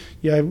saw,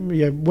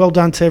 well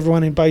done to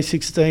everyone in Bay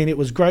 16. It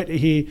was great to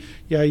hear,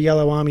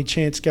 Yellow Army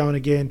chants going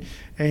again.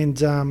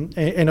 And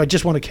I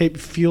just want to keep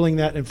fueling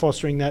that and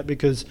fostering that,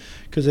 because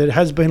it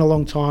has been a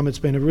long time. It's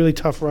been a really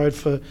tough road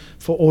for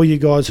all you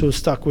guys who have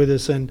stuck with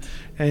us, and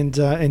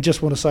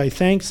just want to say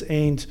thanks,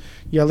 and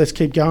let's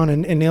keep going,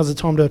 and now's the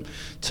time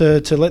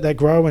to let that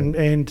grow,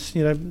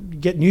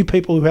 and get new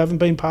people who haven't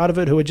been part of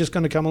it, who are just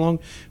going to come along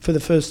for the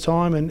first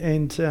time,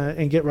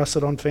 and get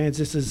rusted on fans.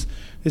 This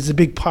is a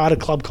big part of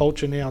club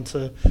culture now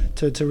to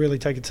really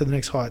take it to the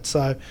next height.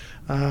 So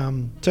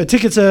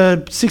tickets are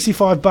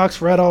 $65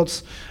 for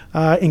adults,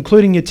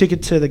 including your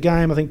ticket to the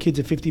game. I think kids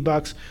are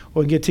 $50,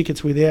 or you can get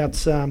tickets without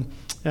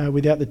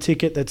without the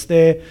ticket that's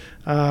there.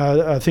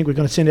 I think we're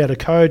going to send out a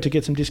code to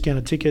get some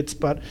discounted tickets,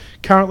 but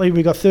currently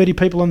we've got 30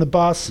 people on the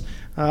bus.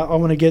 I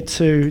want to get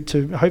to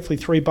hopefully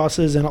 3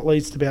 buses and at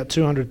least about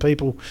 200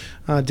 people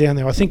down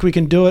there. I think we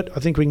can do it. I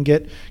think we can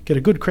get a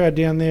good crowd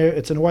down there.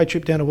 It's an away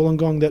trip down to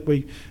Wollongong that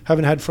we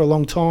haven't had for a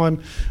long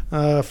time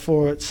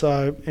for it.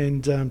 So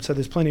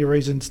there's plenty of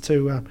reasons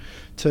to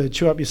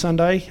chew up your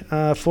Sunday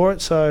for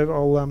it.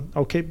 So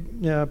I'll keep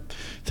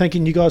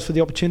thanking you guys for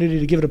the opportunity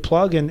to give it a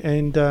plug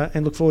and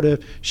look forward to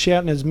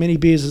shouting as many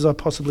beers as I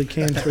possibly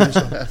can through this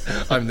one.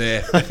 I'm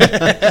there.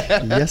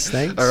 Yes,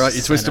 thanks. All right,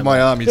 you twisted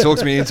my arm. You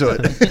talked me into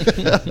it.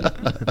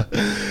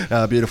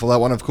 Beautiful. That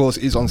one, of course,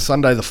 is on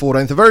Sunday the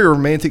 14th. A very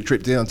romantic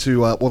trip down to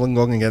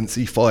Wollongong against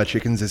the Fire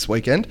Chickens this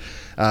weekend.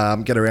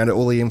 Get around it.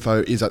 All the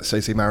info is at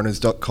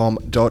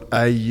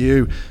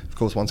ccmariners.com.au. Of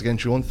course, once again,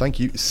 Sean, thank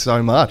you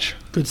so much.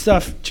 Good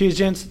stuff. Cheers,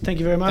 gents. Thank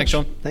you very much. Thanks,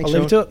 Sean. Thanks, I'll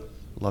leave it to it.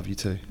 Love you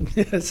too.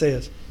 See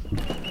us.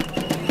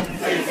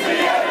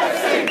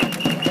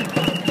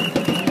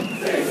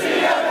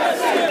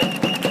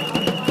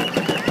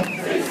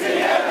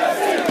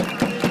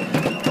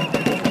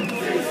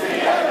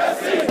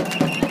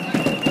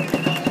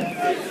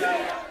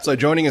 So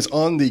joining us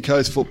on the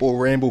Coast Football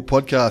Ramble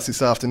podcast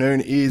this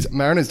afternoon is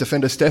Mariners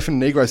defender Stefan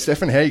Negro.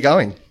 Stefan, how are you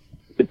going?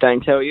 Good,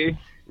 thanks. How are you?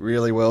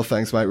 Really well,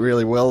 thanks, mate.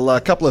 Really well.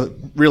 A couple of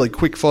really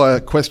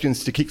quick-fire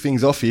questions to kick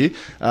things off here.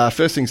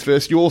 First things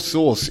first, your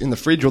sauce in the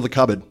fridge or the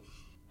cupboard?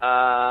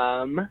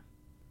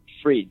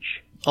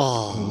 Fridge.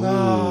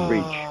 Oh,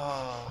 Fridge.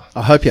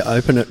 I hope you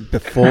open it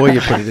before you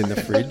put it in the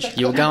fridge.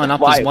 you were going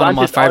up Wait, as one of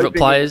my once it's favourite open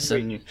players,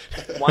 in the and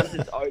fridge. Once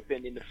it's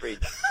open in the fridge.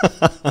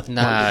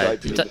 no,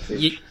 open in the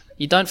fridge.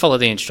 you don't follow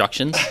the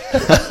instructions.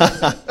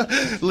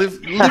 Live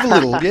a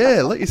little.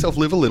 Yeah, let yourself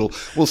live a little.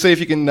 We'll see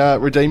if you can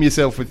redeem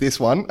yourself with this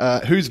one.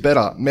 Who's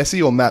better,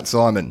 Messi or Matt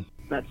Simon?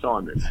 Matt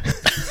Simon.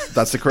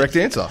 That's the correct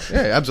answer.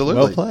 Yeah,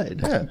 absolutely. Well played.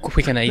 Yeah.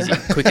 Quick and easy.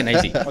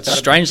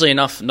 Strangely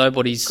enough,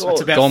 nobody's It's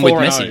About gone with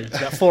 4-0. Messi. It's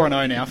about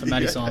 4-0 now for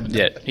Matty Simon.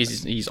 Yeah,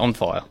 he's on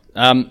fire.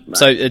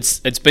 So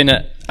it's been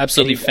an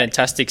absolutely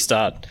fantastic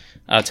start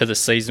to the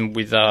season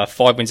with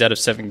 5 wins out of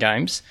 7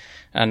 games,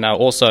 and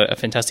also a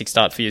fantastic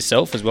start for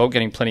yourself as well,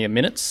 getting plenty of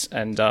minutes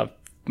and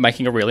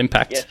making a real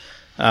impact. Yes.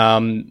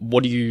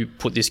 What do you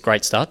put this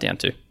great start down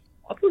to?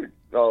 I put it,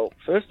 well,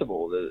 first of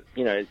all, the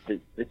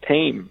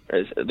team,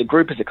 as the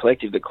group as a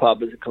collective, the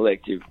club as a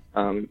collective.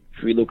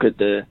 If we look at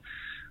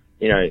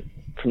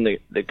from the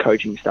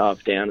coaching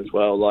staff down as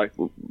well, like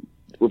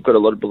we've got a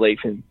lot of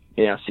belief in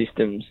our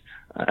systems,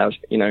 and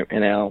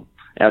our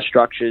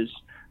structures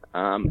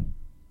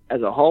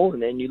as a whole.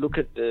 And then you look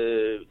at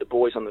the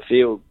boys on the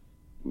field,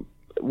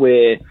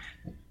 we're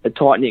a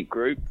tight knit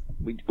group.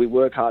 We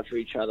work hard for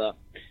each other,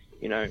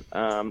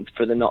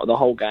 for the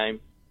whole game.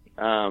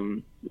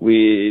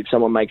 If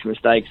someone makes a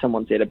mistake,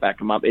 someone's there to back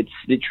them up. It's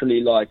literally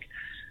like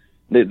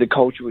the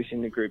culture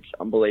within the group's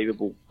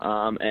unbelievable,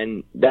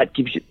 and that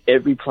gives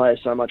every player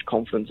so much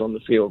confidence on the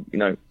field.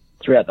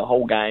 Throughout the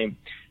whole game,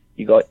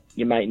 you got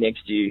your mate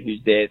next to you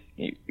who's there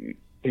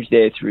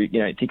through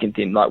thick and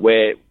thin. Like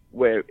we're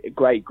a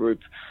great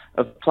group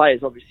of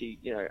players. Obviously,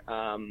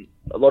 a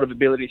lot of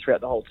ability throughout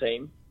the whole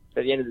team.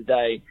 But at the end of the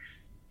day,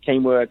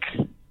 teamwork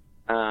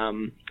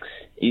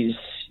is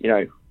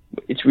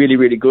it's really,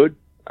 really good.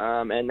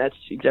 And that's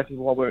exactly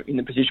why we're in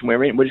the position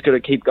we're in. We're just got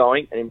to keep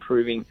going and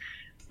improving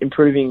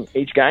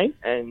each game,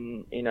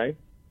 and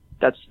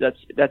that's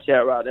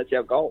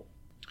our goal.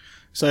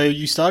 So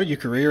you started your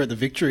career at the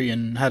Victory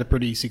and had a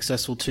pretty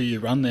successful 2-year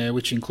run there,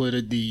 which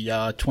included the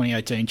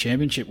 2018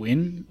 championship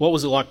win. What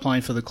was it like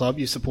playing for the club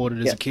you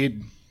supported as a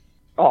kid?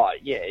 Oh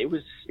yeah, it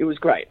was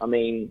great. I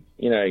mean,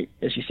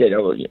 as you said, I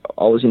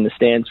was in the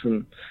stands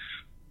during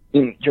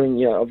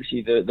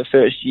obviously the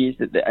first years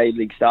that the A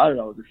League started.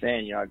 I was a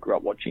fan. I grew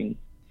up watching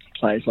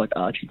players like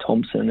Archie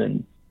Thompson,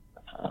 and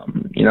I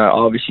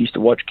obviously used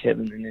to watch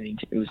Kevin, and then he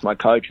was my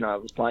coach, and I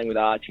was playing with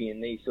Archie,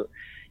 and this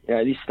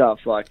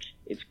stuff, like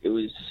it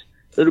was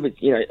a little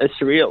bit a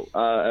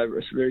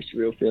very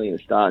surreal feeling at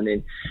the start,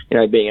 and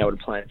then being able to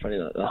play in front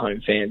of the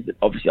home fans that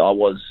obviously I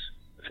was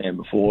a fan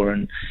before,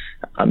 and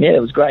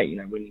it was great.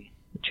 Winning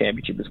the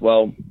championship as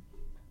well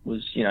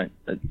was it's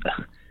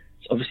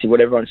obviously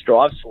what everyone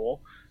strives for,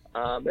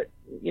 but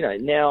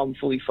now I'm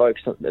fully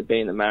focused on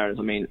being the Mariners.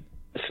 I mean,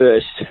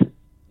 first.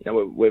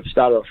 We've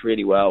started off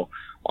really well.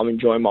 I'm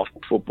enjoying my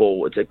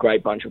football. It's a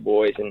great bunch of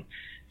boys, and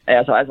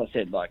as I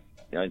said, we're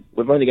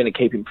only going to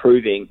keep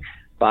improving.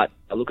 But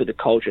I look at the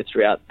culture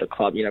throughout the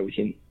club.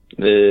 Within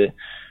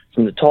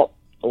from the top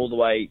all the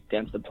way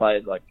down to the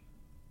players. Like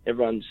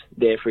everyone's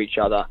there for each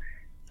other,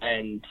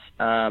 and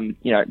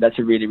that's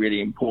a really,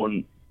 really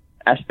important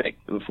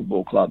aspect of a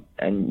football club,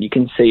 and you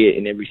can see it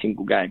in every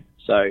single game.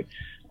 So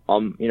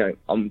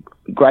I'm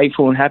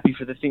grateful and happy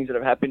for the things that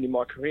have happened in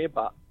my career,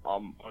 but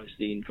I'm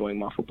honestly enjoying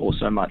my football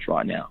so much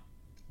right now.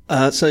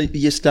 So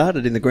you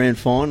started in the grand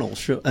final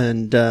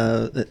and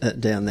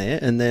down there,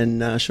 and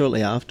then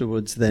shortly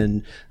afterwards,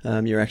 then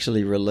you're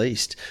actually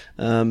released.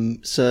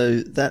 So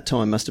that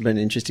time must have been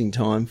an interesting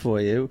time for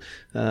you.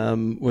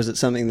 Was it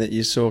something that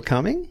you saw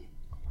coming?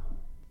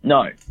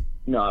 No,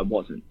 it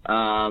wasn't.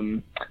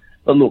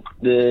 But look,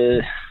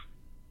 the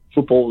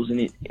football's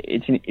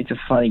it's a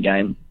funny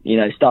game. You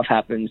know, stuff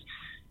happens.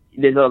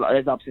 There's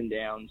ups and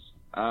downs.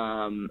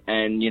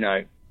 And you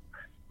know,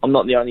 I'm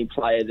not the only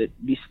player that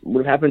this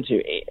would have happened to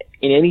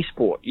in any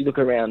sport. You look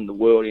around the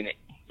world in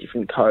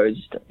different codes.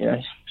 You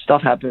know,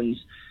 stuff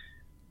happens,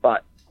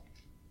 but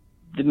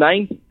the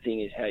main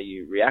thing is how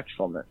you react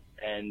from it.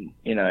 And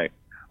you know,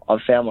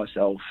 I've found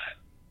myself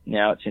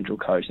now at Central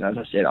Coast, and as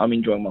I said, I'm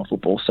enjoying my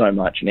football so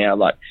much now.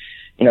 Like,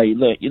 you know, you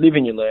live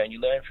and you learn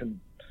from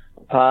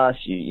the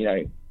past. You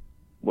know,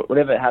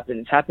 whatever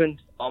happened, it's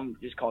happened. I'm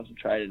just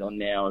concentrated on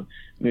now and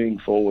moving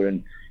forward.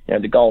 And you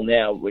know, the goal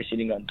now, we're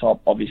sitting on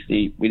top.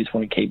 Obviously, we just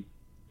want to keep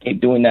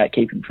doing that,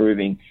 keep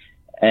improving,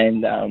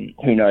 and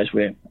who knows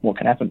what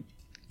can happen.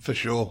 For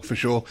sure.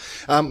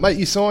 Mate,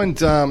 you signed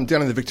down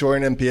in the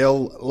Victorian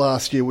NPL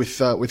last year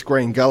with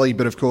Green Gully,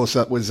 but of course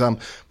that was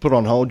put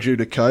on hold due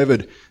to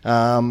COVID.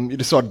 You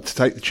decided to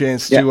take the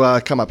chance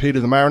to come up here to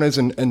the Mariners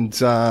and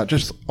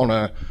just on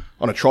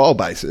a trial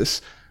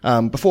basis.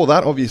 Before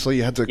that, obviously,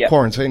 you had to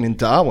quarantine in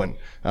Darwin.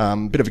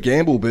 Bit of a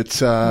gamble, but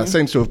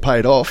seems to have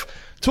paid off.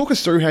 Talk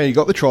us through how you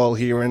got the trial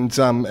here and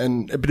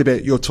a bit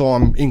about your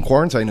time in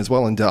quarantine as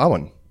well in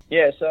Darwin.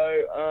 Yeah, so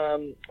I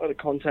had a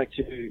contact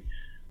who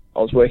I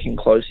was working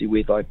closely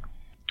with, like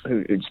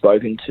who'd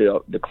spoken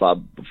to the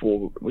club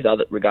before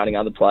regarding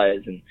other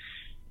players, and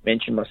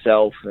mentioned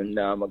myself, and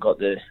I got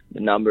the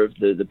number of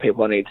the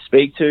people I needed to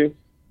speak to.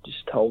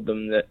 Just told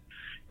them that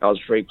I was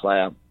a free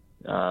player,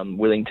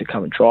 willing to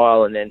come and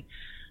trial, and then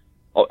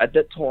at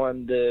that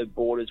time the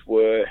borders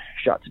were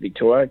shut to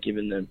Victoria,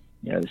 given the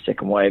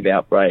second wave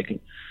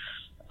outbreak,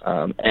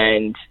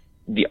 and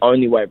the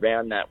only way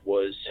around that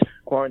was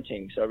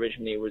quarantine. So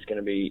originally it was going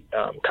to be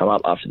come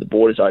up after the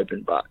borders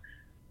opened, but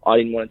I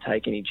didn't want to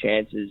take any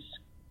chances.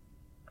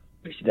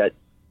 Obviously, that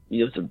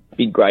there was a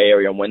big grey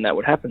area on when that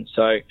would happen.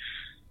 So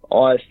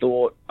I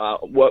thought,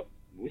 work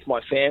with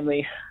my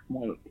family,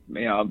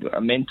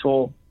 a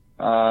mentor,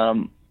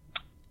 the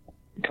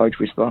Coach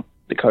Whisperer,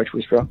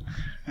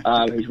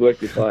 who's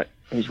worked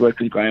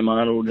with Graham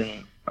Arnold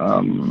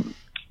and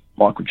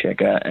Michael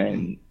Checker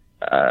and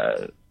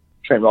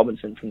Trent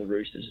Robinson from the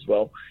Roosters as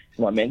well. He's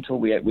my mentor.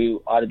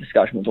 I had a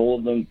discussion with all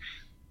of them.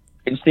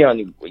 It's the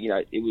only,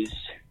 it was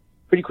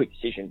pretty quick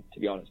decision, to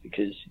be honest,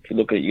 because if you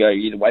look at it, you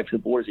either wait for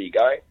the borders or you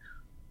go.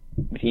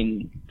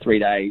 Within 3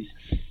 days,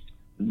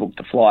 booked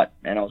the flight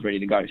and I was ready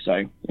to go.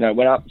 So,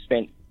 went up,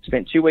 spent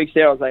 2 weeks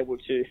there. I was able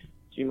to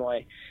do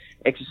my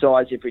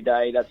exercise every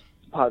day. That's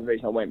part of the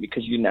reason I went,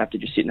 because you didn't have to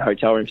just sit in a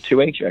hotel room for 2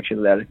 weeks. You're actually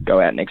allowed to go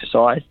out and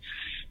exercise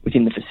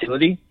within the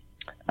facility.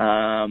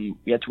 You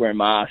had to wear a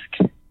mask.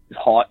 It was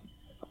hot,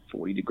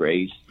 40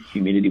 degrees.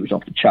 Humidity was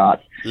off the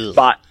charts. Ugh.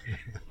 But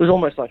it was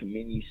almost like a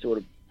mini sort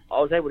of, I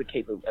was able to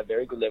keep a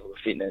very good level of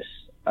fitness.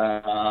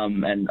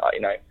 And,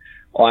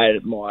 I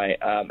had my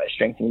a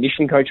strength and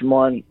conditioning coach of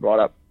mine write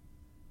up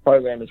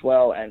program as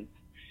well, and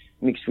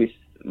mixed with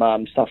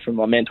stuff from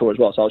my mentor as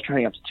well. So I was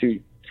training up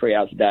to 2-3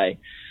 hours a day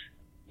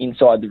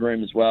inside the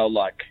room as well,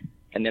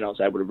 and then I was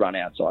able to run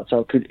outside. So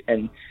I could,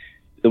 and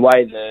the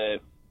way the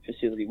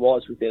facility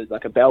was there was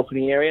like a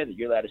balcony area that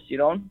you're allowed to sit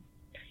on,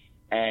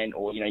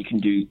 or you can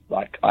do,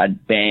 like, I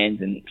had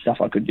bands and stuff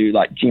I could do,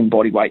 like gym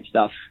body weight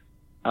stuff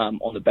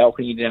on the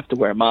balcony. You didn't have to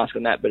wear a mask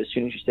on that, but as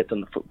soon as you stepped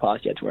on the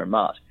footpath, you had to wear a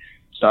mask.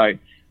 So I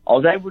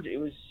was able to, it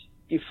was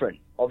different,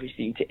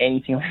 obviously, to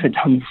anything I've ever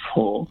done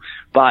before,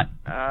 but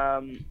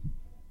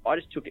I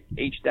just took it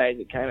each day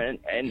that came in,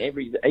 and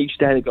each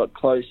day that got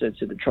closer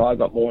to the trial, I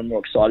got more and more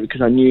excited,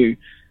 because I knew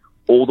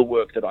all the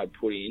work that I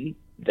put in,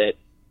 that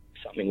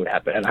something would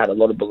happen, and I had a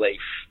lot of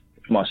belief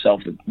in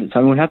myself that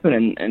something would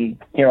happen, and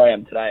here I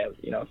am today.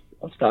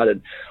 I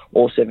started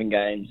all 7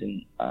 games,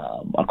 and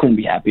I couldn't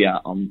be happier.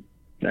 I'm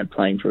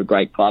playing for a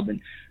great club, and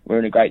we're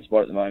in a great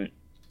spot at the moment.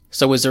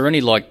 So was there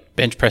any, like,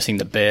 bench pressing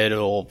the bed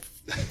or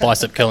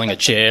bicep curling a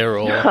chair,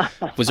 or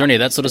was there any of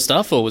that sort of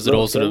stuff, or was it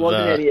all sort of... There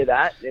wasn't any of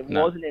that.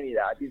 Wasn't any of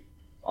that.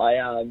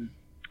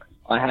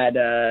 I had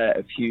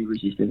a few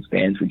resistance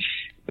bands, which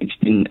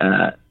didn't...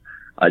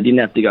 I didn't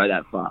have to go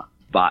that far,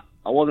 but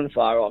I wasn't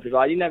far off. If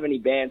I didn't have any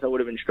bands, I would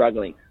have been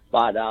struggling.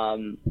 But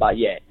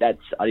yeah,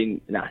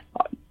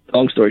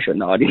 long story short,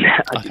 no, I didn't.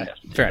 Okay,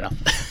 fair enough.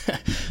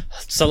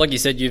 So, like you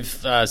said,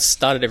 you've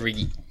started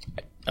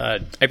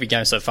every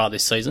game so far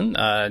this season,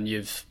 and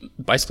you've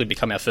basically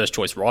become our first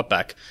choice right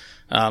back.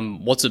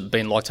 What's it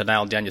been like to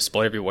nail down your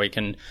spot every week?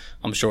 And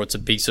I'm sure it's a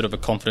big sort of a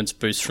confidence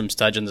boost from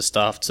Stage and the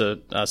staff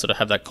to sort of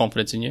have that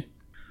confidence in you.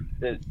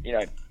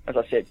 As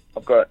I said,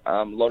 I've got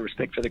a lot of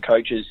respect for the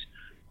coaches.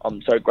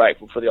 I'm so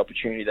grateful for the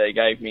opportunity they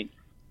gave me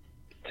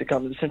to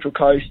come to the Central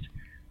Coast,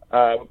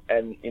 and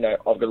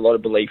I've got a lot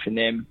of belief in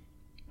them,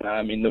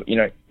 in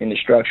the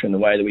structure and the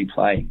way that we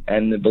play,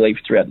 and the belief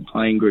throughout the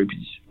playing group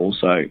is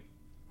also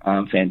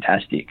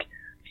fantastic.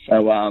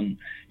 So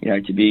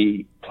to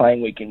be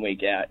playing week in,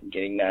 week out, and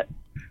getting that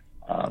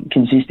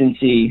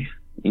consistency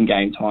in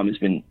game time has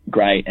been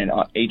great, and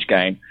each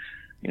game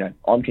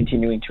I'm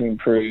continuing to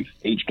improve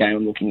each game.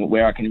 I'm looking at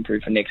where I can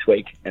improve for next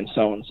week and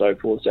so on and so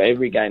forth. So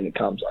every game that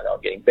comes, I know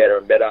I'm getting better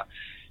and better.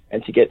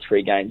 And to get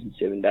 3 games in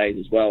 7 days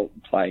as well,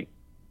 play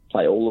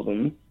all of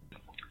them,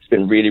 it's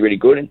been really, really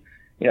good. And,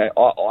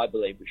 I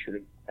believe we should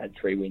have had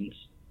 3 wins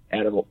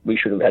we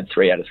should have had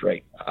 3 out of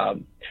 3.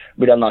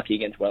 We're unlucky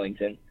against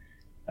Wellington.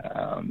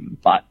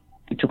 But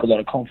we took a lot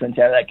of confidence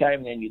out of that game.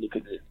 And then you look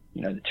at the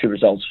 2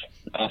 results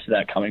after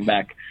that coming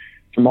back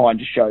from mine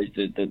just shows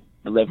the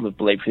level of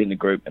belief within the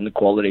group and the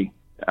quality,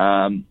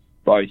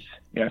 both,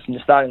 from the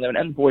starting 11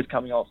 and the boys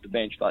coming off the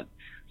bench. But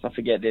let's not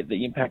forget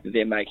the impact that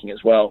they're making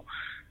as well.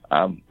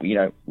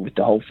 With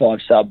the whole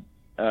 5-sub,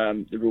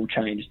 the rule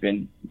change has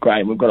been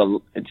great.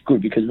 It's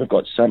good because we've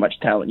got so much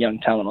talent, young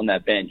talent on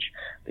that bench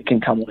that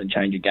can come on and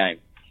change a game.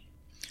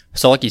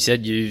 So like you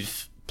said,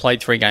 you've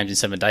played 3 games in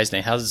 7 days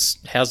now. How's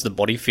the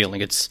body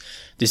feeling?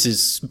 This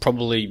is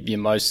probably your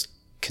most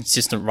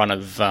consistent run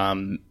of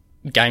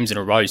games in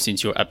a row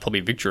since you're at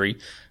probably victory.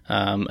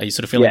 Are you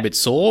sort of feeling a bit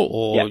sore,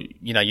 or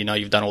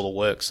you've done all the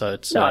work, so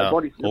it's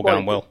all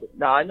going well?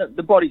 No,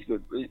 the body's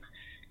good.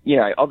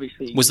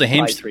 Obviously, was the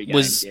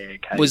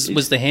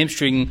was the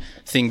hamstring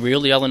thing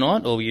real the other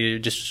night, or were you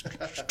just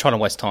trying to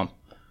waste time?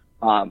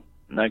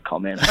 No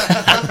comment.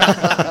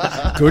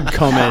 Good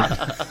comment.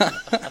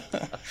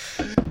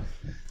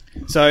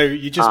 So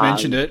you just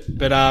mentioned it,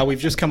 but we've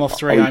just come off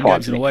 3 home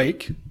games in a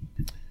week,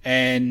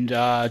 and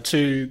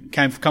 2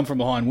 come from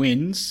behind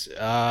wins.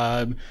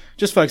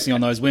 Just focusing on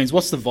those wins,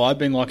 what's the vibe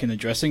been like in the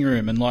dressing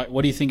room, and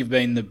what do you think have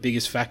been the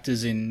biggest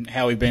factors in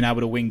how we've been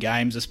able to win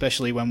games,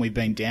 especially when we've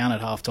been down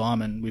at half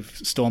time and we've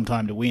stormed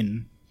home to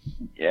win?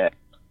 Yeah,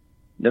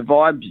 the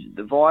vibe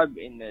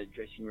in the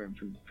dressing room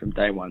from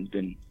day one's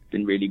been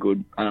really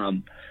good.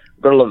 We've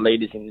got a lot of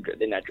leaders in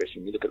that dressing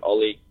room. You look at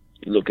Ollie,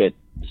 you look at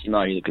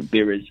Simo, you look at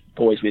Birras,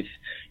 boys with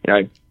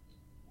a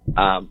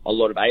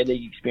lot of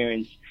A-League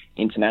experience,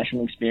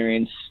 international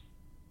experience,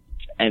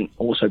 and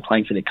also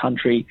playing for their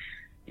country.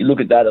 You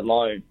look at that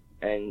alone,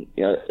 and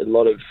a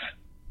lot of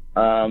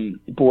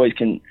boys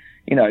can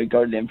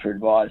go to them for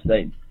advice.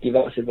 They give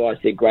us advice.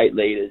 They're great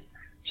leaders.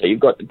 So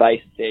you've got the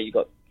basis there. You've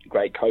got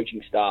great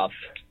coaching staff,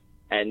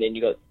 and then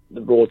you've got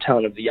the raw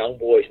talent of the young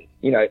boys.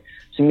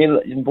 Some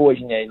boys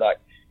in there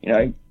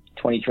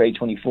 23,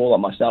 24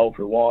 like myself,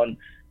 Rowan,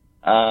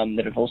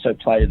 that have also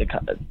played at a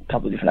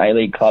couple of different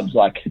A-League clubs.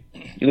 Like,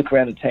 you look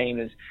around the team,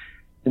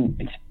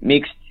 it's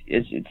mixed.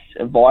 It's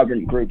a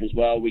vibrant group as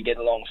well. We get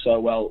along so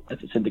well. As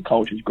I said, the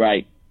culture's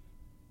great.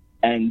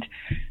 And,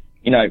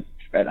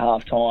 at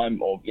half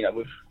time,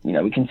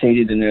 we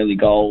conceded an early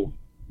goal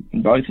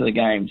in both of the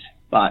games.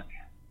 But,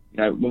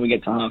 when we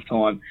get to half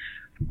time,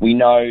 we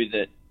know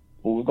that,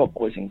 we've got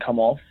boys that can come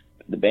off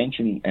the bench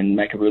and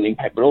make a real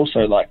impact. But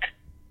also,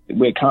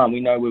 we're calm.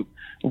 We know we've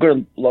got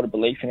a lot of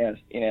belief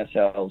in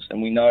ourselves.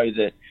 And we know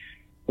that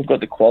we've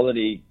got the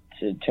quality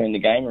to turn the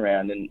game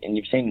around. And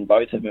you've seen in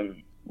both of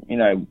them,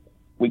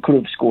 we could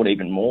have scored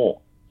even more.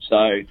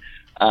 So,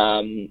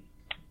 when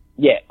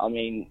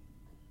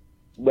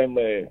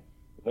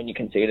you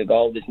concede a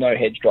goal, there's no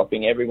heads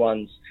dropping.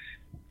 Everyone's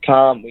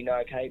calm. We know,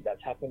 okay,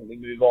 that's happened. We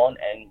move on,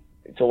 and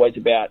it's always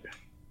about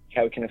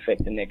how it can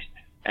affect the next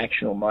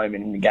action or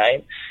moment in the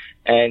game.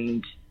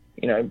 And,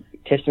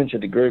 testament to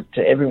the group,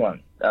 to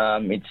everyone.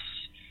 It's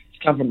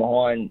come from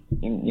behind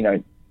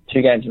in,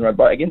 2 games in a row,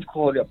 but against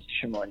quality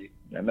opposition, mind you.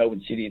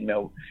 Melbourne City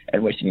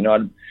and Western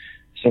United,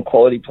 some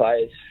quality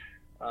players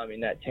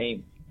in that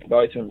team,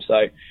 both of them.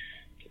 So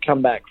to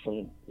come back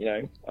from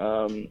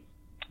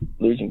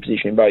losing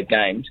position in both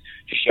games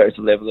just shows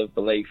the level of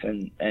belief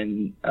and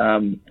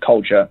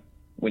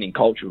winning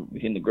culture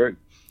within the group.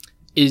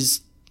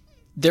 Is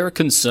there a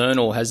concern,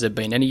 or has there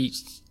been any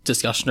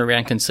discussion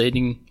around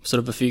conceding sort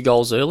of a few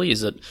goals early?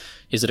 Is it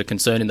a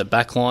concern in the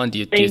back line? Do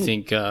you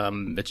think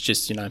it's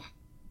just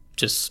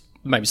just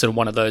maybe sort of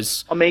one of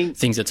those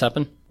things that's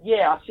happened?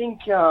 Yeah, I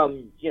think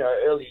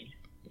early.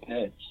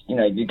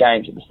 The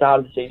games at the start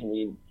of the season,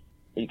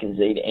 you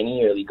concede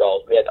any early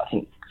goals. We had, I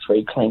think,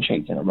 3 clean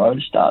sheets in a row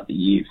to start the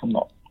year, if I'm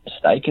not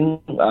mistaken.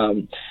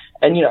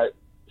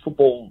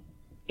 Football,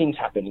 things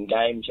happen in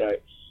games.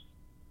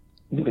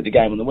 Look at the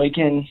game on the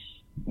weekend.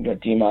 You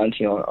got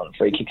Diamante on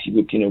free kicks. He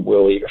whipped in a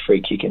whirly, a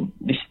free kick, and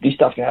this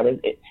stuff can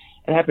happen. It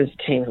happens to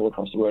teams all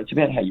across the world. It's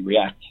about how you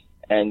react.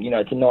 And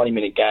it's a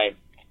 90-minute game.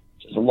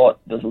 There's a lot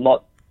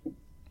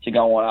to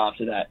go on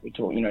after that. We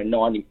talk,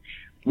 90.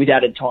 With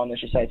added time,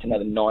 let's just say it's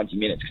another 90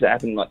 minutes, because it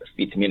happened in the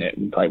 5th minute,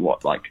 and we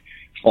played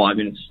 5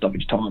 minutes of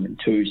stoppage time and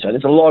 2. So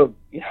there's a lot of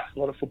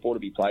football to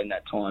be played in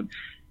that time,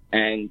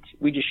 and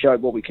we just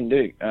showed what we can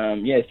do.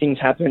 Things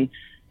happen,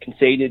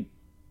 conceded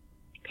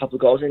a couple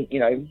of goals, and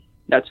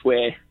that's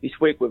where this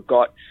week we've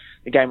got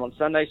the game on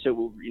Sunday, so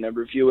we'll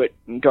review it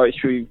and go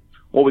through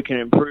what we can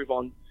improve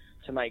on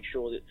to make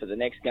sure that for the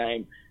next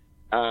game,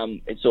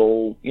 it's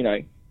all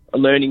a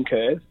learning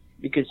curve,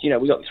 because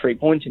we got 3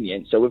 points in the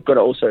end, so we've got to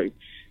also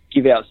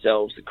give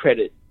ourselves the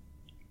credit,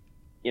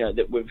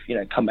 that we've,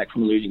 come back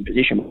from a losing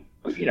position.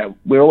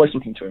 We're always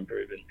looking to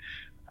improve.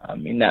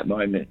 And in that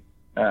moment,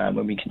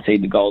 when we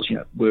concede the goals,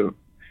 we're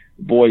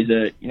boys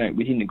are,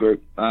 within the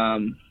group,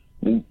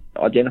 will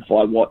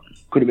identify what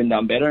could have been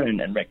done better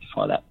and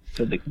rectify that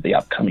for the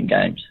upcoming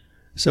games.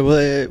 So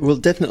we'll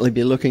definitely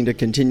be looking to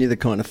continue the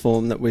kind of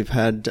form that we've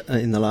had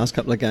in the last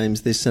couple of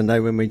games this Sunday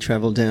when we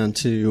travel down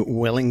to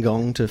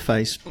Wollongong to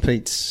face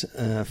Pete's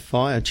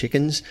Fire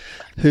Chickens,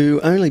 who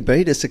only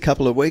beat us a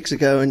couple of weeks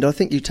ago, and I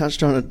think you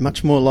touched on it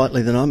much more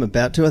lightly than I'm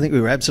about to. I think we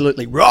were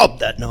absolutely robbed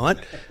that night.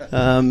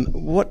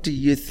 What do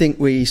you think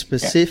we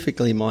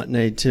specifically might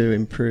need to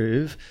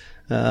improve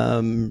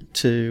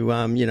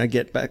to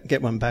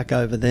get one back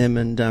over them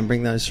and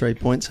bring those 3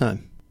 points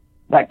home?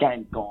 That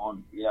game's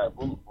gone.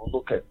 We'll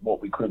look at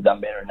what we could have done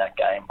better in that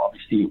game.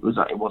 Obviously,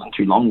 it wasn't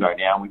too long ago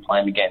now, and we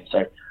play them again.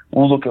 So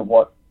we'll look at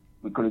what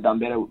we could have done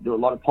better. There were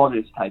a lot of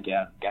positives to take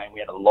out of the game. We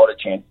had a lot of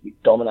chances. We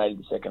dominated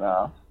the second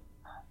half.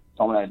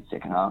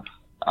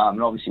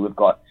 And obviously, we've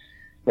got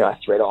our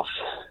threat off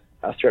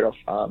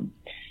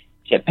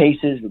set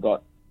pieces. We've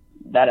got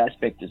that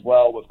aspect as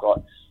well. We've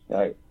got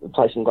we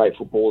play some great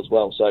football as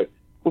well. So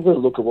we've got to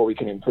look at what we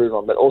can improve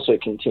on, but also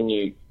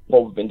continue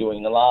what we've been doing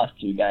in the last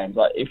 2 games.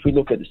 Like, if we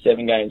look at the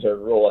 7 games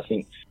overall, I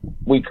think I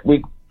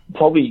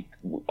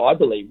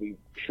believe we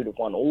should have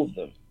won all of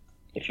them.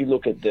 If you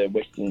look at the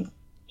Western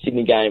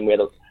Sydney game, we had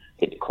to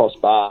hit the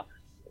crossbar.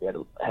 We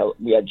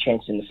had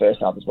chances in the first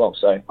half as well.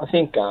 So I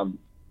think the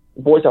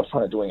boys up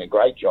front are doing a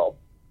great job.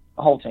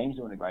 The whole team's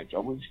doing a great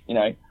job.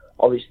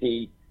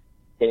 Obviously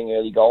getting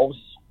early goals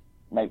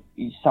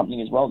is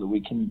something as well that we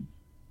can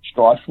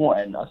strive for,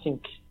 and I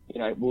think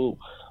we'll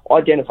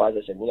identify, as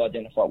I said, what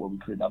we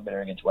could have done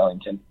better against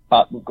Wellington.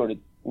 But we'll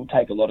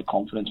take a lot of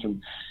confidence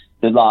from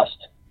the last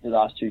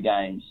 2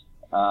 games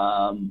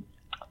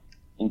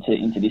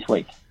into this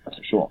week, that's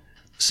for sure.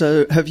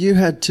 So have you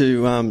had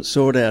to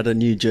sort out a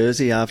new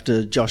jersey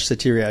after Josh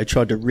Sotirio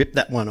tried to rip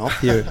that one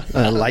off you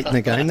late in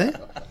the game there?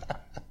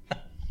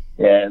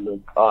 Yeah,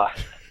 look, at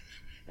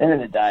the end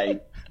of the day,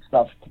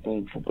 stuff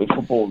in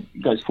football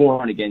goes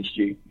forward against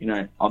you.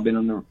 I've been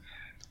on the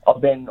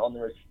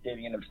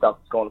receiving end of stuff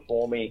that's gone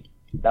for me.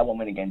 That one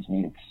went against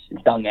me.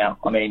 It's done now.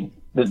 I mean,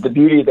 the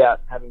beauty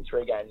about having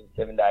 3 games in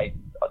 7 days,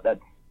 that's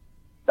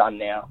done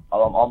now.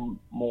 I'm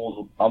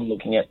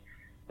looking at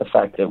the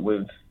fact that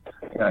we've,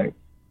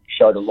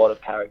 showed a lot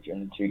of character in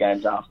the 2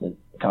 games after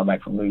coming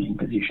back from losing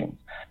positions.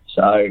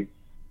 So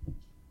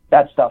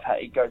that stuff,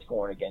 it goes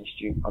forward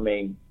against you. I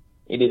mean,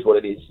 it is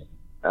what it is.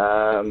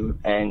 I've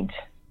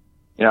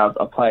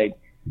played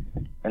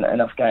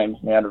enough games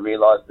now to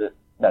realise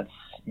that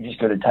you just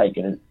got to take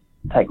it as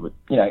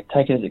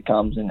it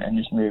comes and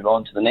just move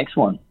on to the next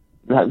one.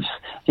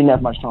 Didn't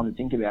have much time to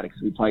think about it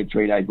because we played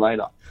 3 days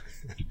later.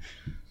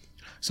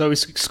 So we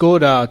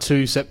scored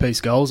 2 set-piece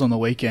goals on the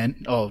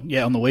weekend. Oh,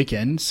 yeah, on the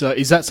weekend. So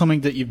is that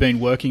something that you've been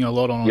working a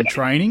lot on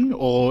training,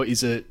 or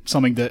is it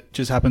something that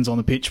just happens on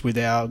the pitch with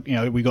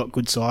we got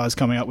good size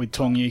coming up with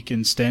Tongyik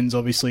and Stens,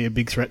 obviously, are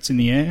big threats in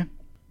the air?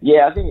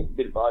 Yeah, I think it's a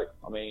bit of both.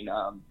 I mean,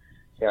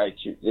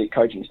 the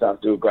coaching staff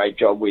do a great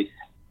job with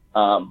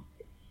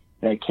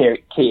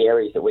key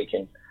areas that we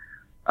can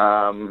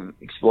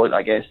exploit,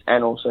 I guess,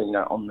 and also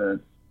on the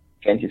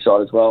defensive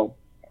side as well.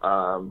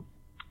 How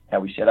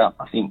we set up,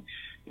 I think,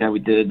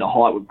 with the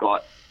height we've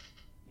got,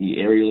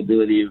 the aerial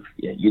ability of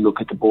you look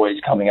at the boys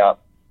coming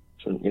up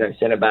from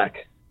centre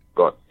back. We've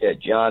got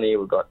Gianni,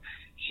 we've got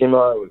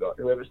Shimo, we've got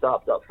whoever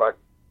starts up front.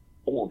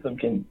 All of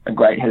them are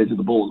great headers of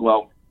the ball as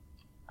well.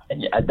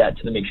 And you add that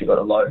to the mix, you've got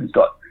Alo, who's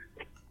got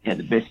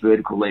the best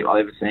vertical leap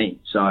I've ever seen.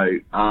 So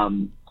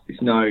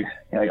it's I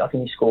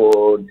think he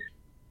scored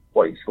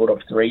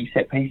off 3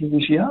 set pieces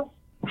this year.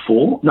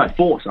 4? No,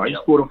 4, sorry. He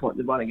scored off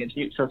the one against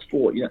Newt, so it's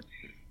 4.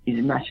 He's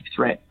a massive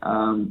threat.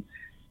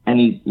 And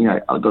he's,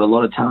 got a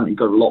lot of talent. He's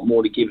got a lot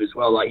more to give as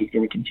well. Like, he's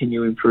going to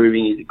continue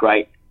improving. He's a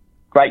great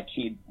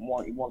kid.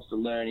 He wants to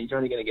learn. He's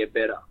only going to get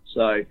better.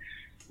 So,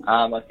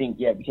 I think,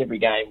 with every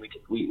game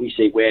we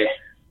see where,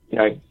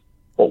 we've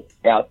got,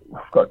 as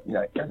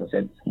I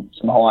said,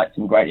 some height,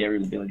 some great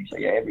aerial ability. So,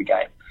 every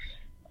game,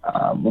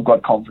 we've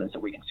got confidence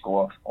that we can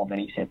score off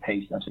any set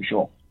piece, that's for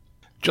sure.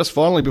 Just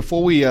finally,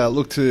 before we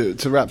look to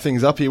wrap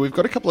things up here, we've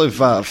got a couple of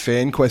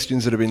fan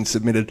questions that have been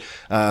submitted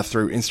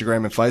through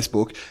Instagram and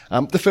Facebook.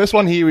 The first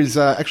one here is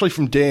actually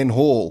from Dan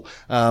Hall.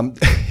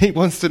 He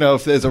wants to know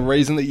if there's a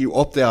reason that you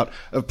opt out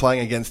of playing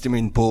against him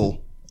in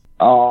Bull.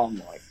 Oh,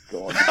 my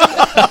God.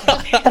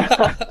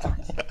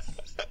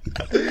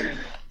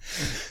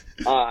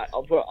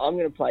 I'm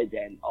going to play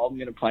Dan. I'm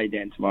going to play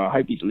Dan tomorrow. I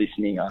hope he's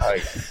listening. I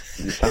hope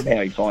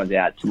somehow he finds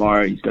out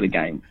tomorrow he's got a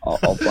game. I'll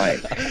play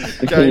it.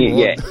 The thing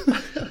is,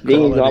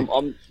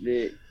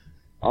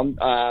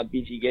 I'm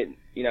busy getting,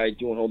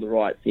 doing all the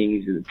right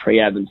things with the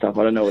pre-ab and stuff.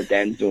 I don't know what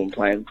Dan's doing,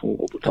 playing for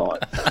all the time.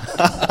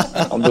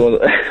 I'm doing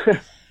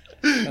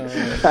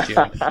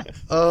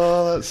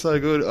Oh, that's so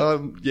good.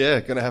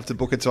 Going to have to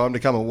book a time to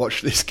come and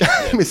watch this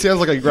game. It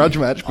sounds like a grudge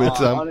match,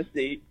 but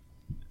honestly,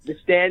 the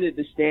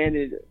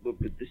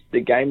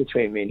game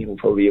between me and him will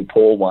probably be a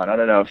poor one. I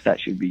don't know if that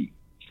should be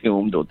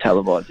filmed or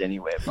televised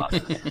anywhere, but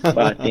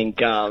I think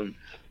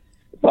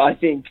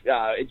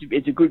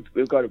it's a good.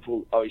 We've got to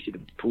pull, obviously, the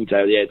pool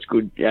table. Yeah, it's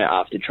good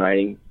after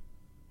training.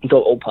 it's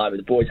all part of it.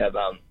 The boys have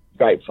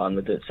great fun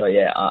with it. So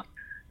yeah,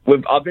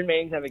 I've been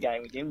meaning to have a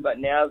game with him, but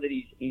now that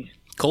he's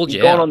Called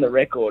you gone out. on the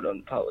record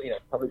on public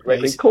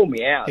record, he's called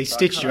me out. He so I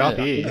stitched you can't up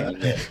do here.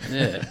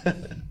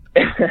 anything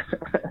Yeah.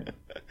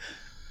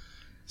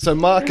 So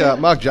Mark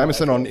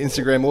Jameson on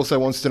Instagram also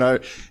wants to know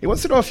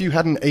if you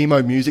had an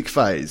emo music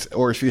phase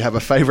or if you have a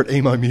favourite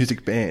emo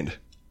music band.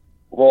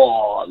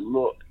 Oh,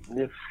 look,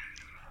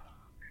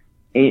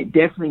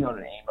 definitely not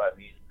an emo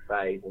music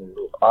phase. And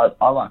look, I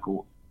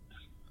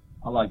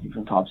like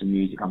different types of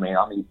music. I mean,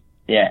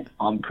 yeah,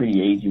 I'm pretty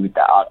easy with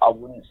that. I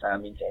wouldn't say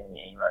I'm into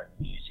any emo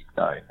music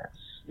though.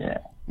 Yeah.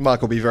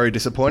 Mark will be very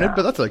disappointed,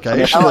 but that's okay. I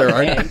mean, Each to their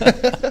own.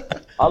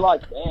 I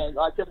like bands.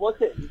 Like,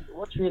 what's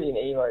really an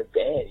emo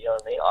band? You know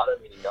what I mean? I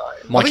don't really know.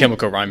 My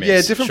Chemical Romance.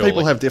 Yeah, different surely.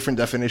 people have different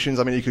definitions.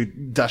 I mean, you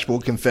could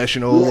Dashboard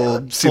Confessional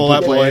or Fall Simple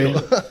Out Plan. Boy.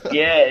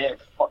 Yeah.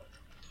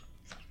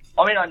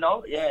 I mean, I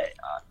know. Yeah.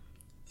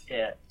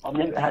 Yeah. I've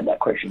never had that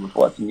question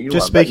before. It's a new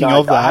Just one. speaking But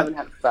no, of I that- haven't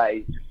had a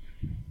phase.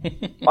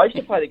 I used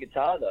to play the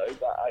guitar though,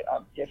 but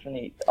I'm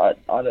definitely. I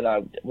don't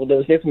know. Well, there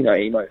was definitely no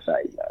emo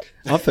phase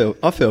though.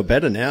 I feel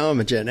better now. I'm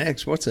a Gen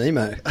X. What's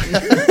emo?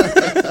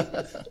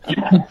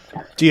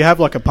 Do you have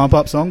like a pump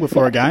up song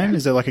before a game?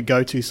 Is there like a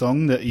go to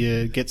song that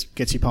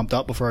gets you pumped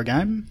up before a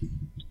game?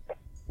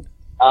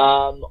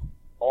 I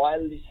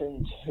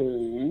listen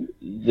to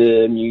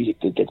the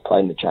music that gets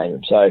played in the change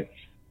room. So,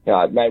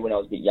 maybe when I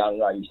was a bit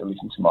younger, I used to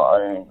listen to my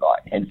own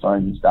like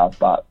headphones and stuff.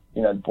 But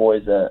the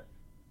boys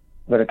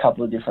got a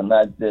couple of different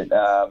lads that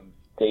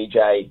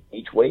DJ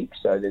each week.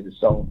 So there's a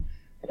song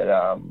that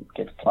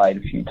gets played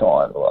a few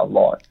times or a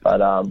lot. But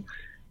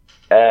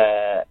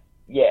there's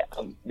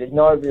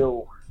no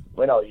real.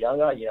 When I was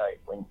younger,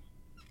 when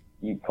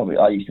I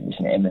used to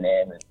listen to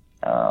Eminem,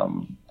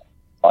 and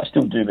I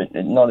still do, but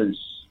not as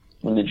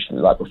religiously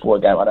like before a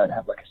game. I don't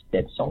have like a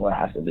set song I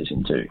have to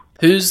listen to.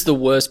 Who's the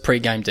worst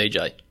pre-game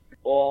DJ?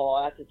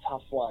 Oh, that's a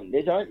tough one.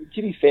 To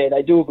be fair,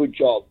 they do a good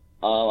job.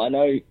 I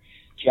know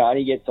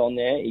Gianni gets on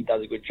there, he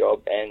does a good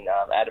job, and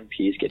Adam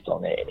Pearce gets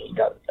on there, and he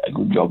does a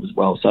good job as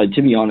well. So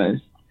to be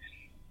honest,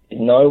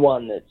 there's no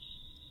one that's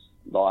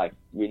like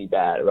really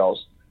bad, or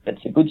else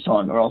it's a good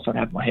sign, or else I'd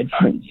have my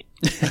headphones in.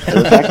 the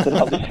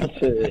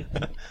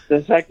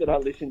fact that I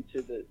listen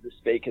to the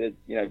speaker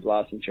that's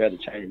blasting throughout the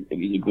chain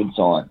is a good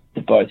sign.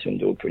 The both of them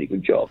do a pretty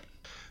good job.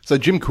 So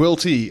Jim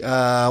Quilty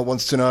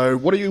wants to know,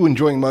 what are you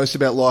enjoying most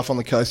about life on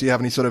the coast? Do you have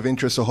any sort of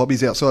interests or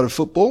hobbies outside of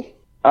football?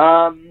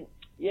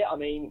 Yeah, I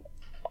mean,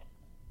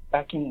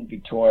 back in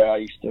Victoria, I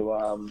used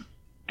to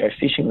go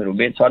fishing a little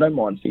bit, so I don't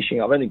mind fishing.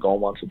 I've only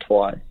gone once or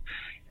twice,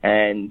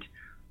 and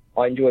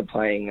I enjoy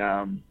playing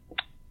a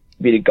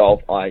bit of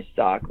golf. I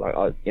suck.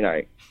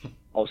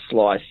 I'll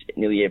slice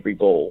nearly every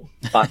ball,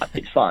 but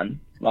it's fun.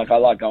 Like, I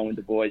like going with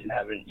the boys and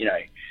having,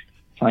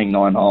 playing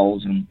 9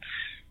 holes and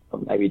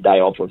maybe a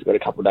day off, or I've got a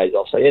couple of days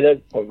off. So yeah, those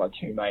are probably my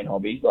two main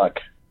hobbies. Like,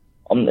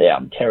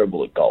 I'm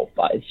terrible at golf,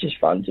 but it's just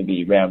fun to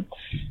be around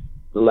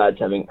the lads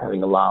having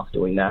a laugh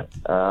doing that.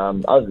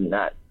 Other than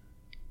that,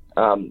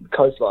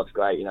 coast life's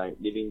great.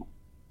 Living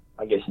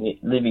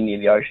near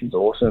the ocean's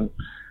awesome.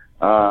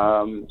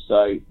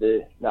 So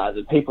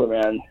the people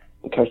around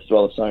the coast as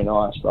well are so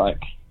nice.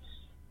 Like,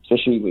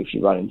 especially if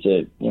you run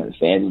into the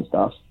fans and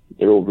stuff,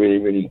 they're all really,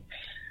 really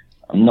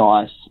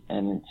nice,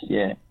 and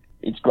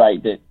it's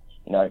great that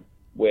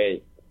we're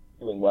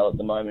doing well at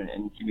the moment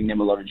and giving them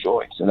a lot of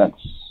joy. So that's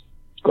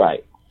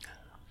great.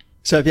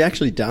 So have you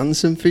actually done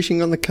some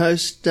fishing on the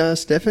coast,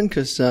 Stefan?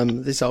 Because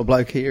this old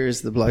bloke here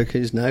is the bloke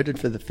who's noted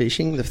for the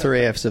fishing, the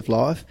 3 F's of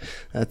life.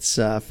 That's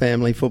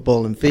family,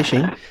 football and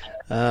fishing.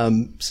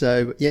 When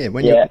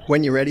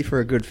you're ready for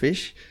a good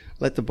fish,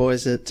 let the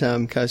boys at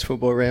Coast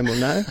Football Ramble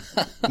know.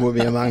 We'll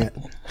be among it.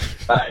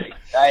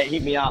 Hey,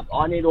 hit me up.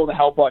 I need all the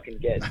help I can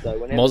get. So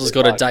Moz has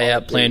got a day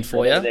out planned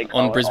for you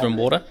on Brisbane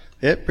Water.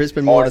 Yep,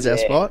 Brisbane Water's our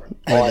spot.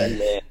 I am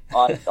there.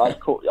 I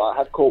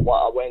have caught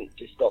one. I went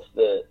just off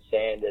the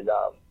sand at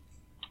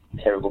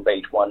Terrible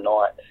Beach one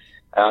night,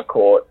 and I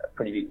caught a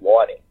pretty big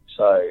whiting.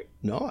 So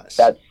nice.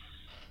 That's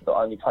the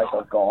only place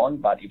I've gone.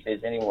 But if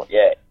there's anyone,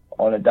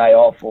 on a day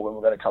off or when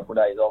we've got a couple of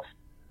days off,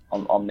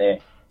 I'm there.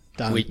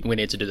 Done. We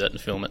need to do that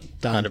and film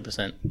it. Done.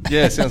 100%.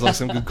 Yeah, sounds like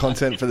some good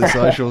content for the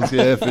socials.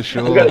 Yeah, for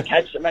sure. We've got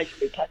to make sure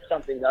we catch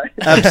something though.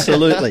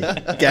 Absolutely.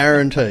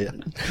 Guarantee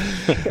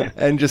it.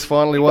 And just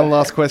finally, one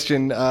last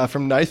question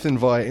from Nathan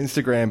via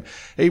Instagram.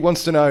 He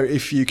wants to know,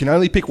 if you can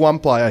only pick one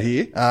player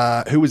here,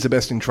 who was the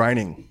best in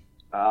training?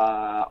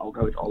 I'll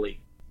go with Ollie.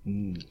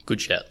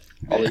 Good shout.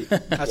 Ollie.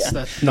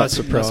 Not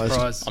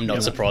surprised. I'm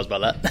not surprised by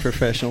that.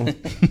 Professional.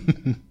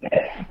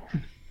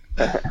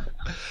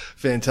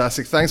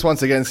 Fantastic. Thanks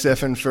once again,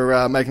 Stefan,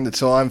 for making the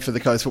time for the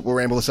Coast Football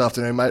Ramble this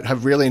afternoon, mate.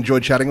 Have really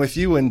enjoyed chatting with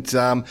you, and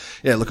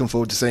looking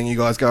forward to seeing you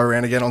guys go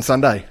around again on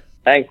Sunday.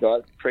 Thanks,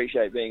 guys.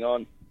 Appreciate being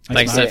on.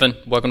 Thanks, mate. Stefan.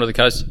 Welcome to the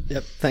coast.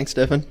 Yep. Thanks,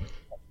 Stefan.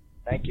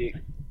 Thank you.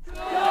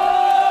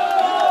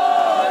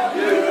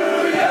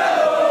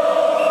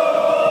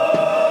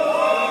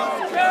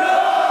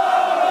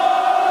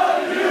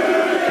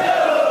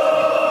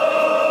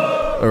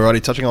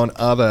 Alrighty, touching on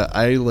other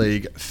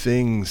A-League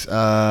things.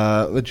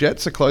 The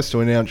Jets are close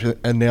to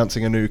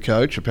announcing a new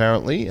coach,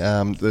 apparently.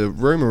 The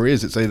rumour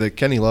is it's either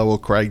Kenny Lowe or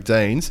Craig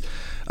Deans.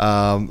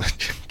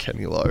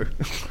 Kenny Lowe.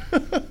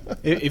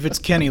 If it's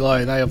Kenny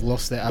Lowe, they have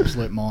lost their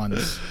absolute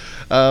minds.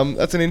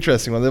 That's an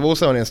interesting one. They've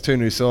also announced 2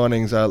 new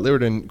signings,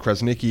 Liridin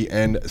Krasnicki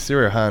and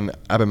Sirihan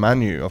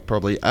Abimanyu. I've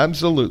probably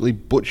absolutely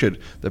butchered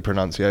the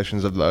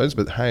pronunciations of those,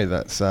 but hey,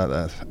 that's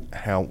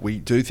how we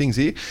do things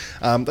here.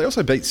 They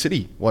also beat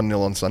City 1-0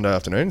 on Sunday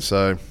afternoon,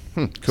 so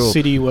cool.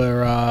 City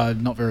were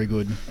not very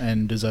good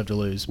and deserved to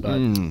lose, but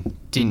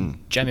Did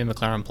Jamie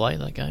McLaren play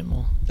that game?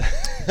 Or?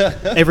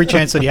 every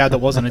chance that he had that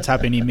wasn't a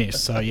tap-in, he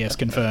missed. So yes,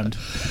 confirmed.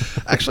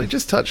 Actually,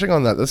 just touching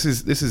on that, this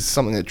is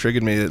something that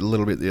triggered me a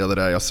little bit the other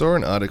day. I saw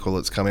an article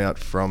that's come out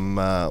from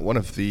one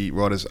of the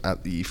writers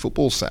at the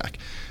Football Sack,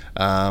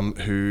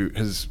 who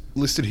has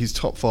listed his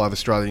top 5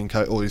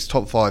 or his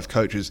top 5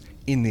 coaches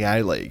in the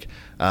A-League.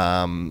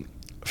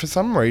 For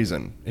some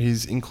reason,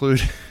 he's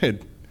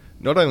included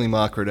not only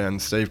Mark Rudan,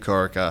 Steve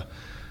Corica,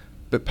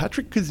 but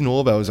Patrick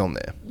Kisnorbo is on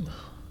there.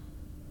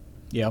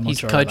 Yeah, I'm not He's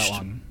sure about coached that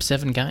one.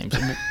 7 games,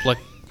 like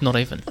not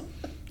even,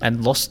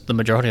 and lost the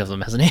majority of them,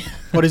 hasn't he?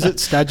 What is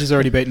it? Stadge has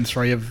already beaten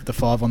 3 of the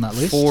 5 on that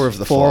list. 4 of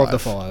the 4 5. of the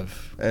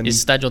 5. And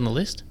Is Stadge on the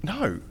list? no.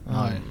 No. Oh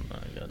my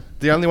God.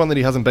 The only one that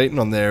he hasn't beaten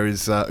on there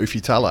is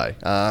Ufi Tale,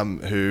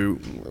 who,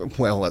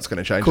 well, that's going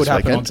to change Could this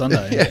happen weekend. on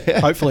Sunday. Yeah.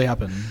 Hopefully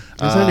happen.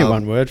 There's only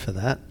one word for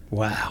that.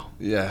 Wow.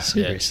 Yeah.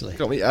 Seriously.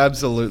 Got me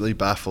absolutely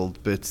baffled,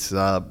 but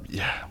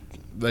yeah,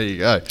 there you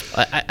go.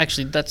 I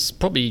actually, that's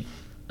probably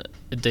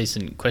a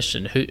decent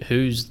question.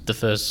 Who's the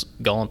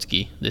first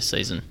Golinski this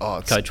season?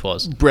 It's Coach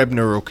was.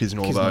 Brebner or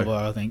Kisnorbo.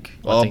 Kisnorbo, I think.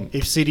 Oh, I think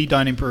If City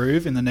don't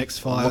improve in the next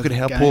 5 look at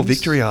how games, poor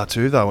Victory are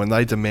too, though, and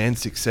they demand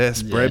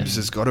success. Yeah. Brebs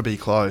has got to be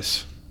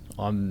close.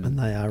 And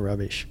they are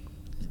rubbish.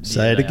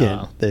 Say it they again.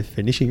 are. They're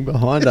finishing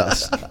behind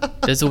us.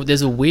 There's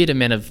a weird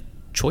amount of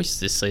choice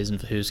this season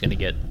for who's going to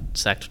get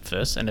sacked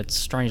first, and it's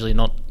strangely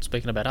not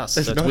speaking about us.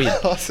 It's That's not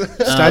weird. us.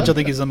 Stadge, I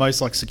think, is the most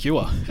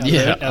secure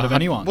out of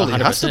anyone. Well,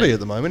 he has to 100%. be at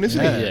the moment,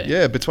 isn't Yeah. he? Yeah.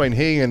 Yeah, between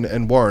he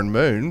and Warren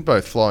Moon,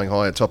 both flying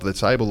high at top of the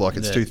table like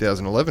it's Yeah.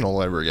 2011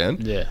 all over again.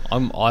 Yeah,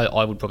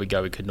 I would probably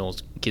go with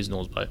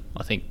Kisnorsbo.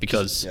 I think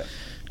because Yeah.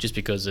 just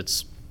because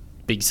it's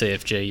big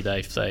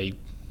CFG,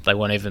 they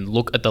won't even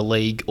look at the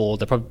league, or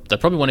they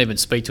probably won't even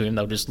speak to him.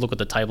 They'll just look at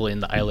the table in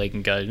the A League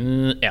and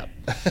go out.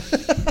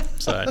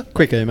 So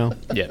Quick email.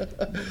 yeah,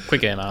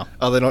 quick email.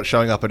 Oh, they're not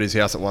showing up at his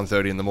house at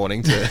 1:30 in the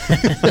morning to...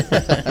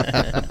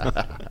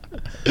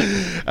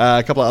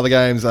 A couple of other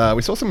games.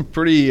 We saw some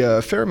pretty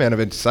fair amount of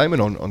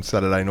entertainment on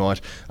Saturday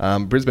night.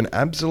 Brisbane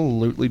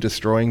absolutely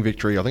destroying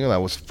Victory. I think that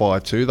was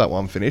 5-2, that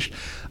one finished.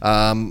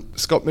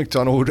 Scott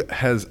McDonald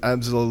has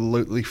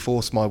absolutely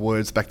forced my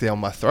words back down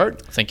my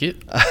throat. Thank you.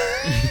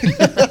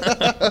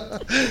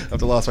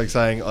 After last week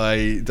saying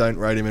I don't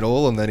rate him at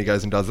all, and then he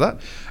goes and does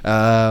that.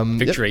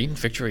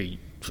 Victory.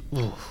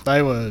 Ooh,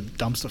 They were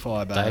dumpster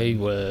fire bad. they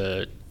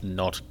were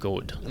not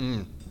good.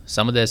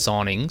 Some of their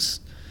signings,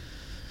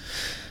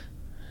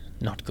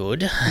 not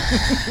good.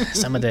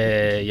 Some of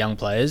their young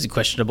players,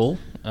 questionable.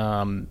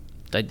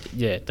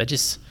 They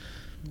just,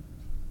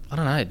 I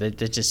don't know.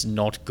 They're just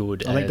not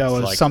good. I think they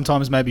were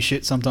sometimes maybe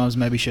shit, sometimes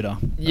maybe shitter.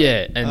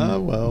 Yeah, and Oh,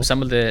 well.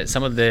 some of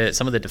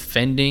the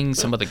defending,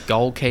 some of the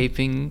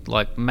goalkeeping,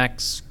 like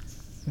Max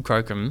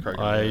Crocombe.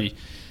 I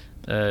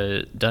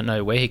don't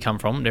know where he come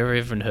from. Never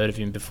even heard of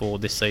him before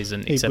this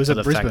season, He except was for at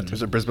the Brisbane. fact. He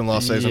was at Brisbane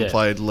last season, Yeah.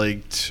 played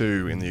League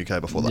 2 in the UK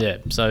before that. Yeah,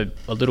 so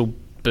a little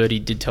birdie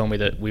did tell me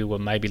that we were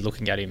maybe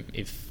looking at him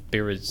if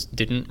Beers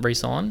didn't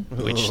re-sign,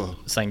 which Ugh.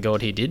 thank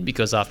God he did,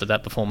 because after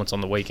that performance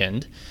on the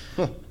weekend,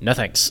 no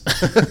thanks.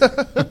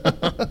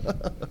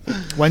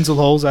 Wenzel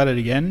Hall's at it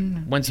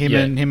again. Yeah.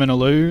 and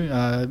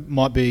Alou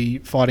might be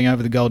fighting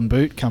over the golden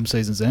boot come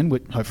season's end.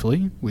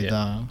 Hopefully,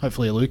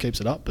 hopefully Alou keeps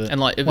it up. But And,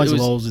 like, it Wenzel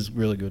was- Hall's is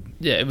really good.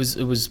 Yeah, it was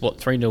what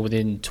 3-0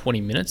 within 20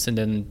 minutes, and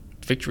then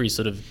Victory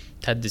sort of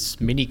had this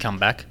mini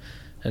comeback,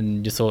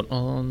 and you thought,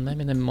 oh,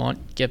 maybe they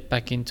might get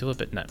back into it,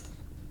 but no.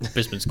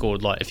 Brisbane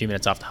scored like a few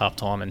minutes after half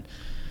time, and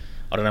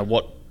I don't know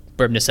what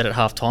Brebner said at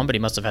half time, but he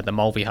must have had the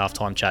Mulvey half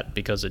time chat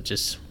because it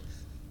just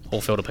all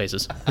fell to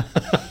pieces.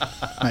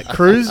 Mate,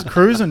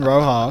 Cruz and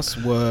Rojas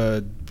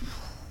were.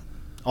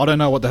 I don't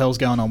know what the hell's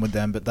going on with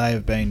them, but they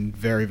have been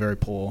very, very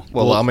poor.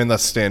 Well, I mean,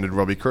 that's standard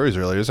Robbie Cruz,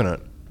 really, isn't it?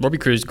 Robbie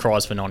Cruz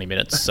cries for 90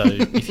 minutes, so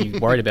if you're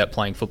worried about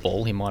playing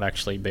football, he might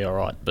actually be all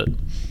right. But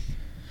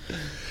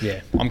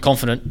yeah, I'm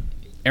confident.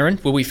 Aaron,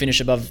 will we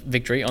finish above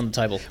Victory on the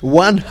table?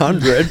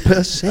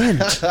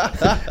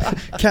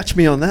 100%. Catch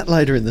me on that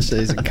later in the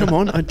season. Come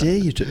on, I dare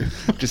you to.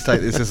 Just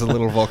take this as a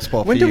little vox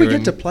pop. When do we here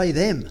get to and- play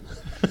them?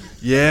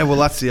 Yeah, well,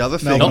 that's the other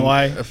thing. Melbourne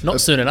away. Not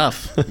soon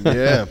enough.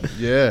 Yeah,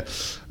 yeah.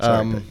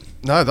 Sorry,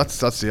 No, that's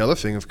the other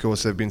thing. Of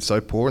course, they've been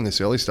so poor in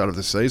this early start of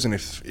the season.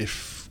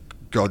 If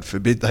God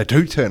forbid they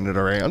do turn it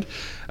around.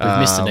 We've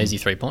missed an easy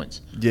 3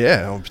 points.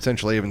 Yeah, or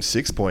potentially even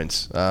 6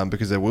 points,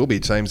 because there will be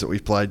teams that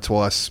we've played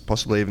twice,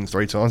 possibly even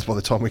 3 times by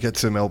the time we get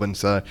to Melbourne.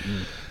 So,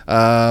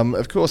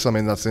 of course, I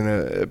mean, that's in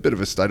a bit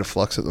of a state of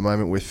flux at the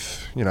moment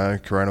with,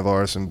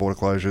 coronavirus and border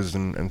closures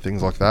and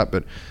things like that.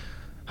 But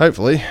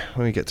hopefully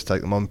we get to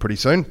take them on pretty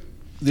soon.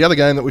 The other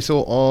game that we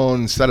saw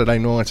on Saturday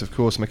night, of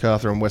course,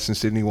 Macarthur and Western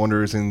Sydney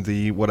Wanderers in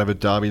the whatever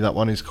derby that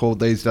one is called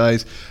these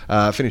days,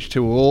 finished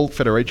 2-2.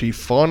 Federici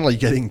finally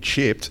getting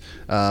chipped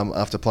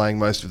after playing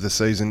most of the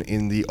season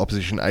in the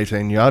opposition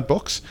 18-yard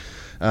box.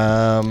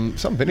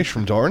 Some finish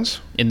from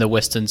Dorrans. In the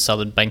Western,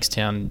 Southern,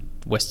 Bankstown,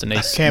 Western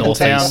East, Campbelltown,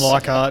 North East,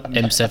 Leichhardt.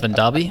 M7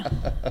 derby.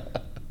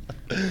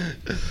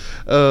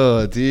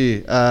 Oh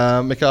dear.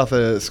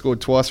 Macarthur scored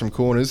twice from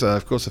corners.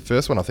 Of course, the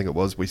first one, I think it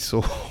was, we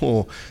saw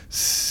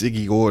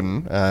Siggy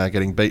Gordon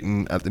getting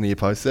beaten at the near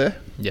post there.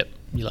 Yep,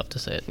 you love to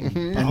see it.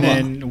 And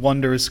then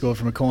Wanderers scored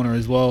from a corner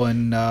as well,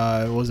 and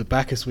was it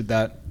Bacchus with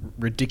that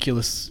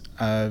ridiculous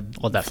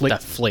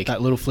that flick.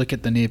 that little flick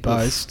at the near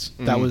post?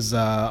 That was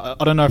I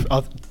don't know.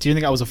 Do you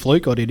think that was a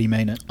fluke or did he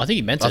mean it? I think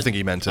he meant it. I think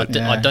he meant it.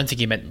 I don't think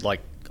he meant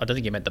I don't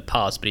think he meant the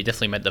pass, but he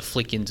definitely meant the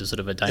flick into sort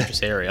of a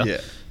dangerous area.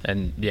 Yeah.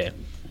 And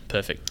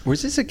perfect.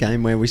 Was this a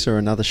game where we saw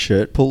another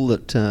shirt pull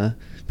that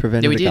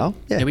prevented a goal?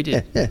 Yeah, we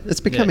did. Yeah. It's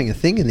becoming a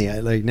thing in the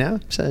A-League now.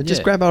 So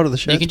just grab hold of the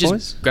shirts, You can just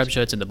boys. grab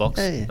shirts in the box.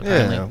 Yeah.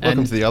 Apparently. Yeah,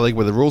 welcome to the A-League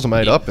where the rules are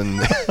made up. And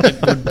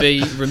It would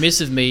be remiss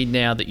of me,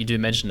 now that you do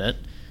mention it,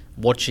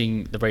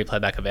 watching the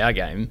replay back of our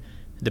game,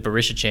 the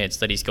Berisha chance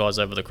that he's guys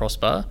over the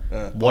crossbar.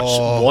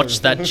 Watch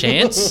that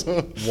chance.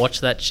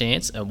 Watch that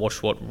chance and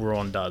watch what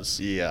Ron does.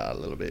 yeah, a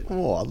little bit.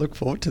 Oh, I look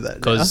forward to that.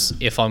 Because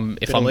if I'm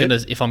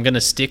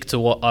gonna stick to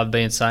what I've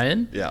been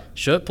saying, Yeah.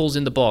 shirt pulls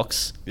in the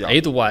box. Yeah.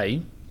 Either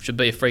way, should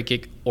be a free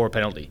kick or a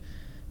penalty.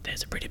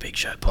 There's a pretty big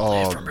shirt pull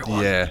there from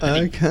Ruan. yeah.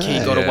 Okay.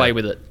 He got Yeah. away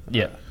with it.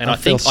 Yeah, and I I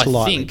think feel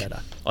slightly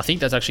better. I think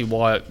that's actually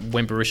why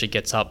when Berisha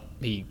gets up,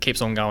 he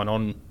keeps on going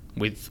on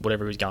with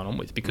whatever he's going on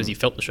with, because he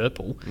felt the shirt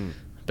pull,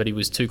 but he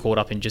was too caught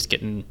up in just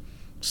getting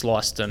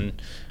sliced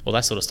and all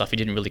that sort of stuff. He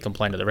didn't really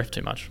complain to the ref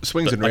too much.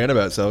 Swings But and I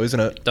roundabouts, though, isn't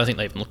it? don't think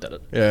they even looked at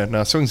it. Yeah,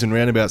 no, swings and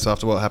roundabouts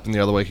after what happened the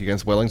other week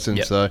against Wellington.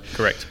 Yep, So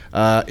correct.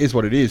 Is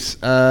what it is.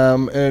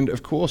 And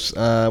of course,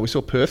 we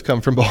saw Perth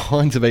come from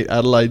behind to beat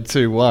Adelaide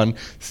 2-1.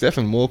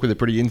 Stephen Walk with a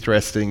pretty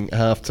interesting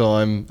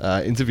halftime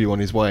interview on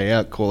his way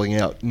out, calling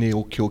out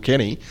Neil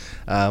Kilkenny.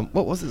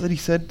 What was it that he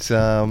said?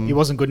 He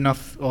wasn't good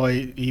enough. Or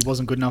he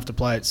wasn't good enough to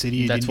play at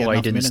City. That's why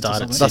he didn't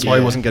start at That's City. why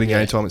he wasn't getting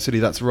any time at City.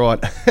 That's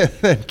right.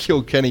 Then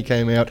Kilkenny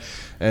came out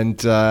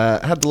and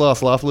had the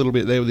last laugh a little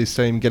bit there with his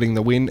team getting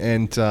the win,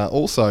 and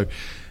also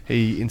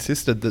he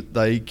insisted that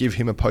they give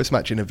him a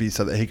post-match interview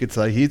so that he could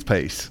say his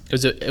piece.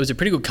 It was a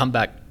pretty good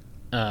comeback,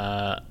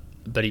 but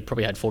he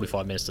probably had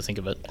 45 minutes to think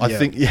of it. I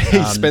think he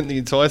spent the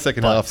entire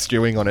second but- half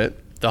stewing on it.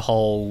 The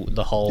whole.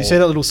 You see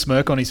that little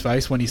smirk on his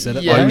face when he said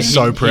it? Yeah, he was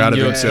so proud of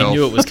knew himself. He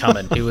knew it was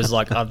coming. He was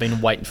like, I've been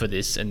waiting for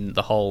this, and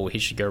he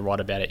should go write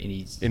about it in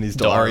his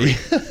diary.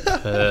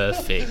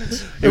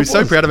 Perfect. He was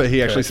so proud of it,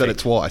 he actually said it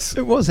twice.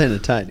 It was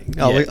entertaining.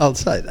 Yeah. I'll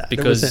say that.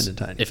 Because it was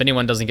entertaining. if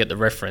anyone doesn't get the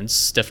reference,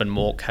 Stefan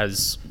Mork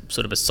has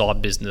sort of a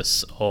side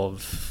business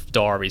of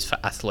diaries for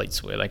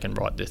athletes where they can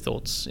write their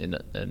thoughts in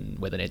it and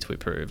where they need to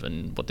improve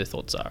and what their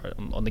thoughts are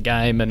on the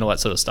game and all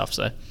that sort of stuff.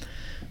 So,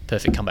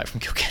 perfect comeback from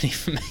Kilkenny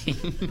for me.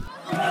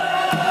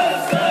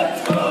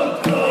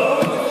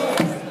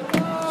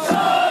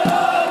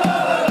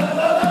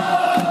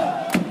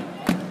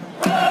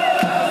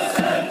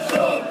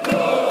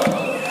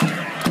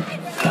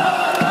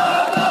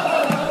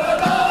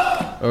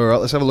 All right,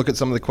 let's have a look at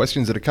some of the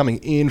questions that are coming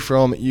in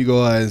from you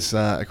guys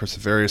across the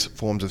various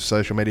forms of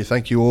social media.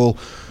 Thank you all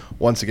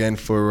once again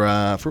for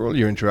all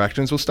your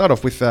interactions. We'll start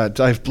off with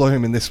Dave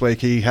Bloom, and this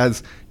week he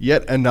has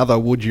yet another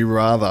Would You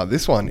Rather.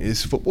 This one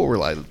is football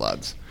related,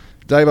 lads.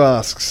 Dave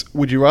asks,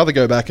 would you rather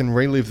go back and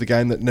relive the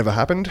game that never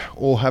happened,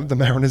 or have the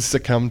Mariners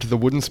succumb to the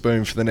wooden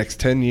spoon for the next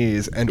 10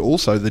 years and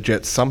also the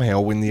Jets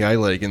somehow win the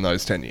A-League in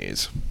those 10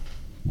 years?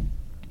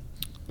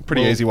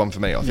 Pretty easy one for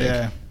me, I think.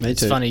 Yeah. Me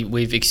It's too. funny,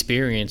 we've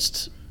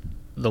experienced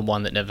the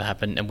one that never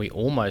happened, and we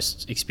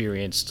almost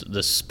experienced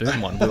the spoon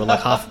one. We're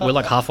like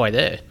halfway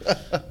there.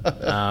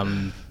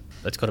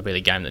 That's got to be the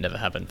game that never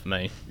happened for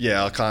me.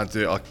 Yeah, I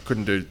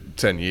couldn't do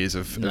 10 years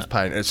of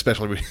pain,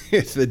 especially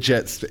with the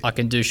Jets. I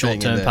can do being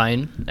short-term in there.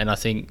 pain, and I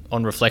think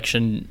on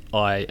reflection,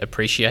 I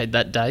appreciate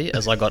that day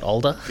as I got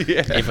older,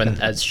 even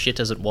as shit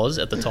as it was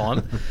at the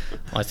time.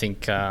 I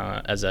think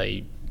as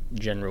a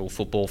general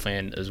football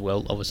fan as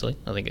well, obviously,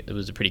 I think it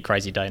was a pretty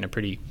crazy day and a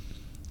pretty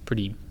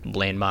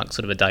landmark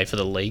sort of a day for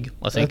the league,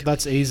 I think.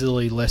 That's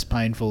easily less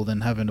painful than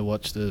having to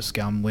watch the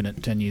Scum win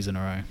it 10 years in a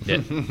row.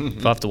 Yeah.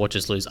 If I have to watch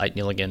us lose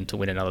 8-0 again to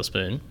win another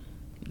spoon,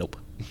 nope.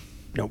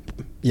 Nope.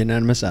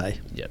 Unanimous A.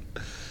 Yep.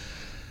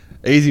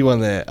 Easy one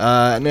there.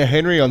 Now,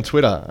 Henry on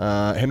Twitter.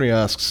 Henry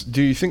asks,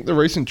 do you think the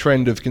recent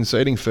trend of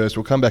conceding first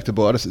will come back to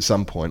bite us at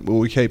some point? Will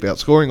we keep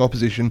outscoring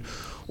opposition,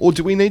 or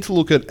do we need to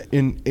look at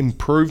an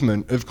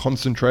improvement of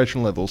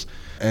concentration levels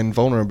and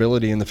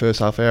vulnerability in the first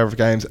half hour of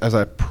games as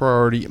a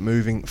priority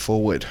moving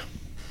forward?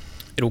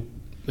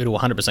 it'll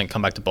 100%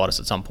 come back to bite us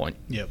at some point.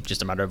 Yep.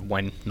 Just a matter of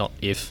when, not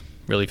if.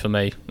 Really, for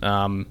me,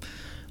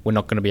 we're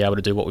not going to be able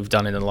to do what we've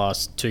done in the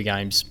last 2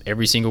 games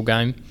every single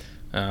game.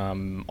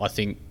 I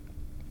think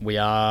we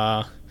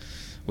are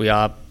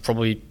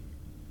probably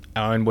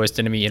our own worst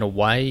enemy in a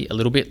way, a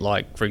little bit.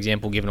 Like, for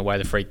example, giving away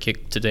the free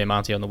kick to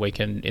Diamante on the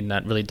weekend in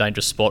that really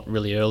dangerous spot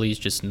really early is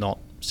just not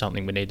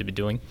something we need to be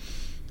doing.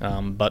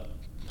 But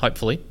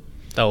hopefully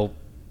they'll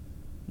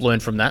learn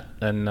from that,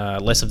 and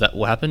less of that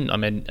will happen. I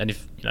mean, and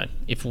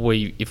if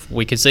we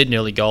concede an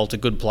early goal to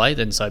good play,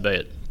 then so be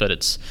it. But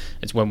it's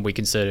when we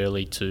concede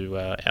early to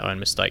our own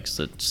mistakes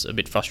that's a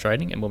bit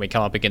frustrating. And when we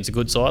come up against a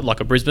good side like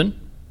a Brisbane,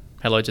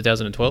 hello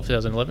 2012,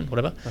 2011,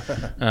 whatever,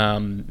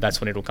 that's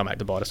when it'll come back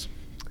to bite us.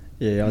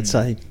 Yeah, I'd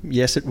say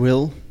yes, it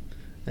will.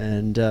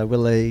 And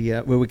will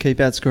we keep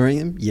outscoring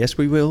them? Yes,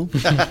 we will.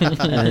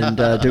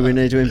 And do we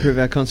need to improve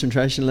our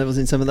concentration levels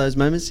in some of those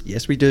moments?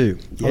 Yes, we do.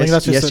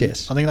 Yes,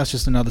 yes. I think that's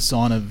just another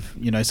sign of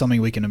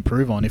something we can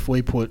improve on. If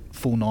we put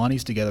full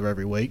 90s together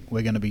every week,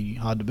 we're going to be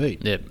hard to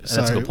beat. Yeah,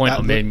 that's a good point.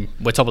 I mean,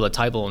 we're top of the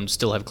table and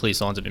still have clear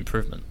signs of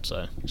improvement.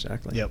 So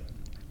exactly. Yep.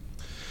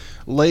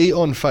 Lee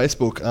on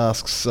Facebook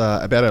asks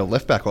about our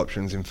left-back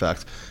options, in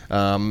fact.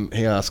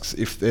 He asks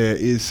if there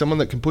is someone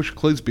that can push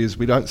Clisby, as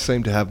we don't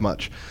seem to have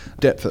much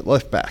depth at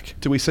left-back.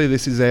 Do we see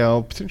this as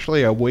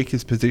potentially our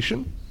weakest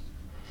position?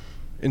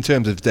 In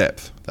terms of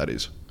depth, that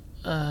is.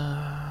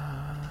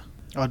 I'd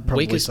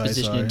probably weakest say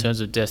position so. in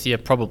terms of depth, yeah,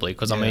 probably.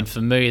 Because, I mean,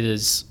 for me,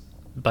 there's,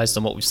 based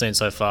on what we've seen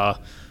so far,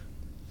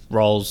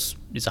 Rolls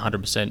is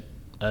 100%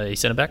 a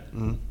centre-back.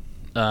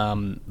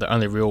 The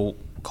only real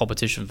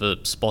competition for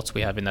spots we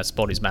have in that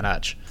spot is Matt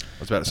Hatch. I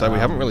was about to say, we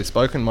haven't really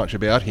spoken much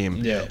about him.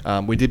 Yeah.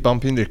 We did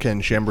bump into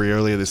Ken Shembry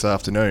earlier this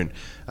afternoon,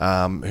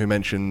 who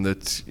mentioned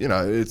that,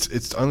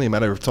 it's only a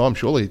matter of time,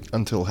 surely,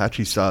 until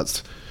Hatchie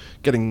starts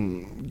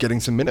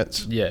getting some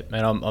minutes. Yeah,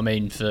 and I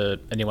mean, for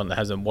anyone that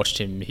hasn't watched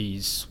him,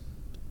 he's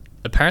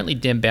apparently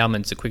Dan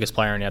Bauman's the quickest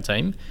player in our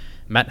team.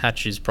 Matt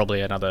Hatch is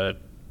probably another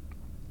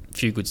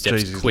few good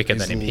steps quicker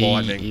than him.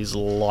 Lightning. He is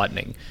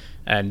lightning.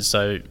 And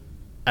so,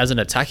 as an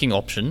attacking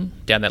option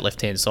down that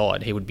left-hand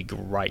side, he would be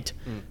great.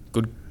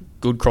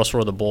 Good crosser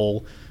of the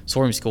ball.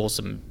 Saw him score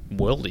some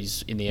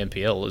worldies in the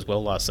NPL as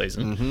well last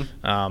season.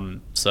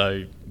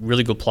 So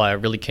really good player.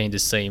 Really keen to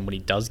see him when he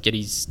does get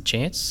his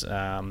chance.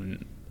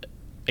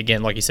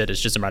 Again, like you said,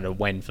 it's just a matter of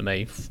when for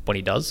me, when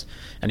he does.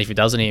 And if he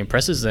does and he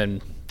impresses,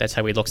 then that's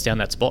how he locks down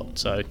that spot.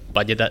 So,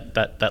 but yeah,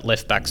 that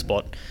left back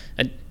spot,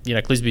 and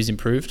Clisby's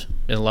improved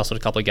in the last sort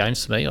of couple of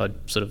games for me. I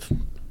sort of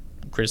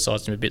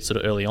criticised him a bit sort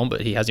of early on,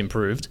 but he has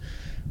improved.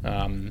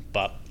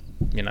 But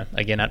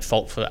again, at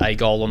fault for a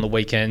goal on the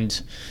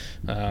weekend.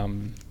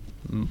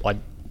 I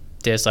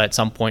dare say at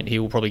some point he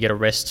will probably get a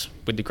rest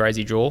with the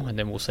crazy draw, and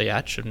then we'll see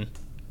Hatch and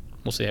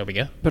we'll see how we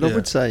go. But I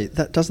would say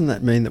doesn't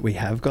that mean that we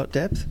have got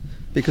depth?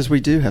 Because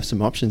we do have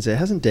some options there.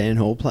 Hasn't Dan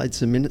Hall played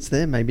some minutes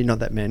there? Maybe not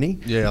that many.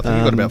 Yeah, I think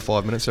he got about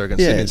 5 minutes there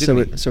against Sydney,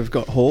 didn't he? So we've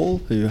got Hall,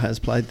 who has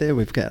played there.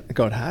 We've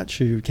got Hatch,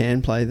 who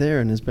can play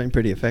there and has been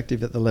pretty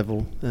effective at the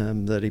level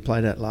that he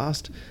played at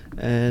last.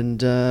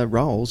 And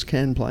Rolls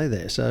can play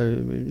there.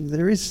 So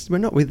we're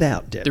not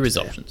without depth. There is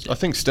there. options. I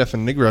think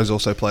Stefan Nigro's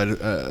also played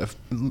a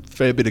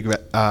fair bit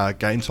of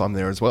game time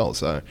there as well.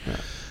 So,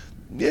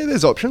 yeah,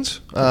 there's options.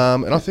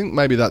 And I think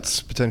maybe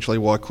that's potentially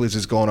why Cliz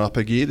has gone up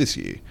a gear this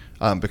year,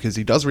 because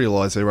he does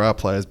realise there are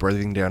players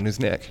breathing down his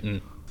neck.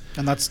 And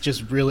that's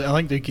just really, I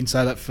think you can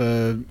say that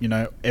for,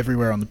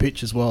 everywhere on the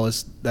pitch as well.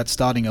 As that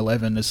starting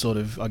 11 has sort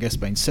of, I guess,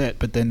 been set,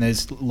 but then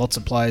there's lots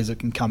of players that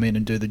can come in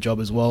and do the job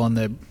as well, and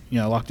they're,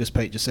 like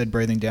Pete just said,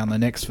 breathing down their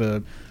necks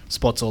for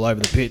spots all over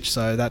the pitch.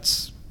 So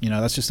that's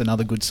just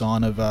another good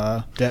sign of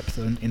depth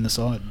in the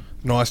side.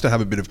 Nice to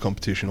have a bit of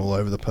competition all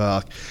over the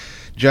park.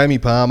 Jamie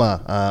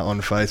Palmer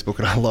on Facebook,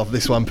 and I love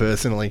this one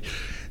personally.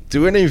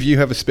 Do any of you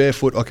have a spare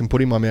foot I can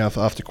put in my mouth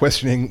after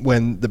questioning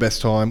when the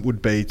best time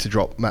would be to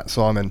drop Matt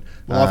Simon?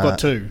 Well, I've got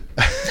 2.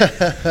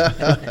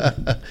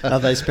 Are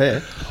they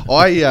spare?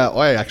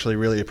 I actually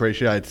really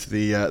appreciate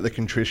the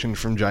contrition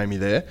from Jamie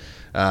there.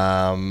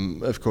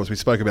 Of course, we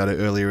spoke about it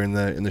earlier in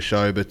the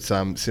show, but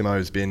Simo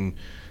has been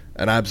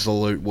an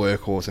absolute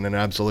workhorse and an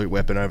absolute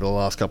weapon over the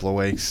last couple of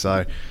weeks.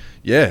 So,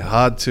 yeah,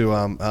 hard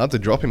to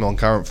drop him on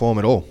current form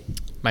at all.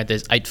 Mate,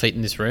 there's 8 feet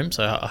in this room,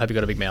 so I hope you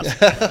got a big mouth.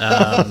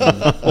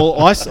 Well,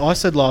 I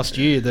said last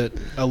year that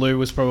Alou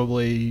was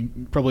probably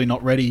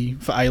not ready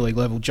for A-League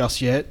level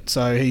just yet,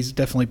 so he's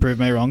definitely proved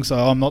me wrong. So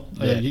I'm not.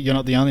 You're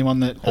not the only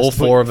one that. All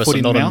 4 of us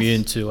are not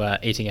immune to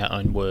eating our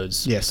own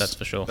words. Yes, that's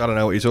for sure. I don't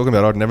know what you're talking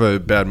about. I'd never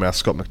badmouth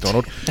Scott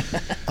McDonald.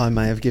 I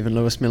may have given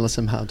Lewis Miller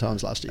some hard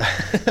times last year.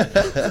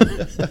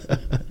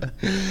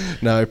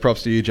 No,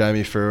 props to you,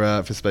 Jamie,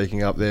 for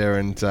speaking up there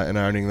and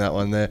owning that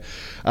one there.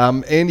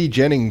 Andy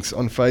Jennings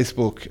on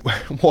Facebook.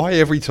 Why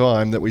every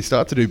time that we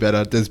start to do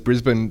better does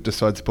Brisbane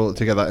decide to pull it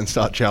together and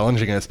start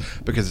challenging us?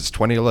 Because it's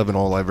 2011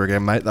 all over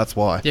again, mate. That's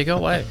why. Yeah, go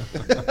away.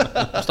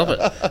 Stop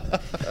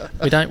it.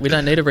 We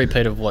don't need a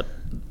repeat of what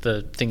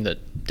the thing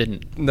that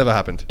didn't Never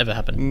happened. ever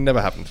happen.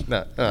 Never happened.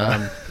 No.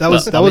 That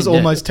was But, I mean,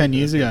 almost 10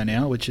 years ago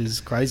now, which is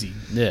crazy.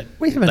 Yeah,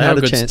 We haven't They are had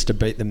a good chance to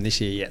beat them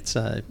this year yet,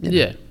 so you know.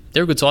 Yeah,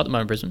 they're a good side at the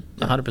moment, Brisbane.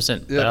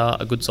 100%. They Yeah. are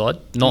a good side.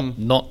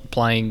 Not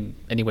playing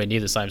anywhere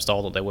near the same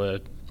style that they were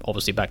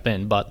obviously back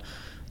then, but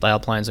they are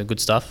playing some good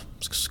stuff,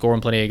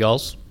 scoring plenty of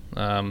goals.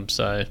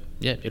 So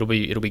yeah, it'll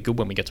be good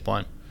when we get to play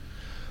 'em.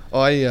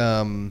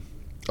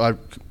 I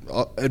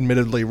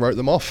admittedly wrote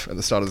them off at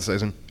the start of the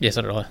season. Yeah,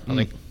 so did I. I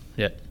think.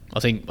 Yeah, I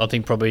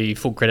think probably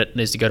full credit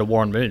needs to go to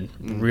Warren Moon.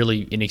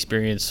 Really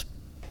inexperienced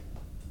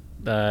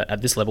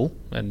at this level,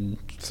 and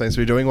Seems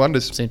to be doing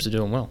wonders. seems to do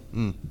them well.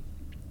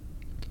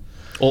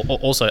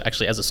 Also,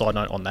 actually, as a side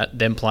note on that,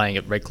 them playing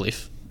at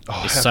Redcliffe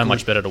Oh, is how so good.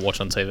 much better to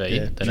watch on TV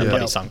Yeah. than a Yeah.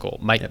 bloody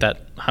Suncorp. Make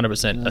that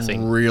 100% a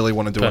thing. Really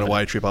want to do an Permanent.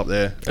 away trip up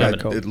there.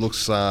 Permanent. It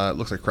looks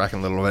like a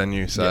cracking little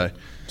venue. So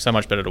So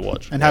much better to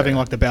watch. And having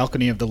like the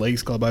balcony of the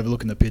Leagues Club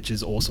overlooking the pitch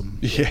is awesome.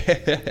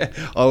 yeah,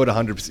 I would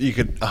 100%. You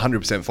could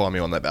 100% find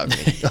me on that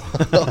balcony.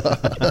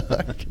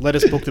 Let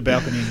us book the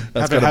balcony.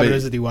 Have it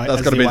as the away. That's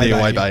as got to be the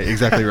away bay. bay.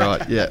 Exactly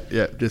right.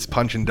 Yeah. Just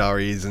punching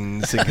durries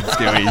and sinking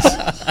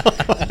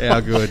stewies.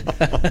 How good.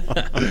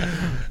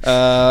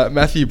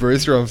 Matthew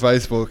Brewster on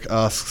Facebook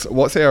asks,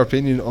 "What's our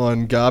opinion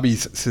on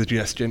Garby's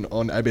suggestion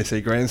on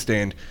ABC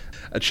Grandstand,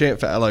 a chant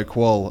for Allo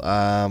Qual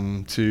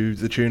to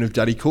the tune of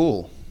Daddy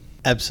Cool?"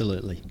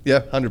 Absolutely.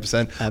 Yeah,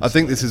 100%. I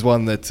think this is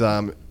one that,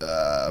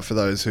 for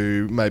those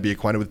who may be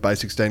acquainted with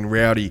Basic Stain,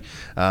 Rowdy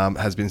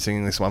has been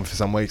singing this one for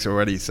some weeks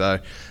already. So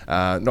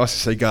nice to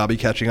see Garby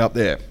catching up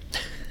there.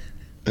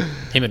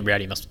 Him and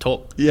Rowdy must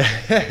talk. Yeah,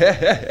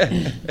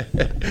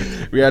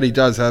 Rowdy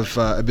does have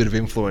a bit of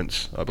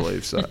influence, I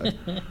believe. So,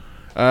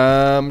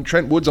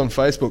 Trent Woods on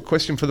Facebook.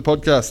 Question for the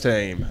podcast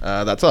team.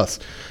 That's us.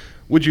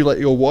 Would you let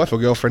your wife or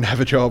girlfriend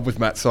have a job with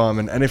Matt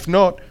Simon? And if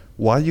not,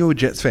 why are you a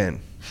Jets fan?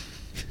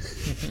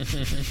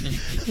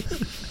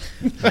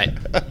 Mate,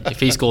 if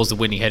he scores the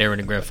winning header in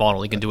a grand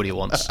final, he can do what he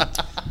wants,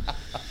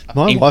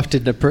 My wife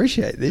didn't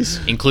appreciate this.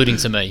 including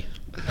to me.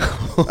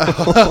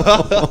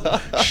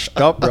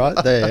 Stop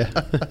right there.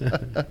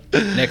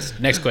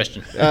 Next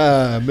question.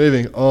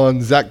 Moving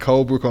on, Zach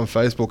Colebrook on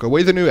Facebook. Are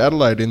we the new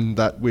Adelaide in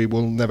that we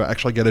will never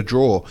actually get a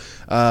draw?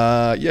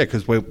 Yeah,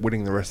 because we're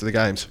winning the rest of the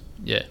games.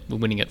 Yeah, we're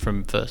winning it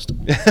from first.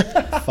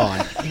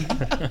 Fine.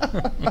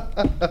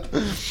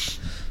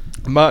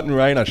 Martin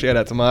Rayner, shout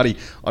out to Marty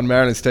on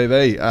Mariners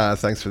TV.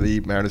 Thanks for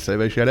the Mariners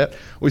TV shout out.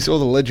 We saw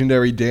the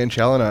legendary Dan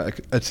Challoner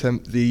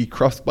attempt the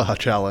crossbar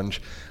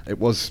challenge. It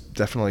was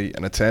definitely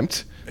an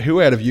attempt.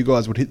 Who out of you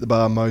guys would hit the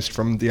bar most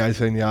from the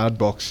 18-yard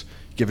box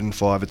given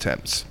 5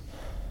 attempts?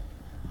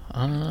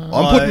 I'm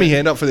putting my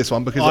hand up for this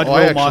one because I'd I rule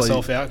actually...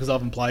 myself out because I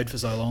haven't played for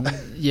so long.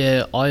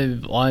 Yeah,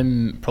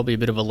 I'm probably a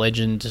bit of a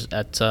legend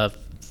at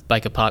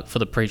Baker Park for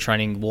the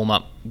pre-training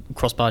warm-up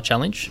crossbar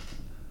challenge.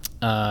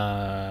 So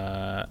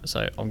I'm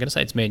going to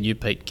say it's me and you,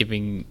 Pete,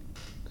 given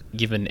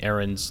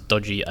Aaron's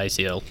dodgy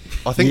ACL.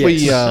 I think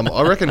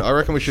I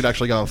reckon we should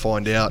actually go and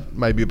find out.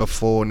 Maybe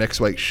before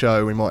next week's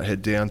show, we might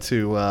head down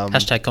to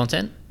Hashtag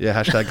content. Yeah,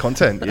 hashtag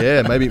content.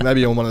 Yeah,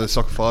 maybe on one of the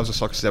Soccer 5s or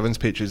Soccer 7s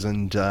pitches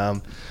and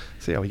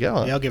see how we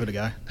go. Yeah, I'll give it a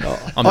go. I'm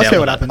I'll down see for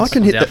what that. happens. I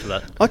can hit down for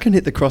that. I can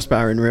hit the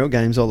crossbar in real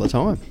games all the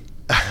time.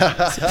 I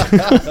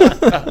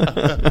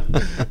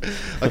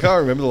can't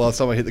remember the last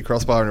time I hit the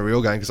crossbar in a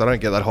real game because I don't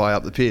get that high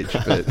up the pitch.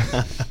 But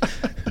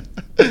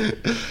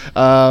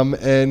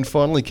and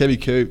finally,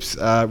 Kevy Coops,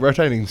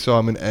 rotating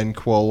Simon and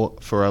Qual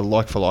for a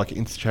like-for-like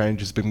interchange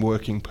has been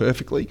working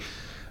perfectly.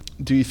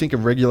 Do you think a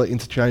regular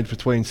interchange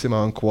between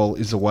Simo and Qual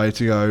is the way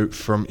to go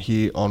from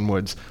here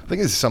onwards? I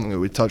think this is something that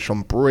we touched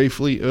on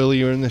briefly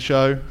earlier in the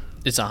show.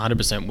 It's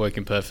 100%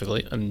 working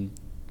perfectly. And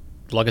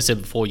like I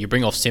said before, you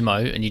bring off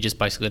Simo and you just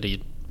basically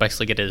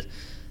get a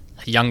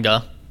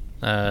younger,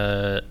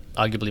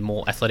 arguably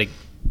more athletic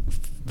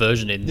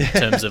version in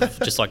terms of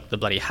just like the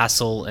bloody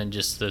hassle and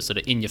just the sort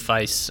of in your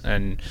face.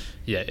 And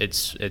yeah,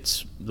 it's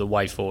the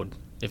way forward.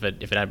 If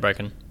it ain't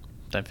broken,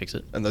 don't fix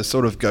it. And those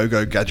sort of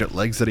go-go gadget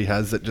legs that he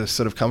has that just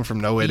sort of come from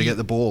nowhere to get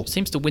the ball.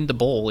 Seems to win the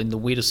ball in the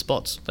weirdest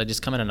spots. They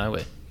just come out of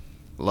nowhere.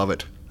 Love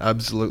it.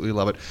 Absolutely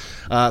love it.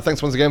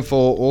 Thanks once again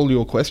for all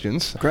your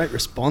questions. Great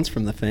response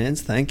from the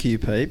fans. Thank you,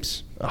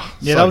 peeps. Oh,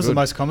 Yeah, so that was good. the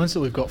most comments that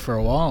we've got for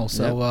a while.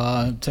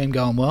 So team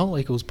going well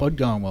equals pod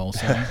going well.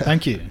 So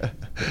thank you.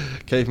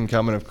 Keep them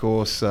coming, of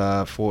course,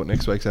 for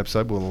next week's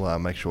episode. We'll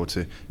make sure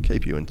to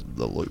keep you in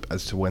the loop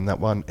as to when that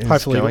one is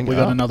Hopefully going we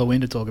got up. another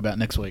win to talk about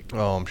next week.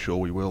 Oh, I'm sure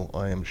we will.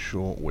 I am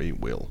sure we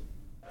will.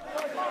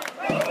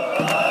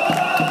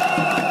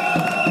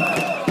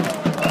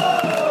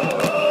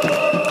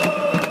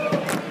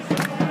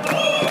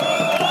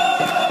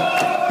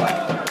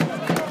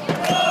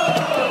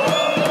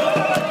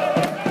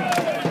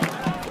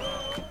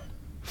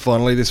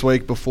 Finally this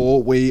week,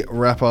 before we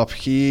wrap up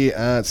here,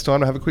 it's time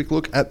to have a quick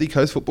look at the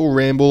Coast Football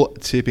Ramble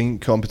tipping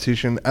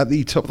competition. At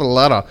the top of the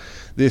ladder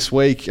this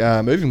week,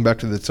 moving back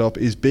to the top,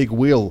 is Big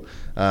Will.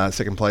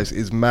 Second place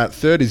is Matt.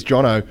 Third is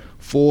Jono.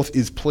 Fourth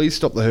is Please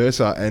Stop the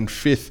Hearser. And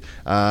fifth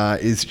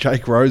is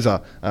Jake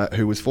Rosa,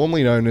 who was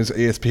formerly known as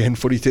ESPN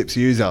Footy Tips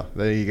user.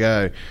 There you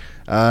go.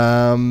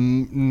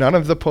 None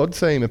of the pod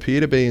team appear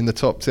to be in the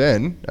top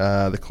 10.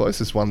 The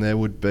closest one there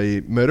would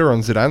be Murder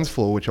on Zidane's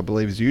Floor, which I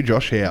believe is you,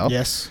 Josh Howe.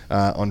 Yes.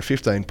 On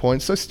 15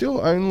 points. So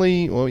still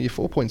only, well, you're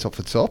 4 points off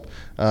the top.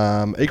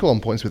 Equal on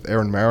points with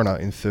Aaron Mariner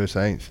in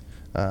 13th.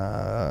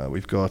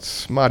 We've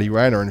got Marty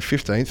Rayner in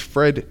 15th,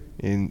 Fred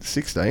in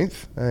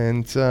 16th,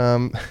 and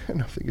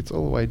I think it's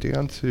all the way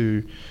down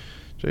to...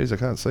 Jeez, I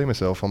can't see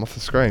myself. I'm off the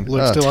screen.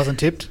 Luke still hasn't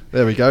tipped.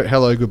 There we go.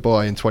 Hello,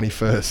 goodbye in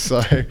 21st.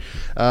 So,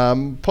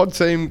 pod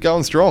team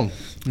going strong.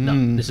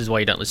 No, this is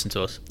why you don't listen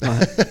to us.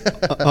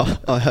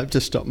 I hope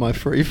to stop my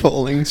free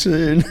falling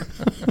soon.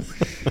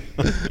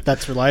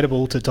 That's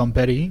relatable to Tom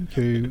Petty,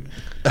 who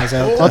has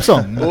our club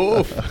song.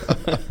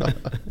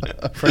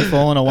 Free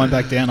Falling, I Won't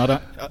Back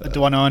Down.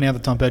 Do I know any other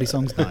Tom Petty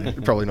songs? No.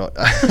 Probably not.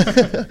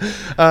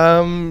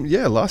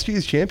 Last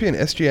year's champion,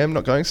 SGM,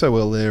 not going so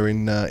well there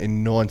in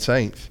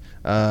 19th.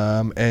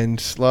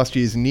 And last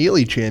year's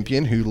nearly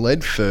champion, who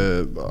led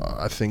for,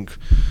 I think,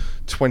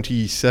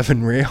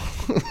 27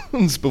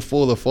 rounds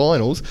before the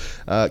finals,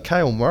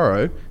 Cale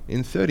Morrow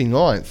in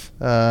 39th.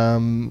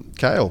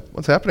 Cale,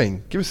 what's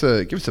happening? Give us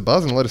a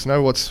buzz and let us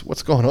know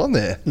what's going on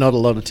there. Not a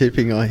lot of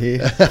tipping, I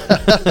hear.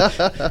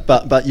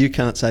 but you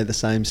can't say the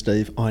same,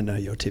 Steve. I know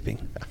you're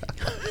tipping.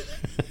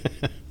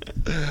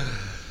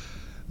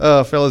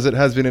 Fellas, it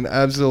has been an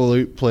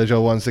absolute pleasure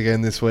once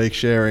again this week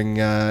sharing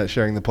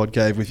the pod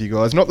cave with you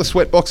guys. Not the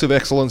sweatbox of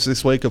excellence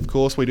this week, of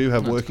course. We do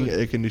have working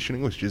air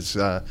conditioning, which is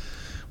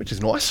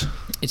nice.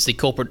 It's the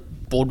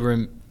corporate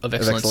boardroom of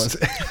excellence.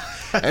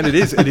 And it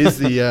is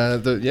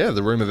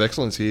the room of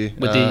excellence here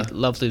with the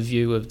lovely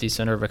view of the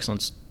Centre of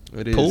Excellence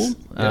pool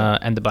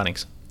and the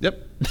Bunnings.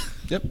 Yep.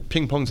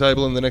 Ping pong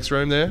table in the next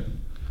room there.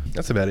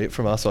 That's about it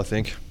from us, I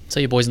think. See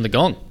you boys in the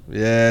gong.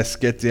 Yes,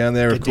 get down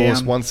there, of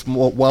course.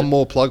 One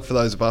more plug for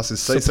those of us is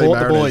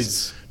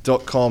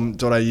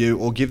ccmariners.com.au,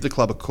 or give the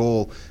club a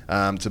call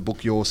to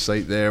book your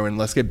seat there, and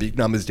let's get big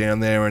numbers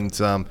down there and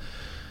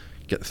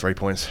get the 3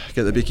 points.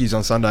 Get the bickies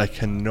on Sunday.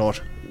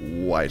 Cannot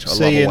wait.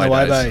 See you in the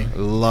away day.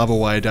 Love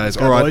away days.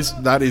 Go, all right, boys.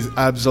 That is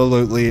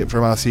absolutely it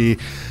from us here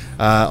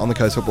on the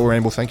Coast Football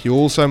Ramble. Thank you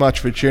all so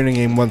much for tuning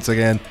in once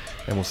again,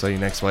 and we'll see you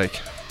next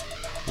week.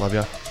 Love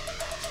ya.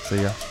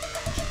 See ya.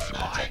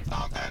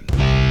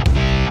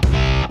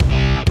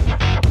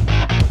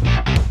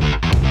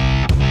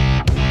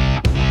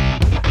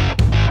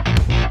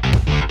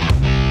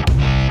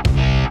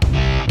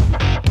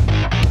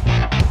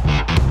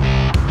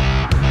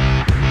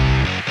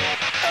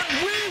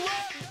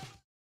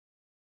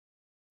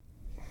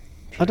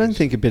 I don't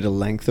think a bit of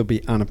length will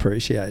be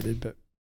unappreciated, but...